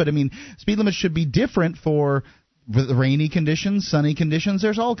stretch, but I mean, speed limits should be different for rainy conditions, sunny conditions.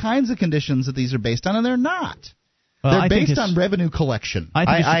 There's all kinds of conditions that these are based on, and they're not. They're based on revenue collection.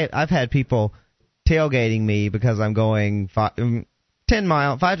 I've had people tailgating me because I'm going 5 to 10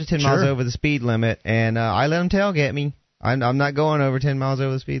 miles over the speed limit, and I let them tailgate me. I'm not going over 10 miles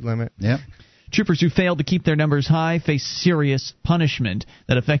over the speed limit. Yep. Troopers who failed to keep their numbers high face serious punishment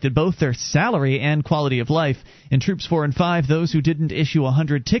that affected both their salary and quality of life. In Troops 4 and 5, those who didn't issue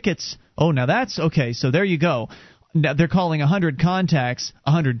 100 tickets. Oh, now that's okay. So there you go. Now they're calling 100 contacts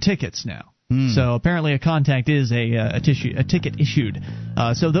 100 tickets now. So apparently a contact is a ticket issued.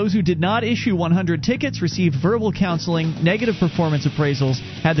 So those who did not issue 100 tickets received verbal counseling, negative performance appraisals,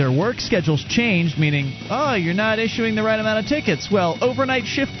 had their work schedules changed, meaning, oh, you're not issuing the right amount of tickets. Well, overnight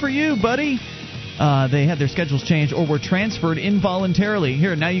shift for you, buddy. They had their schedules changed or were transferred involuntarily.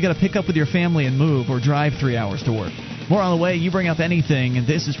 Here, now you got to pick up with your family and move or drive 3 hours to work. More on the way. You bring up anything.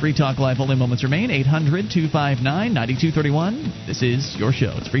 This is Free Talk Live. Only moments remain. 800-259-9231. This is your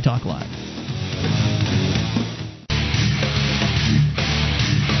show. It's Free Talk Live.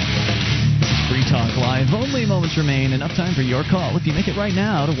 This is Free Talk Live. Only moments remain. Enough time for your call. If you make it right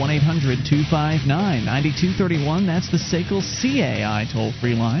now to 1-800-259-9231. That's the SACL CAI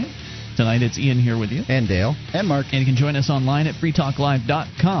toll-free line. Tonight it's Ian here with you. And Dale. And Mark. And you can join us online at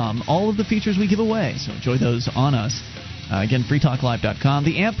freetalklive.com. All of the features we give away, so enjoy those on us. Again, freetalklive.com.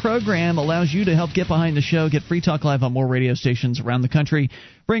 The AMP program allows you to help get behind the show, get Free Talk Live on more radio stations around the country,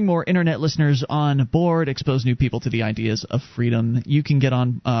 bring more Internet listeners on board, expose new people to the ideas of freedom. You can get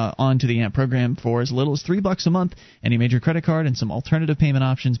onto the AMP program for as little as $3 a month, any major credit card, and some alternative payment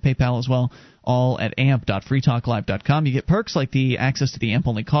options, PayPal as well, all at amp.freetalklive.com. You get perks like the access to the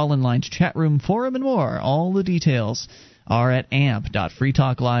AMP-only call-in lines, chat room, forum, and more. All the details are at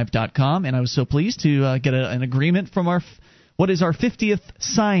amp.freetalklive.com. And I was so pleased to get an agreement from what is our 50th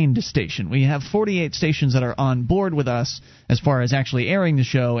signed station. We have 48 stations that are on board with us as far as actually airing the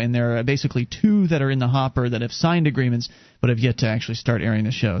show, and there are basically 2 that are in the hopper that have signed agreements but have yet to actually start airing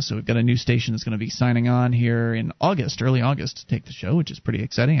the show. So we've got a new station that's going to be signing on here in August, early August, to take the show, which is pretty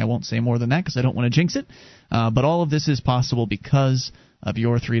exciting. I won't say more than that because I don't want to jinx it. But all of this is possible because of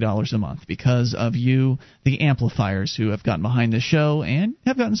your $3 a month, because of you, the amplifiers who have gotten behind this show and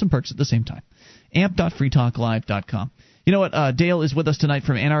have gotten some perks at the same time. amp.freetalklive.com. You know what? Dale is with us tonight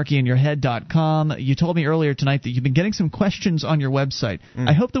from anarchyinyourhead.com. You told me earlier tonight that you've been getting some questions on your website.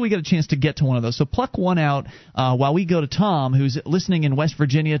 I hope that we get a chance to get to one of those. So pluck one out while we go to Tom, who's listening in West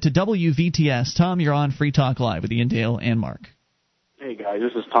Virginia, to WVTS. Tom, you're on Free Talk Live with Ian, Dale, and Mark. Hey, guys.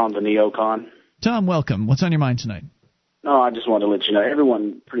 This is Tom the Neocon. Tom, welcome. What's on your mind tonight? No, I just wanted to let you know,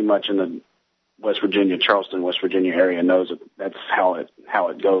 everyone pretty much in the West Virginia, Charleston, West Virginia area knows that that's how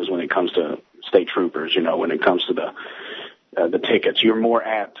it goes when it comes to state troopers. You know, when it comes to the tickets, you're more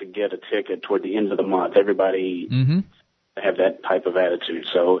apt to get a ticket toward the end of the month. Everybody have that type of attitude,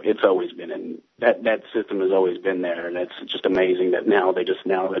 so it's always been in that system has always been there, and it's just amazing that now they just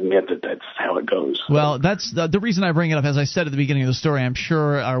now admit that that's how it goes. Well, that's the reason I bring it up. As I said at the beginning of the story, I'm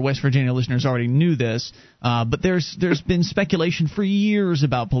sure our West Virginia listeners already knew this, but there's been speculation for years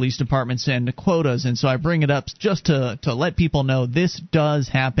about police departments and quotas, and so I bring it up just to let people know this does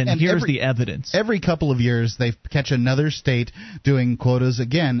happen. And here's the evidence. Every couple of years, they catch another state doing quotas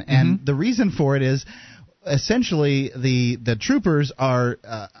again, and the reason for it is essentially the troopers are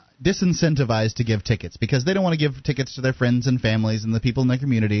disincentivized to give tickets because they don't want to give tickets to their friends and families and the people in their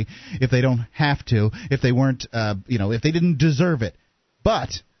community if they don't have to, if they weren't, if they didn't deserve it.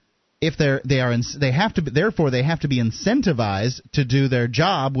 But if they have to be incentivized to do their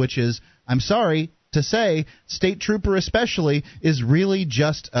job, which is, I'm sorry to say, state trooper especially is really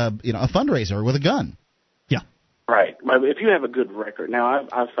just a fundraiser with a gun. Right. If you have a good record, now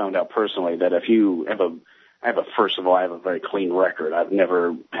I've found out personally that if you have first of all, I have a very clean record. I haven't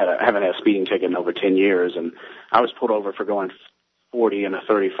had a speeding ticket in over 10 years, and I was pulled over for going 40 and a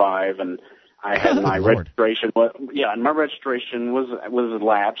 35, and I had my registration. And my registration was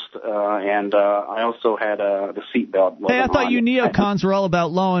lapsed, and I also had the seatbelt. Hey, I thought you neocons were all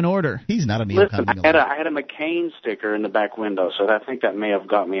about law and order. He's not a neocon. Listen, I had a McCain sticker in the back window, so I think that may have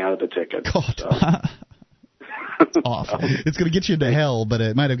got me out of the ticket. God. So. Awful. It's going to get you into hell, but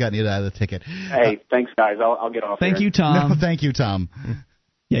it might have gotten you out of the ticket. Hey, thanks, guys. I'll get off. Thank you, Tom. No, thank you, Tom.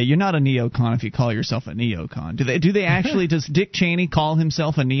 Yeah, you're not a neocon if you call yourself a neocon. Do they actually? Does Dick Cheney call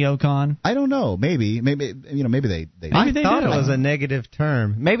himself a neocon? I don't know. Maybe they I thought it was a negative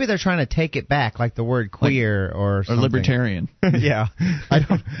term. Maybe they're trying to take it back, like the word queer or something. Or libertarian. Yeah. I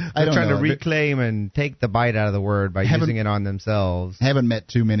don't trying know. to reclaim and take the bite out of the word by using it on themselves. Haven't met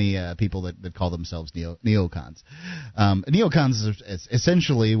too many people that call themselves neocons. Neocons is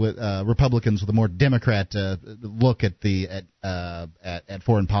essentially with Republicans with a more Democrat look at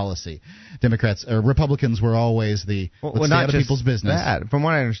foreign policy. Republicans were always the stay out of people's business. That. From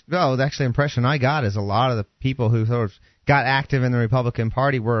what I understand, the actual impression I got is a lot of the people who sort of got active in the Republican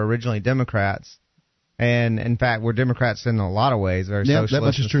Party were originally Democrats, and in fact were Democrats in a lot of ways, very socialist that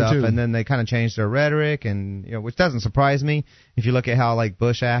much is and true stuff. too. And then they kind of changed their rhetoric, and which doesn't surprise me if you look at how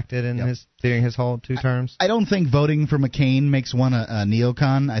Bush acted in during his whole 2 terms. I don't think voting for McCain makes one a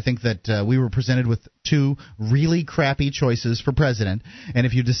neocon. I think that we were presented with 2 really crappy choices for president, and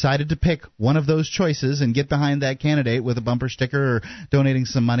if you decided to pick one of those choices and get behind that candidate with a bumper sticker or donating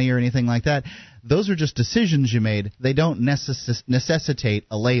some money or anything like that, those are just decisions you made. They don't necessitate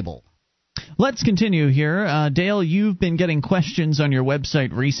a label. Let's continue here. Dale, you've been getting questions on your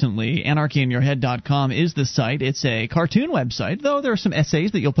website recently. Anarchyinyourhead.com is the site. It's a cartoon website, though there are some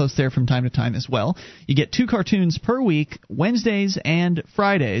essays that you'll post there from time to time as well. You get 2 cartoons per week, Wednesdays and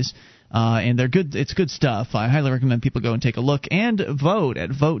Fridays. And they're good. It's good stuff. I highly recommend people go and take a look and vote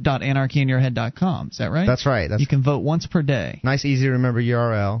at vote.anarchyinyourhead.com. Is that right? That's right. You can vote once per day. Nice, easy to remember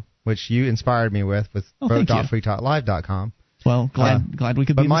URL, which you inspired me with vote.freetalklive.com. Well, glad we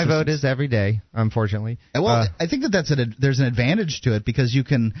could be. But my vote is every day, unfortunately. Well, I think there's an advantage to it because you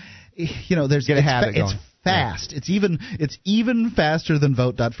can, there's get a habit going. fast. It's even faster than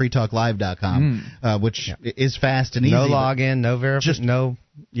vote.freetalklive.com, which is fast and easy. No login, no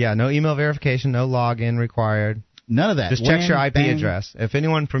email verification, no login required. None of that. Just check your IP address. If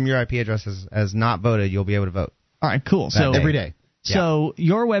anyone from your IP address has not voted, you'll be able to vote. All right, cool. So every day. So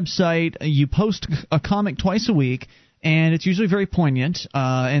your website, you post a comic twice a week, and it's usually very poignant.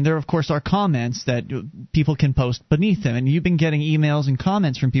 And there, of course, are comments that people can post beneath them. And you've been getting emails and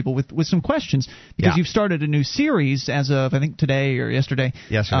comments from people with some questions because you've started a new series as of, I think, today or yesterday.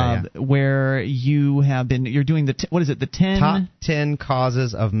 Where you're doing the 10 top 10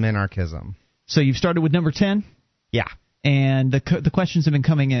 causes of minarchism. So you've started with number 10? Yeah. And the questions have been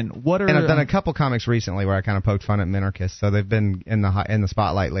coming in. And I've done a couple comics recently where I kind of poked fun at minarchists, so they've been in the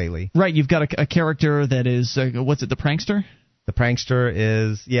spotlight lately. Right, you've got a character that is what's it, the prankster? The prankster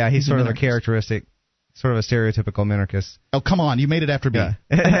is he's sort of a characteristic, sort of a stereotypical minarchist. Oh, come on, you made it after me.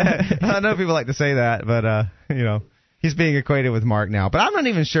 Yeah. I know people like to say that, but he's being equated with Mark now. But I'm not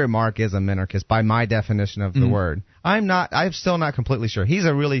even sure Mark is a minarchist by my definition of the word. I'm still not completely sure. He's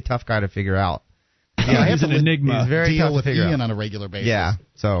a really tough guy to figure out. Yeah, he's an enigma. He's very deal with Ian on a regular basis. Yeah.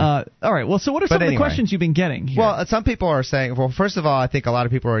 So. All right. Well, so what are some of the questions you've been getting here? Well, some people are saying. Well, first of all, I think a lot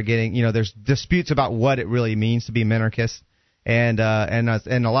of people are getting. There's disputes about what it really means to be minarchist, and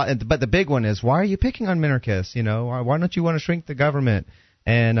a lot. But the big one is, why are you picking on minarchists? Why don't you want to shrink the government?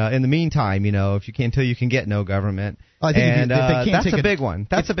 And in the meantime, if you can, until you can get no government. I think if they can't that's a big one.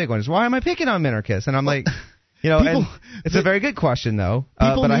 That's a big one. Is why am I picking on minarchists? And I'm like. And it's a very good question, though.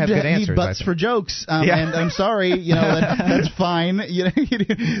 But I have good answers. People need butts for jokes, and I'm sorry, that's fine.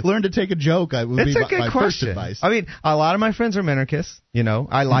 Learn to take a joke. Would be my first advice. I mean, a lot of my friends are minarchists.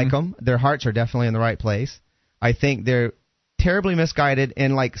 I like them. Their hearts are definitely in the right place. I think they're terribly misguided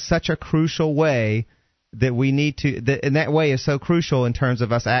in such a crucial way that we need to. And that way is so crucial in terms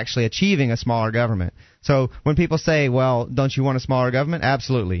of us actually achieving a smaller government. So when people say, well, don't you want a smaller government?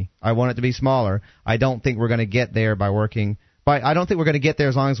 Absolutely. I want it to be smaller. I don't think we're going to get there I don't think we're going to get there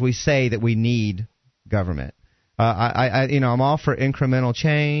as long as we say that we need government. I'm all for incremental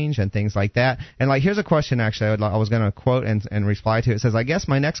change and things like that. And here's a question actually I was going to quote and reply to. It says, I guess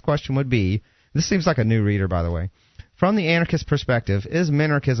my next question would be, this seems like a new reader, by the way. From the anarchist perspective, is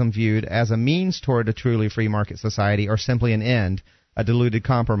minarchism viewed as a means toward a truly free market society or simply an end, a diluted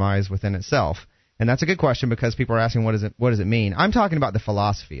compromise within itself? And that's a good question because people are asking, what does it mean? I'm talking about the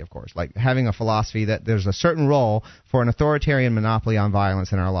philosophy, of course, like having a philosophy that there's a certain role for an authoritarian monopoly on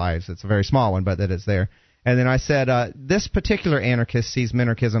violence in our lives. It's a very small one, but that it's there. And then I said, this particular anarchist sees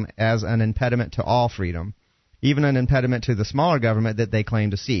minarchism as an impediment to all freedom, even an impediment to the smaller government that they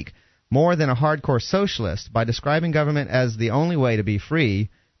claim to seek. More than a hardcore socialist, by describing government as the only way to be free,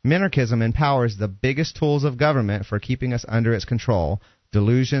 minarchism empowers the biggest tools of government for keeping us under its control,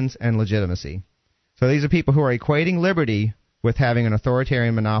 delusions and legitimacy. So these are people who are equating liberty with having an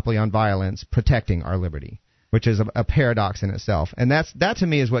authoritarian monopoly on violence, protecting our liberty, which is a paradox in itself. And that to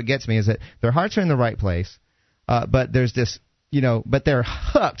me is what gets me, is that their hearts are in the right place, but there's this, but they're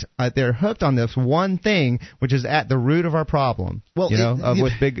hooked. They're hooked on this one thing, which is at the root of our problem. Well,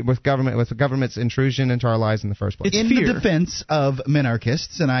 with government's intrusion into our lives in the first place. In the defense of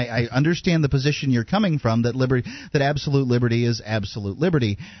minarchists, and I understand the position you're coming from, that absolute liberty is absolute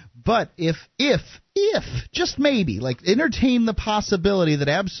liberty. But if just maybe, entertain the possibility that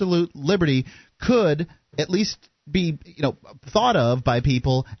absolute liberty could at least be, thought of by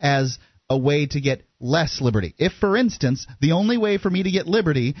people as a way to get less liberty. If, for instance, the only way for me to get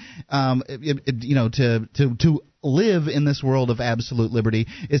liberty, to live in this world of absolute liberty,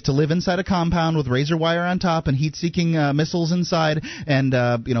 is to live inside a compound with razor wire on top and heat-seeking missiles inside, and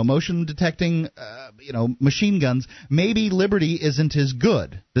motion detecting, machine guns, maybe liberty isn't as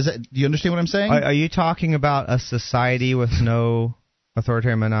good. Do you understand what I'm saying? Are you talking about a society with no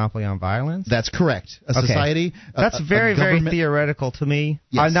authoritarian monopoly on violence? That's correct. Society. That's very theoretical to me.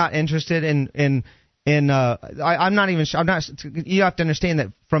 Yes. I'm not interested in I'm not even. I'm not. You have to understand that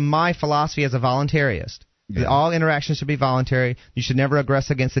from my philosophy as a voluntarist, all interactions should be voluntary. You should never aggress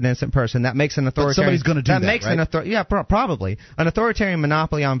against an innocent person. That makes an authoritarian. But somebody's going to do that, right? Probably. An authoritarian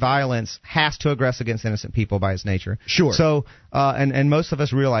monopoly on violence has to aggress against innocent people by its nature. Sure. So, and most of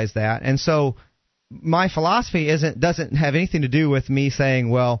us realize that, and so my philosophy doesn't have anything to do with me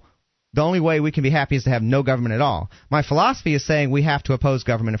saying, well, the only way we can be happy is to have no government at all. My philosophy is saying we have to oppose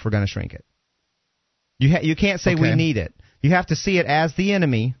government if we're going to shrink it. You can't say we need it. You have to see it as the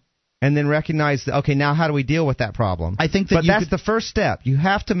enemy, and then recognize that, okay, now how do we deal with that problem? I think that that's the first step. You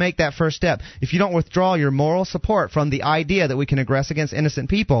have to make that first step. If you don't withdraw your moral support from the idea that we can aggress against innocent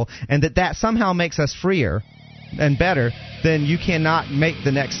people and that somehow makes us freer, and better, then you cannot make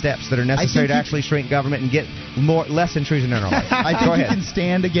the next steps that are necessary to actually shrink government and get less intrusion in our life. I think you can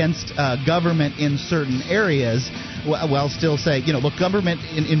stand against government in certain areas while still saying, look, government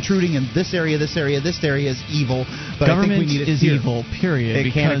intruding in this area is evil, but government I think we need it is here. evil, period.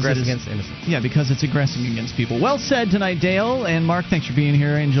 It can't aggress against innocents. Yeah, because it's aggressing against people. Well said tonight, Dale. And Mark, thanks for being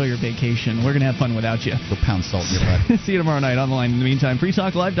here. Enjoy your vacation. We're going to have fun without you. Go pound salt in your butt. See you tomorrow night on the line. In the meantime,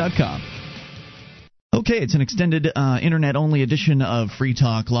 freetalklive.com. Okay, it's an extended internet-only edition of Free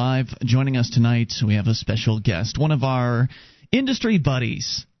Talk Live. Joining us tonight, we have a special guest, one of our industry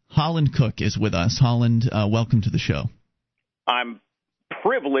buddies. Holland Cook is with us. Holland, welcome to the show. I'm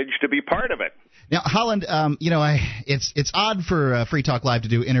privileged to be part of it. Now, Holland, it's odd for Free Talk Live to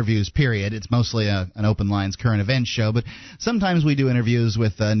do interviews, period. It's mostly an open lines current events show, but sometimes we do interviews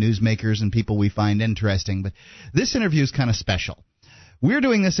with newsmakers and people we find interesting. But this interview is kind of special. We're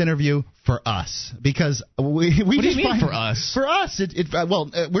doing this interview for us because we what just do you mean find, for us? For us,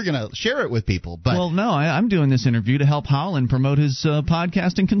 we're going to share it with people. But no, I'm doing this interview to help Holland promote his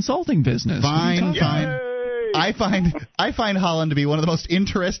podcasting consulting business. Fine. I find Holland to be one of the most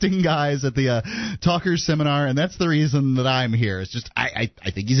interesting guys at the Talkers Seminar, and that's the reason that I'm here. It's just I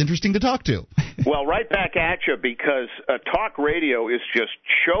think he's interesting to talk to. Well, right back at you, because talk radio is just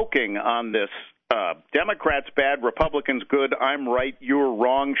choking on this Democrats bad, Republicans good, I'm right, you're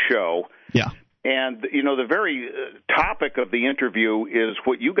wrong show. Yeah. And, the very topic of the interview is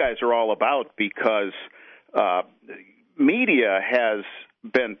what you guys are all about, because media has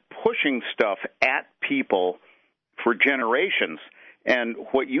been pushing stuff at people for generations. And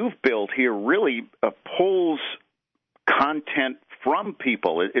what you've built here really pulls content from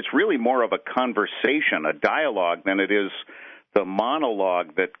people. It's really more of a conversation, a dialogue, than it is the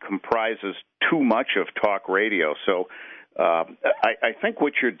monologue that comprises too much of talk radio. So I think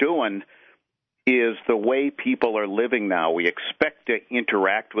what you're doing is the way people are living now. We expect to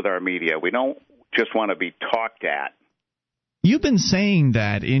interact with our media. We don't just want to be talked at. You've been saying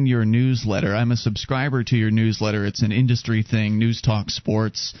that in your newsletter. I'm a subscriber to your newsletter. It's an industry thing, News Talk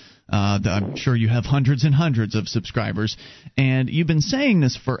Sports. I'm sure you have hundreds and hundreds of subscribers. And you've been saying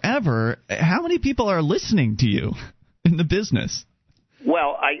this forever. How many people are listening to you in the business?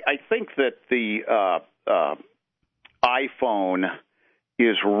 Well, I think that the iPhone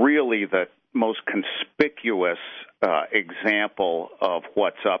is really the most conspicuous example of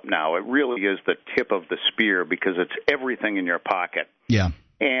what's up now. It really is the tip of the spear because it's everything in your pocket. Yeah.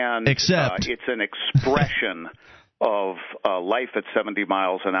 And except it's an expression of life at 70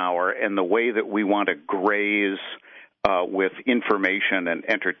 miles an hour and the way that we want to graze with information and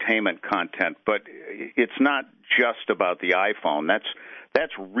entertainment content. But it's not just about the iPhone.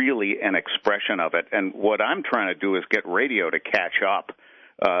 That's really an expression of it. And what I'm trying to do is get radio to catch up.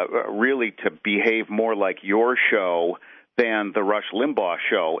 Really to behave more like your show than the Rush Limbaugh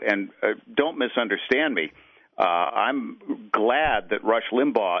show. And don't misunderstand me. I'm glad that Rush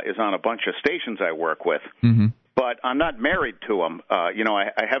Limbaugh is on a bunch of stations I work with, but I'm not married to him.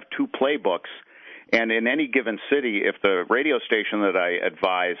 I have two playbooks, and in any given city, if the radio station that I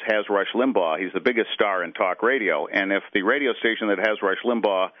advise has Rush Limbaugh, he's the biggest star in talk radio. And if the radio station that has Rush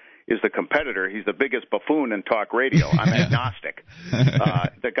Limbaugh is the competitor, he's the biggest buffoon in talk radio. I'm agnostic.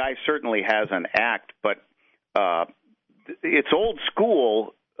 The guy certainly has an act, but it's old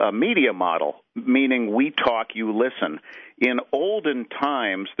school media model, meaning we talk, you listen. In olden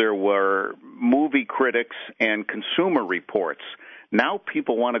times, there were movie critics and consumer reports. Now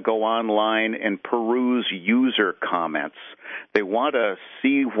people want to go online and peruse user comments. They want to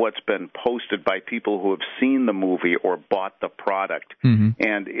see what's been posted by people who have seen the movie or bought the product,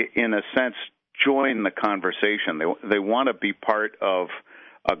 and in a sense, join the conversation. They want to be part of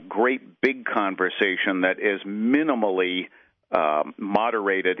a great big conversation that is minimally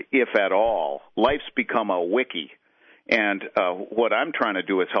moderated, if at all. Life's become a wiki, and what I'm trying to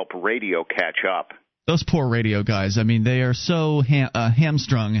do is help radio catch up. Those poor radio guys, I mean, they are so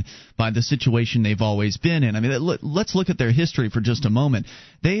hamstrung by the situation they've always been in. I mean, let's look at their history for just a moment.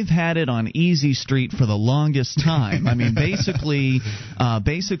 They've had it on easy street for the longest time. I mean, basically,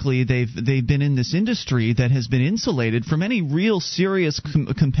 they've been in this industry that has been insulated from any real serious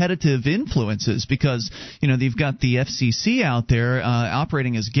competitive influences because, they've got the FCC out there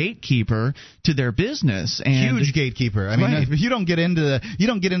operating as gatekeeper to their business. And huge gatekeeper. I mean, if you don't get into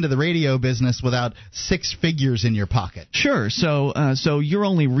the radio business without six figures in your pocket. Sure. So your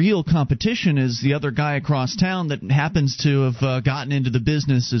only real competition is the other guy across town that happens to have gotten into the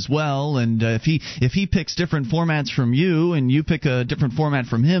business as well. And if he picks different formats from you and you pick a different format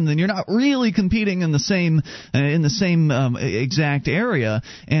from him, then you're not really competing in the same exact area.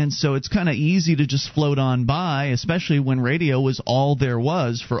 And so it's kind of easy to just float on by, especially when radio was all there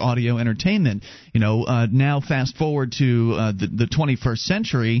was for audio entertainment. Now fast forward to the 21st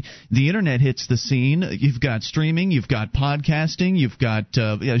century, the internet hits the scene. You've got streaming, you've got podcasting, you've got,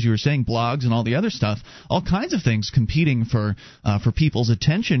 as you were saying, blogs and all the other stuff, all kinds of things competing for people's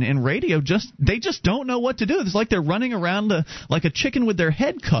attention. And radio they just don't know what to do. It's like they're running around like a chicken with their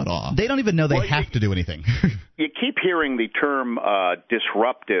head cut off. They don't even know they have to do anything. You keep hearing the term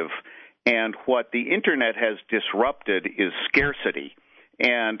disruptive, and what the internet has disrupted is scarcity.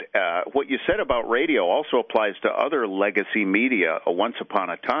 And what you said about radio also applies to other legacy media. Once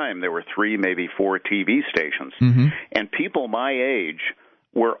upon a time, there were 3, maybe 4 TV stations. Mm-hmm. And people my age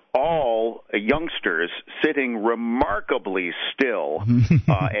were all youngsters sitting remarkably still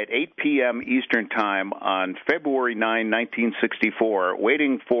at 8 p.m. Eastern Time on February 9, 1964,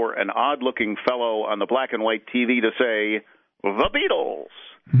 waiting for an odd-looking fellow on the black and white TV to say, "The Beatles."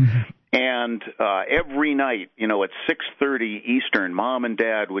 And every night, at 6:30 Eastern, Mom and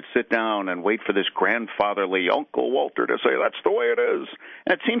Dad would sit down and wait for this grandfatherly Uncle Walter to say, "That's the way it is."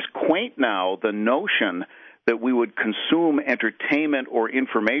 And it seems quaint now, the notion that we would consume entertainment or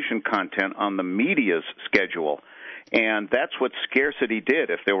information content on the media's schedule. And that's what scarcity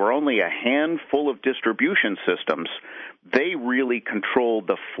did. If there were only a handful of distribution systems, they really controlled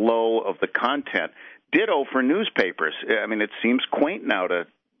the flow of the content. Ditto for newspapers. I mean, it seems quaint now to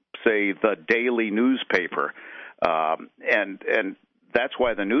say the daily newspaper, and that's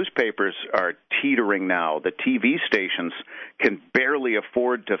why the newspapers are teetering now. The TV stations can barely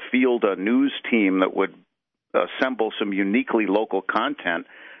afford to field a news team that would assemble some uniquely local content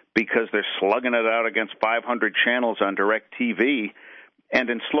because they're slugging it out against 500 channels on DirecTV and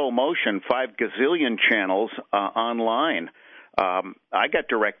in slow motion 5 gazillion channels online. I got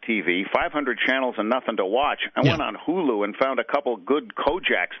DirecTV, 500 channels and nothing to watch. I went on Hulu and found a couple good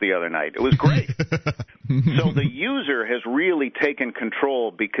Kojaks the other night. It was great. So the user has really taken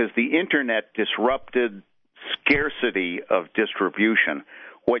control because the Internet disrupted scarcity of distribution.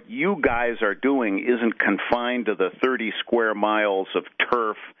 What you guys are doing isn't confined to the 30 square miles of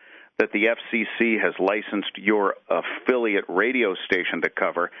turf that the FCC has licensed your affiliate radio station to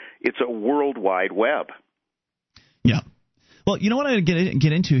cover. It's a worldwide web. Yeah. Well, what I'm going to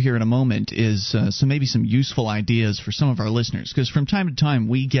get into here in a moment is maybe some useful ideas for some of our listeners, because from time to time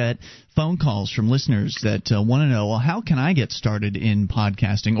we get phone calls from listeners that want to know, well, how can I get started in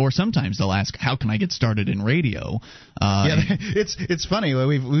podcasting? Or sometimes they'll ask, how can I get started in radio? It's funny.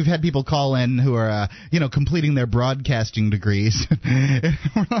 We've had people call in who are completing their broadcasting degrees. And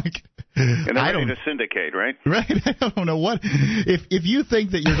we're like, and they're ready to syndicate, right? Right. I don't know what. If you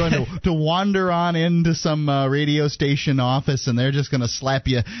think that you're going to wander on into some radio station office and they're just going to slap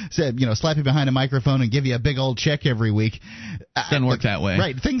you behind a microphone and give you a big old check every week, doesn't work that way.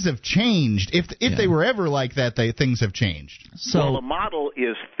 Right. Things have changed. If they were ever like that, things have changed. Well, the model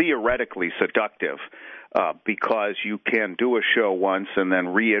is theoretically seductive. Because you can do a show once and then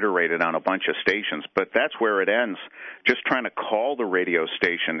reiterate it on a bunch of stations. But that's where it ends. Just trying to call the radio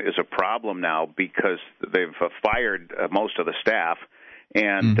station is a problem now because they've fired most of the staff.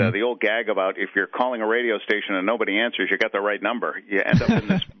 And the old gag about if you're calling a radio station and nobody answers, you got the right number. You end up in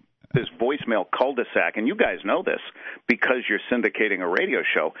this voicemail cul-de-sac, and you guys know this because you're syndicating a radio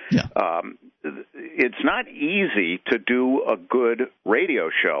show. Yeah. It's not easy to do a good radio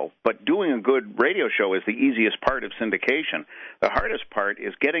show, but doing a good radio show is the easiest part of syndication. The hardest part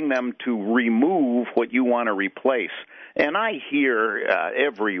is getting them to remove what you want to replace. And I hear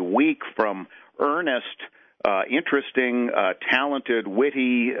every week from earnest, interesting, talented,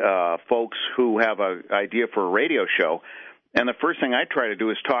 witty folks who have an idea for a radio show. And the first thing I try to do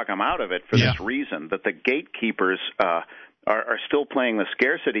is talk them out of it for this reason, that the gatekeepers are still playing the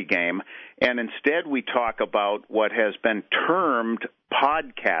scarcity game, and instead we talk about what has been termed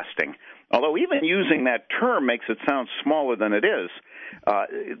podcasting. Although even using that term makes it sound smaller than it is.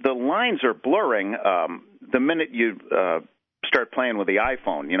 The lines are blurring the minute you start playing with the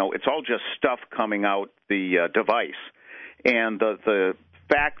iPhone. It's all just stuff coming out the device. And the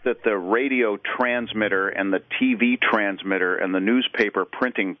fact that the radio transmitter and the TV transmitter and the newspaper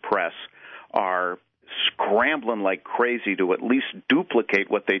printing press are scrambling like crazy to at least duplicate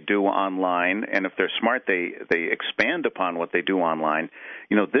what they do online, and if they're smart, they expand upon what they do online.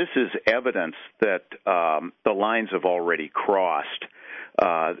 This is evidence that the lines have already crossed.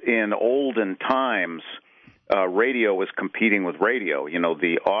 In olden times, radio was competing with radio. You know,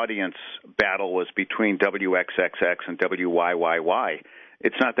 the audience battle was between WXXX and WYYY.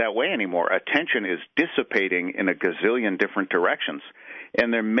 It's not that way anymore. Attention is dissipating in a gazillion different directions.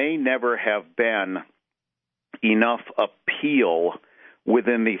 And there may never have been enough appeal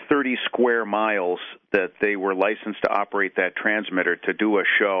within the 30 square miles that they were licensed to operate that transmitter to do a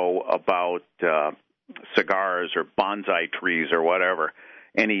show about cigars or bonsai trees or whatever,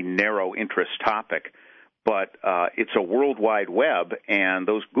 any narrow interest topic. But it's a World Wide Web, and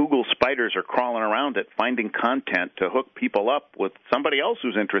those Google spiders are crawling around it, finding content to hook people up with somebody else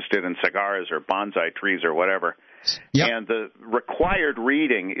who's interested in cigars or bonsai trees or whatever. Yep. And the required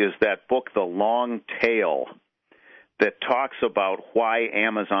reading is that book, The Long Tail, that talks about why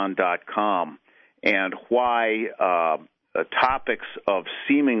Amazon.com and why topics of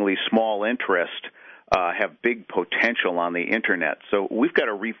seemingly small interest have big potential on the Internet. So we've got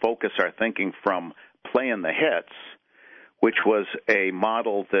to refocus our thinking from playing the hits, which was a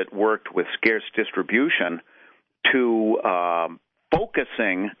model that worked with scarce distribution, to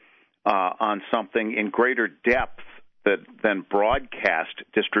focusing on something in greater depth than broadcast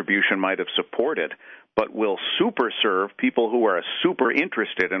distribution might have supported, but will super serve people who are super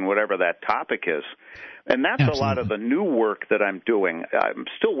interested in whatever that topic is. And that's Absolutely. A lot of the new work that I'm doing. I'm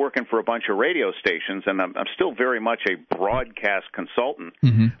still working for a bunch of radio stations, and I'm still very much a broadcast consultant.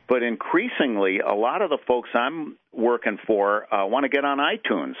 Mm-hmm. But increasingly, a lot of the folks I'm working for want to get on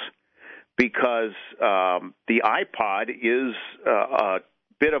iTunes, because the iPod is a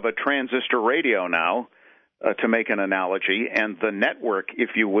bit of a transistor radio now, to make an analogy, and the network,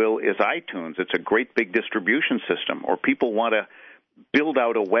 if you will, is iTunes. It's a great big distribution system. Or people want to build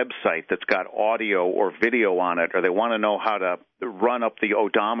out a website that's got audio or video on it, or they want to know how to run up the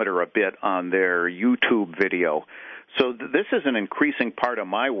odometer a bit on their YouTube video. So this is an increasing part of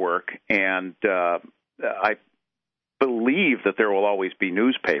my work, and I believe that there will always be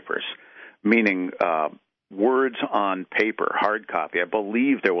newspapers, meaning words on paper, hard copy. I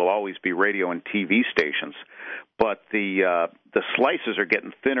believe there will always be radio and TV stations, but the slices are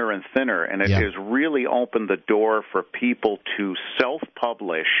getting thinner and thinner, and it has really opened the door for people to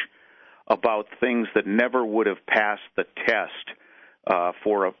self-publish about things that never would have passed the test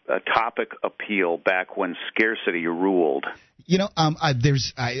for a topic appeal back when scarcity ruled. You know,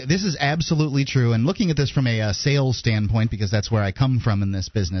 this is absolutely true. And looking at this from a sales standpoint, because that's where I come from in this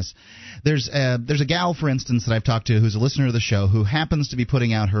business, there's a gal, for instance, that I've talked to who's a listener of the show who happens to be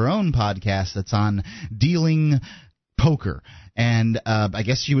putting out her own podcast that's on dealing poker. And I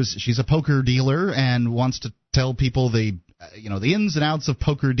guess she's a poker dealer and wants to tell people the ins and outs of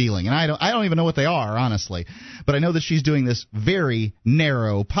poker dealing. And I don't even know what they are, honestly. But I know that she's doing this very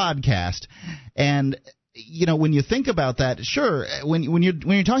narrow podcast. And you know, when you think about that, sure, when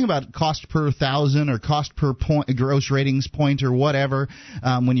you're talking about cost per thousand or cost per point, gross ratings point or whatever,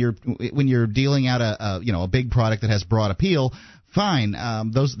 when you're dealing out a big product that has broad appeal, fine.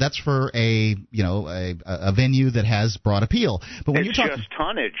 That's for a venue that has broad appeal. But when it's just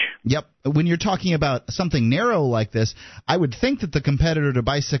tonnage. Yep. When you're talking about something narrow like this, I would think that the competitor to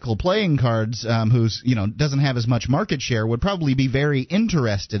Bicycle Playing Cards, who's doesn't have as much market share, would probably be very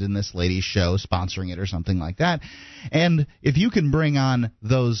interested in this lady's show, sponsoring it or something like that. And if you can bring on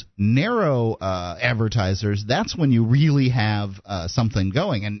those narrow advertisers, that's when you really have something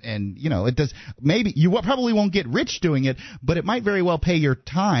going. And it does. Maybe you probably won't get rich doing it, but it might very well pay your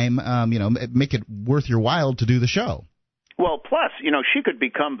time. Make it worth your while to do the show. Well, plus, she could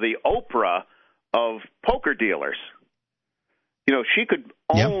become the Oprah of poker dealers. She could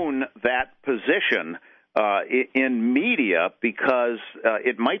own that position in media because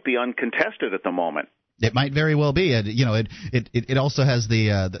it might be uncontested at the moment. It might very well be. It also has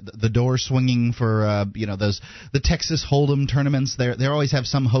the door swinging for the Texas Hold'em tournaments. They always have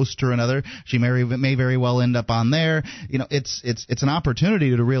some host or another. She may very well end up on there. It's an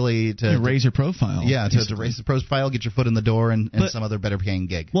opportunity to really to raise your profile. Yeah, to raise the profile, get your foot in the door, and some other better paying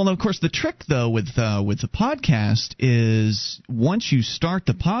gig. Well, of course, the trick though with the podcast is once you start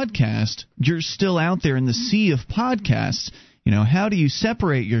the podcast, you're still out there in the sea of podcasts. How do you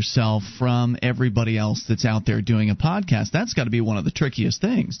separate yourself from everybody else that's out there doing a podcast? That's got to be one of the trickiest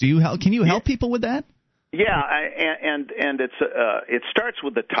things. Can you help people with that? Yeah, and it starts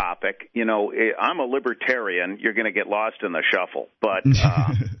with the topic. I'm a libertarian. You're going to get lost in the shuffle. But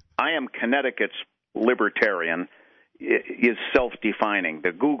I am Connecticut's libertarian. Is self-defining.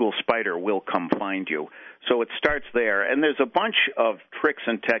 The Google spider will come find you. So it starts there. And there's a bunch of tricks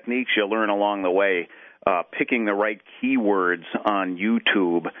and techniques you'll learn along the way. Picking the right keywords on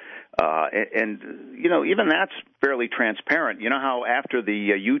YouTube, And even that's fairly transparent. You know how after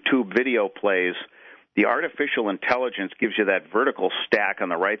the YouTube video plays, the artificial intelligence gives you that vertical stack on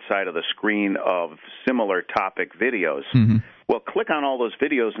the right side of the screen of similar topic videos. Mm-hmm. Well, click on all those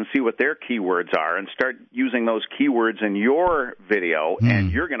videos and see what their keywords are and start using those keywords in your video, and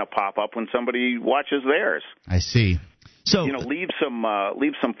you're going to pop up when somebody watches theirs. I see. So leave some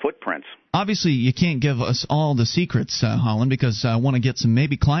footprints. Obviously, you can't give us all the secrets, Holland, because I want to get some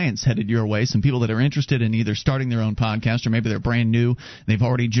maybe clients headed your way, some people that are interested in either starting their own podcast or maybe they're brand new, they've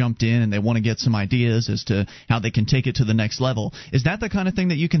already jumped in and they want to get some ideas as to how they can take it to the next level. Is that the kind of thing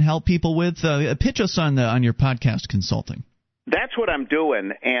that you can help people with? Pitch us on your podcast consulting. That's what I'm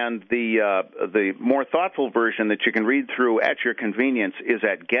doing, and the more thoughtful version that you can read through at your convenience is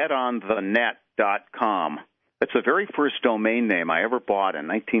at getonthenet.com. That's the very first domain name I ever bought in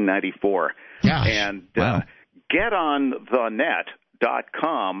 1994. Gosh. And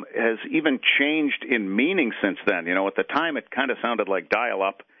getonthenet.com has even changed in meaning since then. At the time it kind of sounded like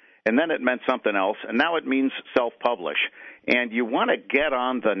dial-up, and then it meant something else, and now it means self-publish. And you want to get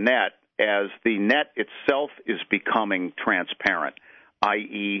on the net as the net itself is becoming transparent,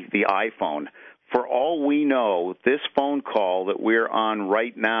 i.e. the iPhone. For all we know, this phone call that we're on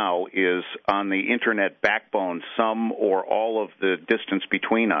right now is on the Internet backbone, some or all of the distance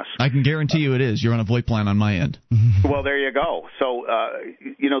between us. I can guarantee you it is. You're on a VoIP plan on my end. Well, there you go. So,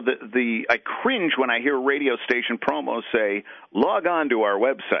 I cringe when I hear radio station promos say, log on to our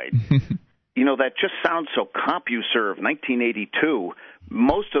website. That just sounds so CompuServe, 1982.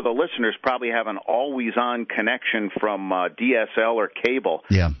 Most of the listeners probably have an always-on connection from DSL or cable.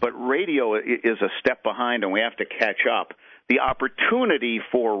 Yeah. But radio is a step behind, and we have to catch up. The opportunity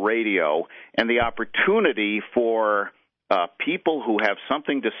for radio and the opportunity for people who have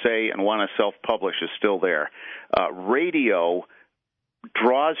something to say and want to self-publish is still there. Radio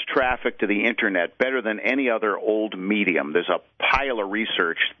draws traffic to the Internet better than any other old medium. There's a pile of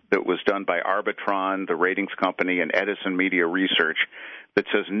research that was done by Arbitron, the ratings company, and Edison Media Research that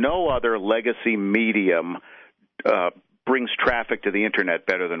says no other legacy medium brings traffic to the Internet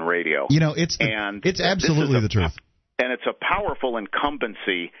better than radio. It's absolutely the truth. And it's a powerful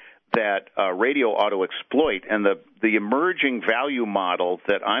incumbency that radio ought to exploit. And the emerging value model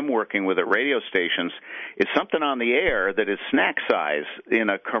that I'm working with at radio stations is something on the air that is snack size in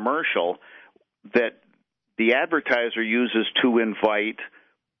a commercial that the advertiser uses to invite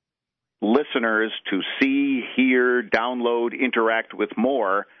listeners to see, hear, download, interact with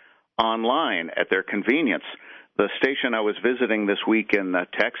more online at their convenience. The station I was visiting this week in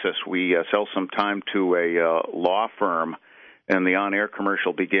Texas, we sell some time to a law firm, and the on-air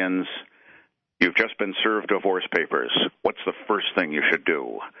commercial begins, "You've just been served divorce papers. What's the first thing you should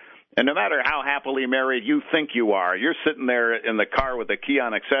do?" And no matter how happily married you think you are, you're sitting there in the car with the key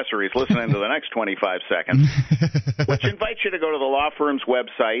on accessories listening to the next 25 seconds, which invites you to go to the law firm's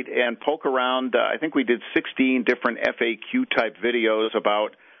website and poke around. I think we did 16 different FAQ-type videos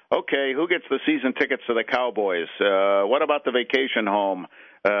about, okay, who gets the season tickets to the Cowboys? What about the vacation home?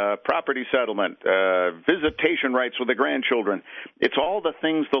 Property settlement, visitation rights with the grandchildren. It's all the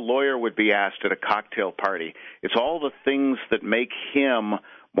things the lawyer would be asked at a cocktail party. It's all the things that make him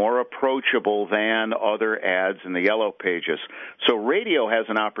more approachable than other ads in the yellow pages. So radio has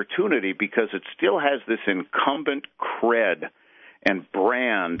an opportunity because it still has this incumbent cred and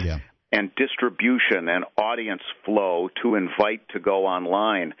brand and distribution and audience flow to invite to go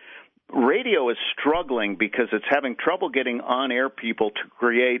online. Radio is struggling because it's having trouble getting on-air people to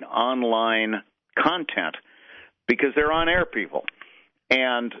create online content because they're on-air people.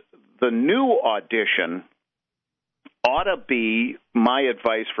 And the new audition ought to be my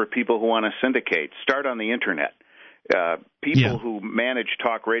advice for people who want to syndicate. Start on the Internet. People who manage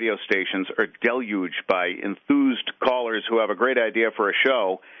talk radio stations are deluged by enthused callers who have a great idea for a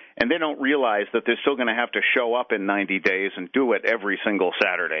show, and they don't realize that they're still going to have to show up in 90 days and do it every single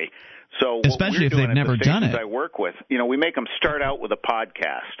Saturday. So especially if they've never done it. I work with, we make them start out with a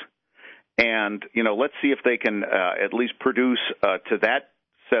podcast, and let's see if they can at least produce to that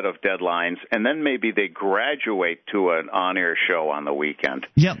set of deadlines, and then maybe they graduate to an on-air show on the weekend.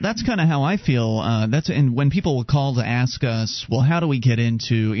 Yeah, that's kind of how I feel. And when people will call to ask us, well, how do we get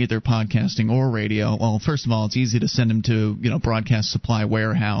into either podcasting or radio? Well, first of all, it's easy to send them to Broadcast Supply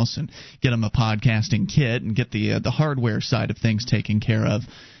Warehouse and get them a podcasting kit and get the hardware side of things taken care of.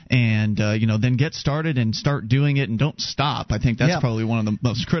 And then get started and start doing it and don't stop. I think that's probably one of the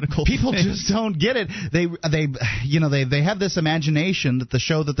most critical People things. just don't get it. They have this imagination that the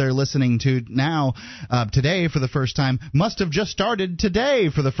show that they're listening to now today for the first time must have just started today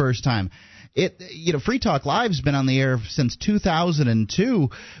for the first time. Free Talk Live's been on the air since 2002.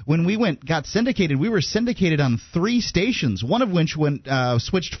 When we got syndicated, we were syndicated on 3 stations, one of which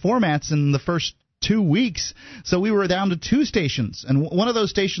switched formats in the first 2 weeks, so we were down to 2 stations, and one of those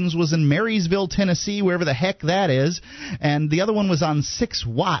stations was in Marysville, Tennessee, wherever the heck that is, and the other one was on 6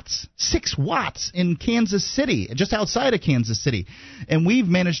 watts in Kansas City, just outside of Kansas City, and we've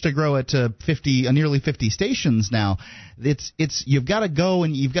managed to grow it to nearly 50 stations now. It's you've got to go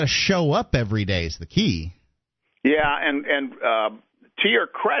and you've got to show up every day is the key. Yeah, and to your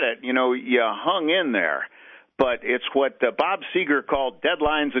credit, you hung in there. But it's what Bob Seger called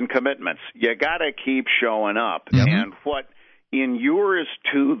deadlines and commitments. You got to keep showing up. Mm-hmm. And what inures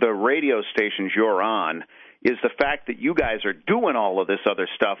to the radio stations you're on is the fact that you guys are doing all of this other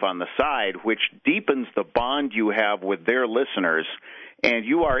stuff on the side, which deepens the bond you have with their listeners. And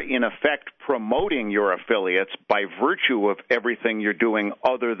you are, in effect, promoting your affiliates by virtue of everything you're doing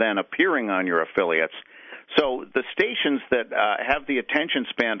other than appearing on your affiliates. So the stations that have the attention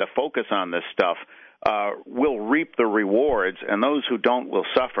span to focus on this stuff will reap the rewards, and those who don't will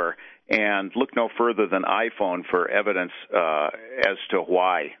suffer. And look no further than iPhone for evidence as to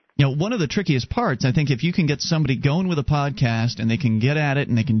why. One of the trickiest parts, I think, if you can get somebody going with a podcast and they can get at it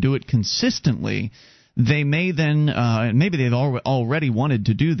and they can do it consistently, they may then, maybe they've already wanted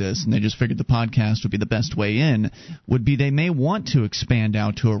to do this and they just figured the podcast would be the best way in, would be they may want to expand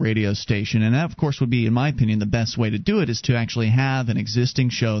out to a radio station. And that, of course, would be, in my opinion, the best way to do it is to actually have an existing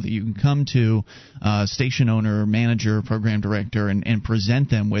show that you can come to, station owner, manager, program director, and present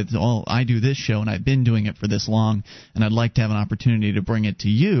them with, oh, I do this show and I've been doing it for this long and I'd like to have an opportunity to bring it to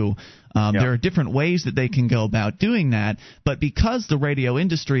you. There are different ways that they can go about doing that, but because the radio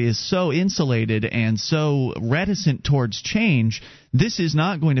industry is so insulated and so reticent towards change, this is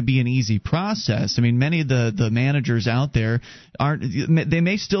not going to be an easy process. I mean, many of the managers out there they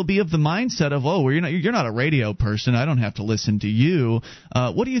may still be of the mindset of, oh, you're not a radio person, I don't have to listen to you.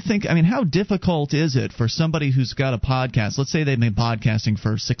 What do you think? I mean, how difficult is it for somebody who's got a podcast? Let's say they've been podcasting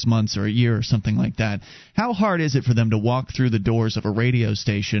for 6 months or a year or something like that. How hard is it for them to walk through the doors of a radio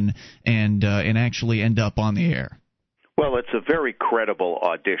station and actually end up on the air? Well, it's a very credible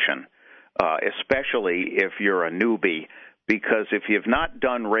audition, especially if you're a newbie, because if you've not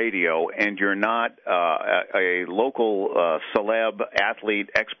done radio and you're not a local celeb, athlete,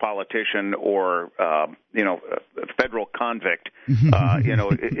 ex-politician, or federal convict,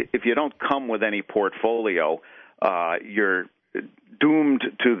 if you don't come with any portfolio, you're doomed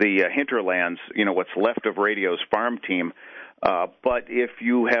to the hinterlands, what's left of radio's farm team. But if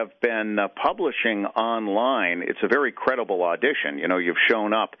you have been publishing online, it's a very credible audition. You've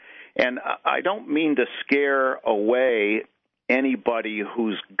shown up. And I don't mean to scare away anybody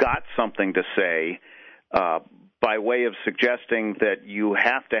who's got something to say by way of suggesting that you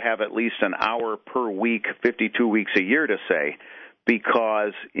have to have at least an hour per week, 52 weeks a year to say,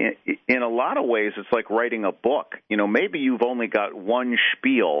 because in a lot of ways it's like writing a book. Maybe you've only got one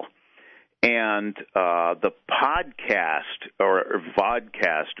spiel, and the podcast or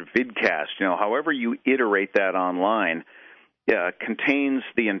vodcast or vidcast, however you iterate that online, contains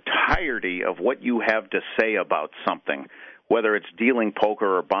the entirety of what you have to say about something, whether it's dealing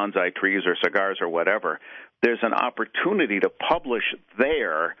poker or bonsai trees or cigars or whatever. There's an opportunity to publish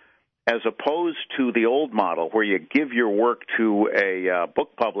there as opposed to the old model where you give your work to a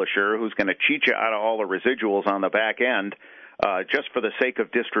book publisher who's going to cheat you out of all the residuals on the back end just for the sake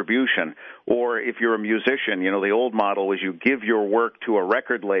of distribution. Or if you're a musician, the old model was you give your work to a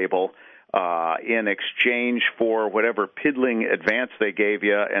record label in exchange for whatever piddling advance they gave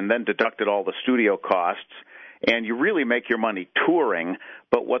you and then deducted all the studio costs. And you really make your money touring,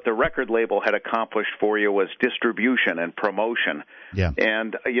 but what the record label had accomplished for you was distribution and promotion. Yeah.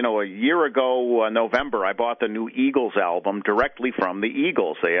 And, a year ago, November, I bought the new Eagles album directly from the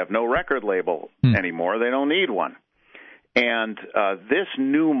Eagles. They have no record label anymore. They don't need one. And this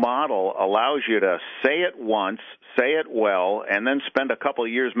new model allows you to say it once, say it well, and then spend a couple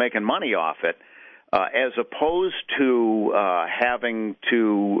of years making money off it, as opposed to having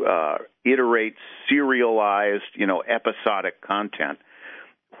to iterate serialized, episodic content.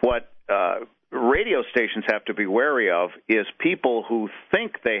 What radio stations have to be wary of is people who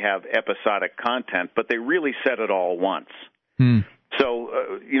think they have episodic content, but they really said it all once. So,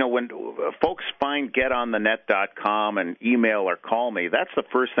 when folks find getonthenet.com and email or call me, that's the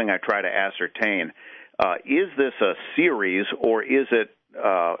first thing I try to ascertain. Is this a series or is it,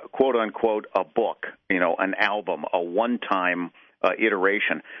 quote unquote, a book, an album, a one-time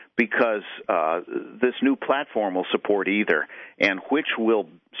iteration? Because this new platform will support either, and which will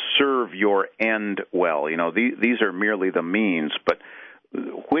serve your end well. These are merely the means, but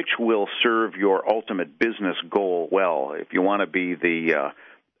which will serve your ultimate business goal well. If you want to be the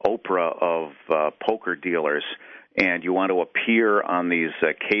Oprah of poker dealers, and you want to appear on these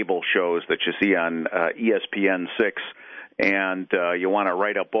cable shows that you see on ESPN6, and you want to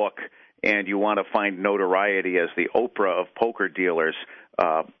write a book, and you want to find notoriety as the Oprah of poker dealers,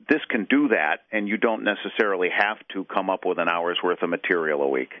 this can do that, and you don't necessarily have to come up with an hour's worth of material a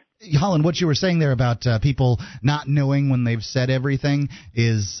week. Holland, what you were saying there about people not knowing when they've said everything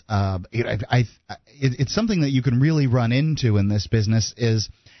is it's something that you can really run into in this business. Is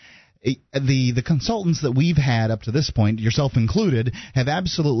the consultants that we've had up to this point, yourself included, have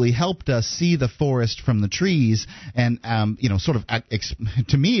absolutely helped us see the forest from the trees, and sort of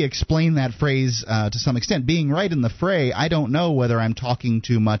to me explain that phrase to some extent. Being right in the fray, I don't know whether I'm talking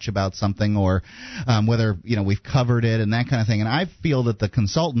too much about something or whether we've covered it and that kind of thing. And I feel that the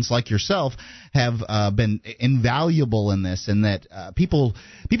consultants like yourself have been invaluable in this, and that people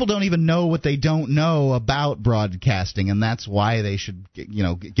don't even know what they don't know about broadcasting, and that's why they should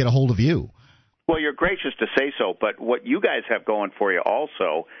get a hold of you. Well, you're gracious to say so, but what you guys have going for you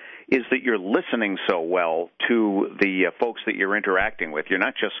also is that you're listening so well to the folks that you're interacting with. You're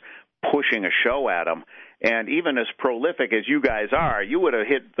not just pushing a show at them. And even as prolific as you guys are, you would have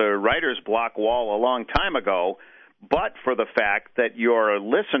hit the writer's block wall a long time ago, but for the fact that your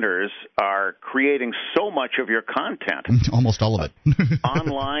listeners are creating so much of your content. Almost all of it.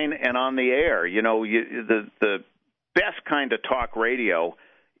 Online and on the air. The best kind of talk radio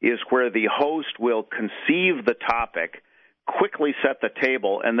is where the host will conceive the topic, quickly set the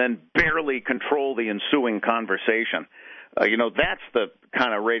table, and then barely control the ensuing conversation. That's the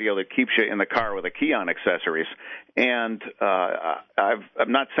kind of radio that keeps you in the car with the key on accessories. And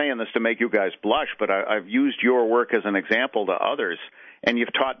I'm not saying this to make you guys blush, but I've used your work as an example to others, and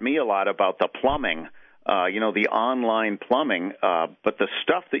you've taught me a lot about the plumbing, the online plumbing. But the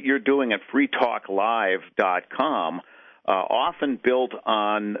stuff that you're doing at freetalklive.com, often built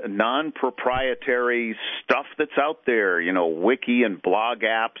on non-proprietary stuff that's out there, wiki and blog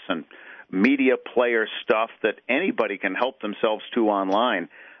apps and media player stuff that anybody can help themselves to online.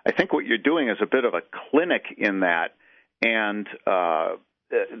 I think what you're doing is a bit of a clinic in that, and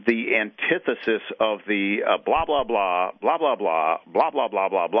the antithesis of the blah, blah, blah, blah, blah, blah, blah, blah, blah,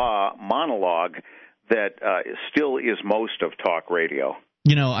 blah, blah monologue that still is most of talk radio.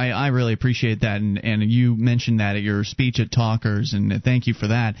 I really appreciate that, and you mentioned that at your speech at Talkers, and thank you for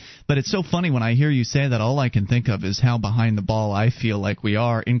that. But it's so funny when I hear you say that, all I can think of is how behind the ball I feel like we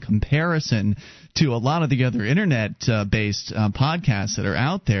are in comparison to a lot of the other internet-based podcasts that are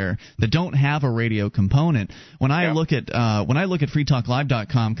out there that don't have a radio component. When I look at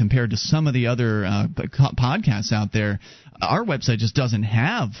freetalklive.com compared to some of the other podcasts out there, our website just doesn't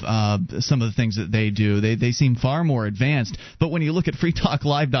have some of the things that they do. They seem far more advanced. But when you look at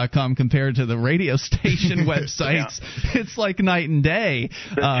freetalklive.com compared to the radio station websites, it's like night and day.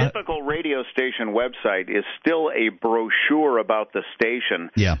 The typical radio station website is still a brochure about the station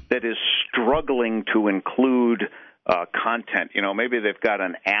that is struggling to include content. Maybe they've got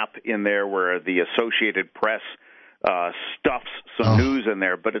an app in there where the Associated Press stuffs some news in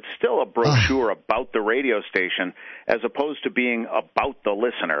there, but it's still a brochure about the radio station as opposed to being about the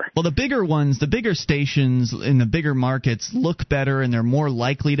listener. Well, the bigger ones, the bigger stations in the bigger markets look better, and they're more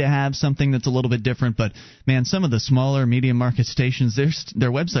likely to have something that's a little bit different. But, man, some of the smaller medium market stations, their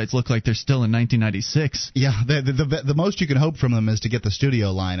websites look like they're still in 1996. Yeah, the most you can hope from them is to get the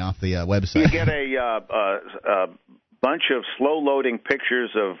studio line off the website. You get a bunch of slow-loading pictures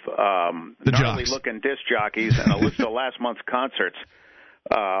of gnarly-looking disc jockeys and a list of last month's concerts.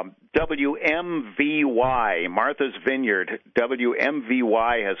 WMVY, Martha's Vineyard,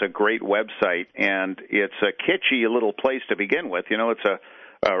 WMVY has a great website, and it's a kitschy little place to begin with. It's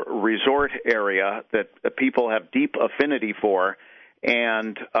a resort area that people have deep affinity for,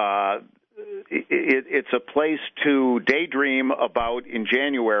 and it's a place to daydream about in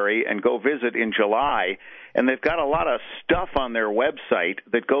January and go visit in July. And they've got a lot of stuff on their website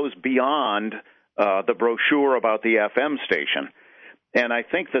that goes beyond the brochure about the FM station. And I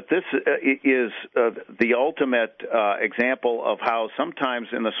think that this is the ultimate example of how sometimes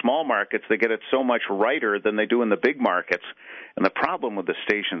in the small markets they get it so much righter than they do in the big markets. And the problem with the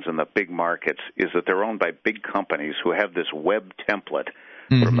stations in the big markets is that they're owned by big companies who have this web template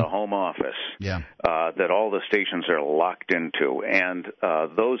from the home office that all the stations are locked into. And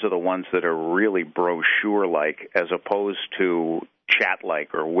those are the ones that are really brochure-like as opposed to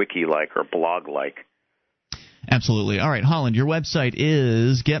chat-like or wiki-like or blog-like. Absolutely. All right, Holland, your website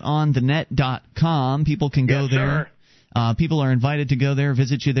is getonthenet.com. People can go there. People are invited to go there,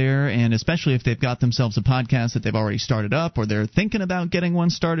 visit you there, and especially if they've got themselves a podcast that they've already started up or they're thinking about getting one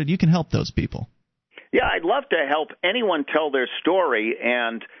started, you can help those people. Yeah, I'd love to help anyone tell their story.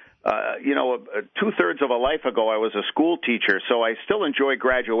 And, 2/3 of a life ago, I was a school teacher, so I still enjoy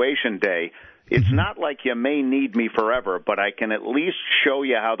graduation day. It's not like you may need me forever, but I can at least show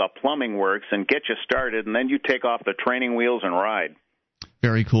you how the plumbing works and get you started, and then you take off the training wheels and ride.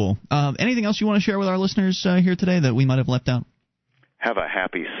 Very cool. Anything else you want to share with our listeners here today that we might have left out? Have a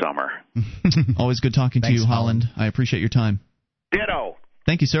happy summer. Always good talking to you, Holland. I appreciate your time. Ditto.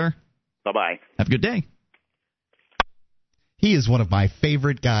 Thank you, sir. Bye-bye. Have a good day. He is one of my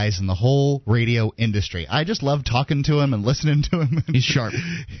favorite guys in the whole radio industry. I just love talking to him and listening to him. He's sharp.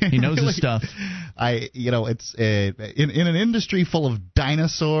 He knows his stuff. It's in an industry full of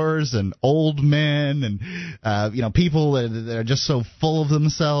dinosaurs and old men and people that are just so full of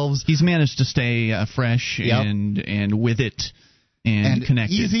themselves. He's managed to stay fresh and with it and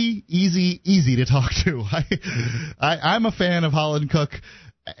connected. Easy to talk to. I'm a fan of Holland Cook.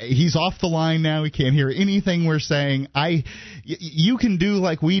 He's off the line now. He can't hear anything we're saying. You can do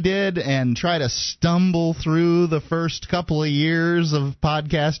like we did and try to stumble through the first couple of years of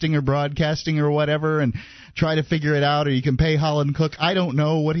podcasting or broadcasting or whatever and try to figure it out, or you can pay Holland Cook. I don't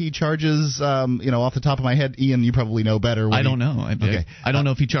know what he charges, off the top of my head. Ian, you probably know better. I don't know. I don't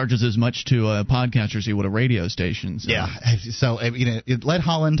know if he charges as much to a podcaster as he would a radio station. So. Yeah, so let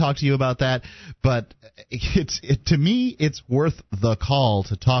Holland talk to you about that, but to me, it's worth the call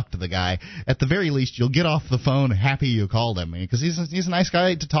to talk to the guy. At the very least, you'll get off the phone happy you called him, because he's a nice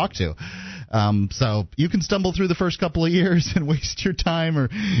guy to talk to. So you can stumble through the first couple of years and waste your time, or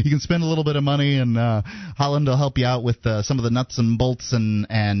you can spend a little bit of money, and Holland will help you out with some of the nuts and bolts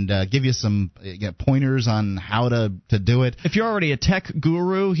and give you some pointers on how to do it. If you're already a tech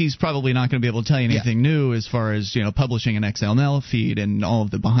guru, he's probably not going to be able to tell you anything new as far as publishing an XML feed and all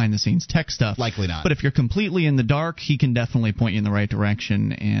of the behind-the-scenes tech stuff. Likely not. But if you're completely in the dark, he can definitely point you in the right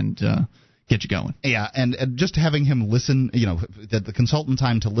direction and get you going. Yeah, and just having him listen, the consultant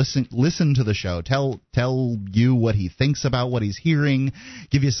time to listen to the show, tell you what he thinks about what he's hearing,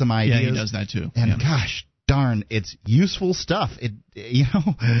 give you some ideas. Yeah, he does that too. And gosh darn, it's useful stuff.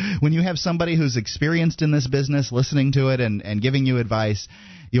 When you have somebody who's experienced in this business listening to it and giving you advice,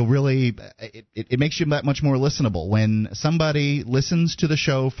 you'll really it makes you that much more listenable. When somebody listens to the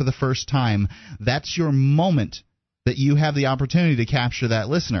show for the first time, that's your moment that you have the opportunity to capture that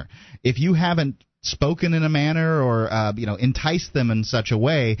listener. If you haven't spoken in a manner or enticed them in such a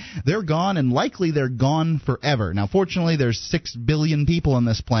way, they're gone, and likely they're gone forever. Now, fortunately, there's 6 billion people on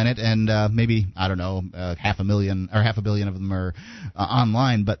this planet, and maybe, I don't know, half a billion of them are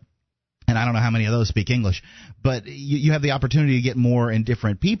online, and I don't know how many of those speak English. But you have the opportunity to get more in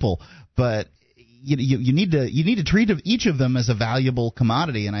different people, but you need to treat each of them as a valuable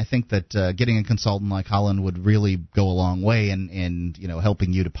commodity, and I think that getting a consultant like Holland would really go a long way in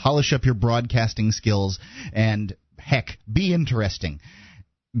helping you to polish up your broadcasting skills and, heck, be interesting.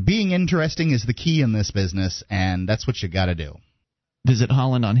 Being interesting is the key in this business, and that's what you got to do. Visit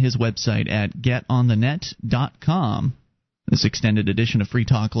Holland on his website at getonthenet.com. This extended edition of Free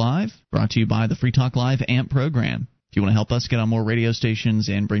Talk Live brought to you by the Free Talk Live AMP program. If you want to help us get on more radio stations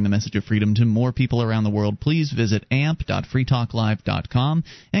and bring the message of freedom to more people around the world, please visit amp.freetalklive.com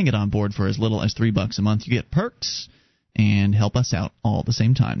and get on board for as little as $3 a month. You get perks and help us out all at the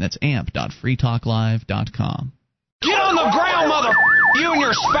same time. That's amp.freetalklive.com. Get on the ground, mother! You and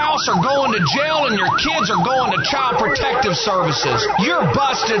your spouse are going to jail and your kids are going to Child Protective Services. You're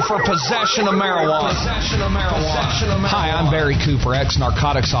busted for possession of marijuana. Hi, I'm Barry Cooper,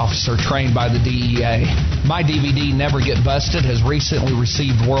 ex-narcotics officer trained by the DEA. My DVD, Never Get Busted, has recently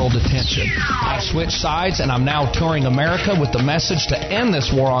received world attention. I switched sides and I'm now touring America with the message to end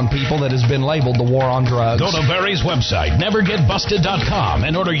this war on people that has been labeled the war on drugs. Go to Barry's website, nevergetbusted.com,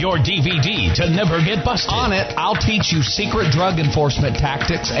 and order your DVD to Never Get Busted. On it, I'll teach you secret drug enforcement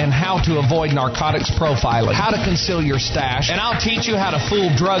tactics and how to avoid narcotics profiling, how to conceal your stash, and I'll teach you how to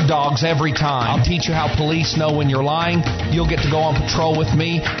fool drug dogs every time. I'll teach you how police know when you're lying. You'll get to go on patrol with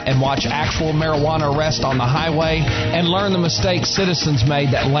me and watch actual marijuana arrests on the highway and learn the mistakes citizens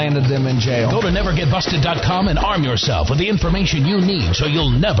made that landed them in jail. Go to nevergetbusted.com and arm yourself with the information you need so you'll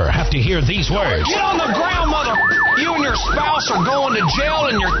never have to hear these words. Get on the ground, mother! You and your spouse are going to jail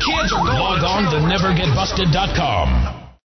and your kids are going Log on to nevergetbusted.com.